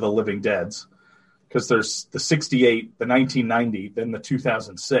Night of the Living Deads, because there's the 1968, the 1990, then the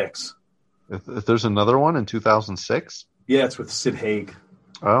 2006. If there's another one in 2006? Yeah, it's with Sid Haig.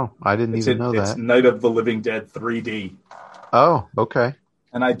 Oh, I didn't even know that. It's Night of the Living Dead 3D. Oh, okay.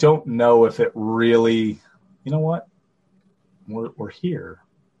 And I don't know if it really, you know what? We're here,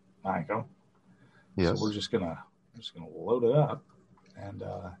 Michael. Yes. So we're just gonna load it up and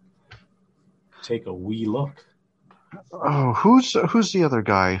take a wee look. Oh, who's the other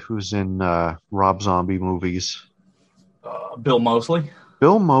guy who's in Rob Zombie movies? Bill Moseley.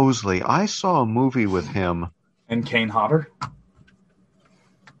 Bill Moseley. I saw a movie with him. And Kane Hodder.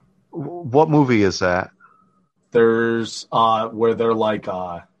 What movie is that? There's where they're like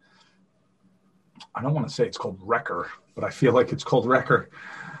I don't want to say it's called Wrecker, but I feel like it's called Wrecker.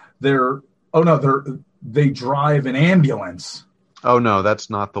 They drive an ambulance. Oh no, that's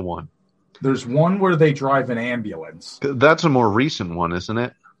not the one. There's one where they drive an ambulance. That's a more recent one, isn't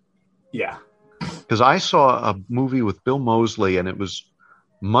it? Yeah. Because I saw a movie with Bill Moseley and it was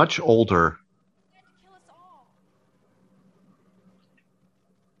much older.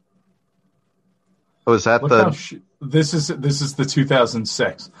 Oh, is that this is the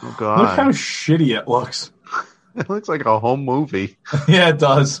 2006. Oh God! Look how shitty it looks. It looks like a home movie. Yeah, it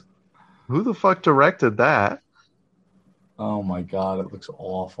does. Who the fuck directed that? Oh my God, it looks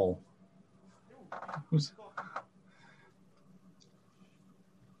awful.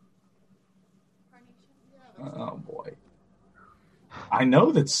 Oh boy. I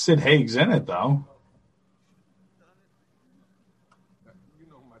know that Sid Haig's in it though.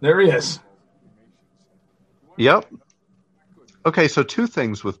 There he is. Yep. Okay, so two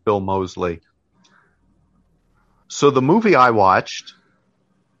things with Bill Moseley. So the movie I watched,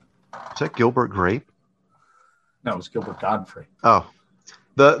 is that Gilbert Grape? No, it's Gilbert Godfrey. Oh.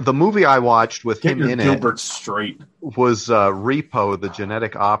 The movie I watched with him in Gilbert straight was Repo, the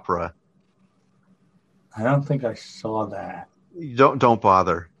Genetic Opera. I don't think I saw that. Don't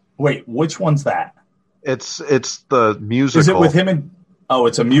bother. Wait, which one's that? It's the musical. Is it with him and... Oh,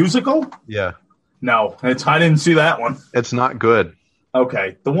 it's a musical? Yeah. No, I didn't see that one. It's not good.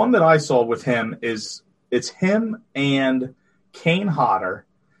 Okay. The one that I saw with him it's him and Kane Hodder,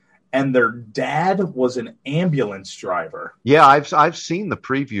 and their dad was an ambulance driver. Yeah, I've seen the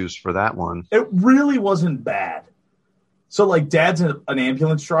previews for that one. It really wasn't bad. So, like, dad's an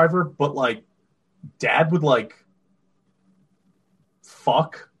ambulance driver, but, like, dad would, like,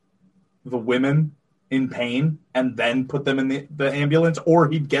 fuck the women in pain and then put them in the ambulance, or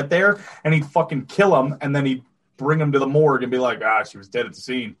he'd get there and he'd fucking kill them and then he'd bring them to the morgue and be like, she was dead at the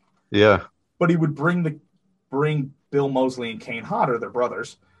scene. Yeah. But he would bring Bill Moseley and Kane Hodder, their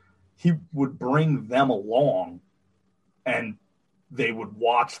brothers, he would bring them along and they would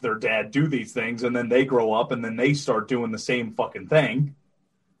watch their dad do these things, and then they grow up and then they start doing the same fucking thing.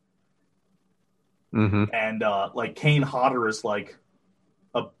 Mm-hmm. And like Kane Hodder is like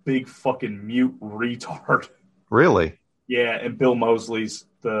a big fucking mute retard. Really? Yeah, and Bill Moseley's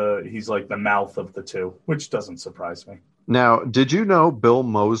he's like the mouth of the two, which doesn't surprise me. Now, did you know Bill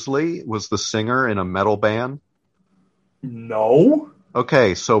Moseley was the singer in a metal band? No.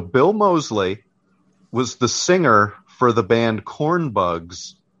 Okay, so Bill Moseley was the singer for the band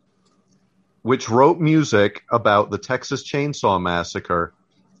Cornbugs which wrote music about the Texas Chainsaw Massacre,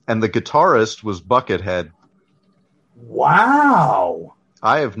 and the guitarist was Buckethead. Wow.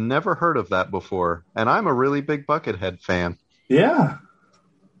 I have never heard of that before, and I'm a really big Buckethead fan. Yeah.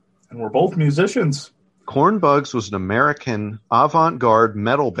 And we're both musicians. Cornbugs was an American avant-garde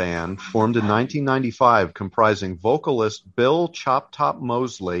metal band formed in 1995 comprising vocalist Bill Chop Top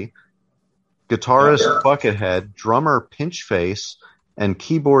Mosley, guitarist Buckethead, drummer Pinchface, and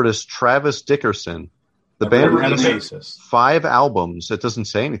keyboardist Travis Dickerson. The band had a released bassist. 5 albums. It doesn't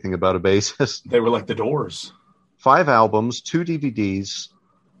say anything about a bassist. They were like the Doors. 5 albums, 2 DVDs,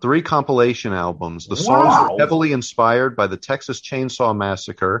 3 compilation albums. The songs were heavily inspired by the Texas Chainsaw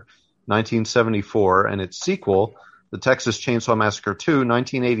Massacre, 1974, and its sequel, the Texas Chainsaw Massacre 2,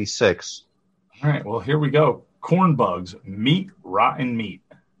 1986. All right, well, here we go. Cornbugs, Meat, Rotten Meat.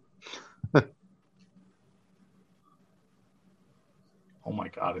 Oh, my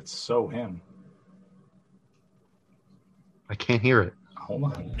God, it's so him. I can't hear it. Hold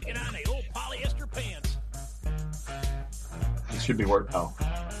on. It should be working. Oh.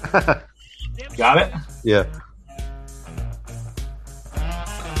 Got it? Yeah.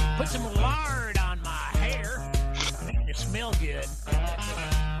 Put some lard on my hair. Make it smell good.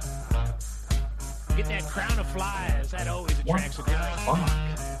 Get that crown of flies. That always attracts a girl. Fuck.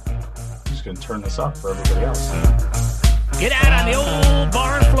 I'm just going to turn this up for everybody else. Get out on the old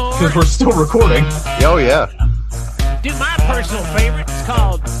barn floor. Because we're still recording. Oh, yeah. Do my personal favorite. It's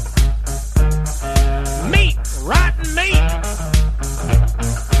called Meat, Rotten Meat.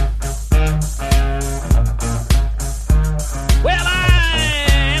 Well, I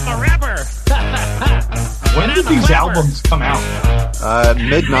am a rapper. When did these albums come out?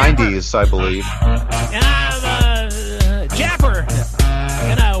 Mid-90s, I believe. And I'm a japper.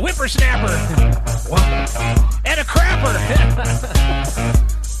 And a whippersnapper. What? And a crapper.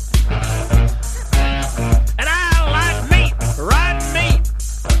 And I like meat, rotten meat.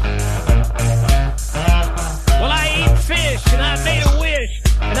 Well, I eat fish, and I made a wish,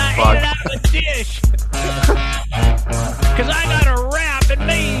 and I ate it out of a dish. Because I got a rap in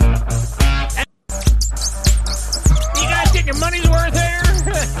me. And you guys get your money's worth there?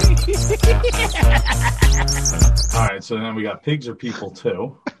 All right, so then we got Pigs Are People,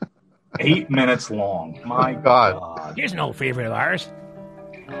 too. 8 minutes long. My God. Here's an old favorite of ours.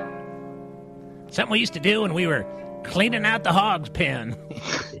 Something we used to do when we were cleaning out the hog's pen.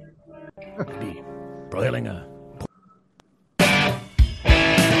 Be broiling a...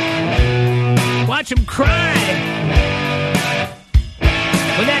 Watch him cry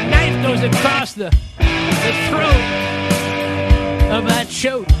when that knife goes across the throat of that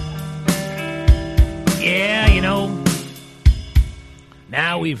chote. Yeah, you know,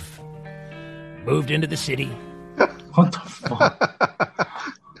 now we've moved into the city. What the fuck?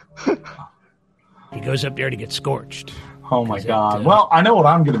 He goes up there to get scorched. Oh, my God. Well, I know what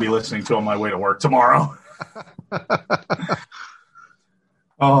I'm going to be listening to on my way to work tomorrow.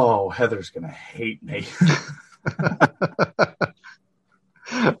 Oh, Heather's going to hate me.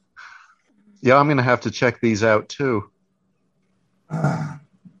 Yeah, I'm going to have to check these out, too.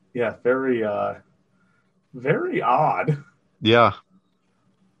 Yeah, very odd. Yeah.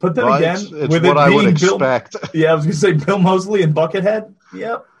 But then Well, again, it's with what it I would being expect. Yeah, I was going to say Bill Mosley and Buckethead.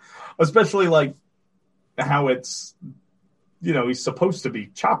 Yep. Especially like how it's, you know, he's supposed to be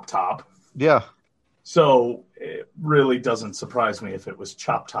Chop Top. Yeah. So it really doesn't surprise me if it was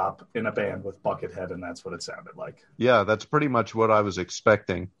Chop Top in a band with Buckethead, and that's what it sounded like. Yeah, that's pretty much what I was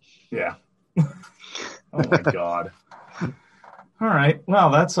expecting. Yeah. Oh my God. All right.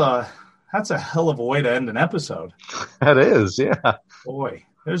 Well, that's a hell of a way to end an episode. That is, yeah. Boy,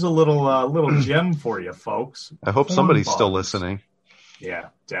 there's a little gem for you, folks. I hope somebody's still listening. Yeah,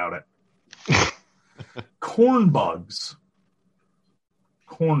 doubt it. Cornbugs.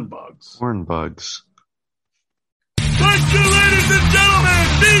 Cornbugs.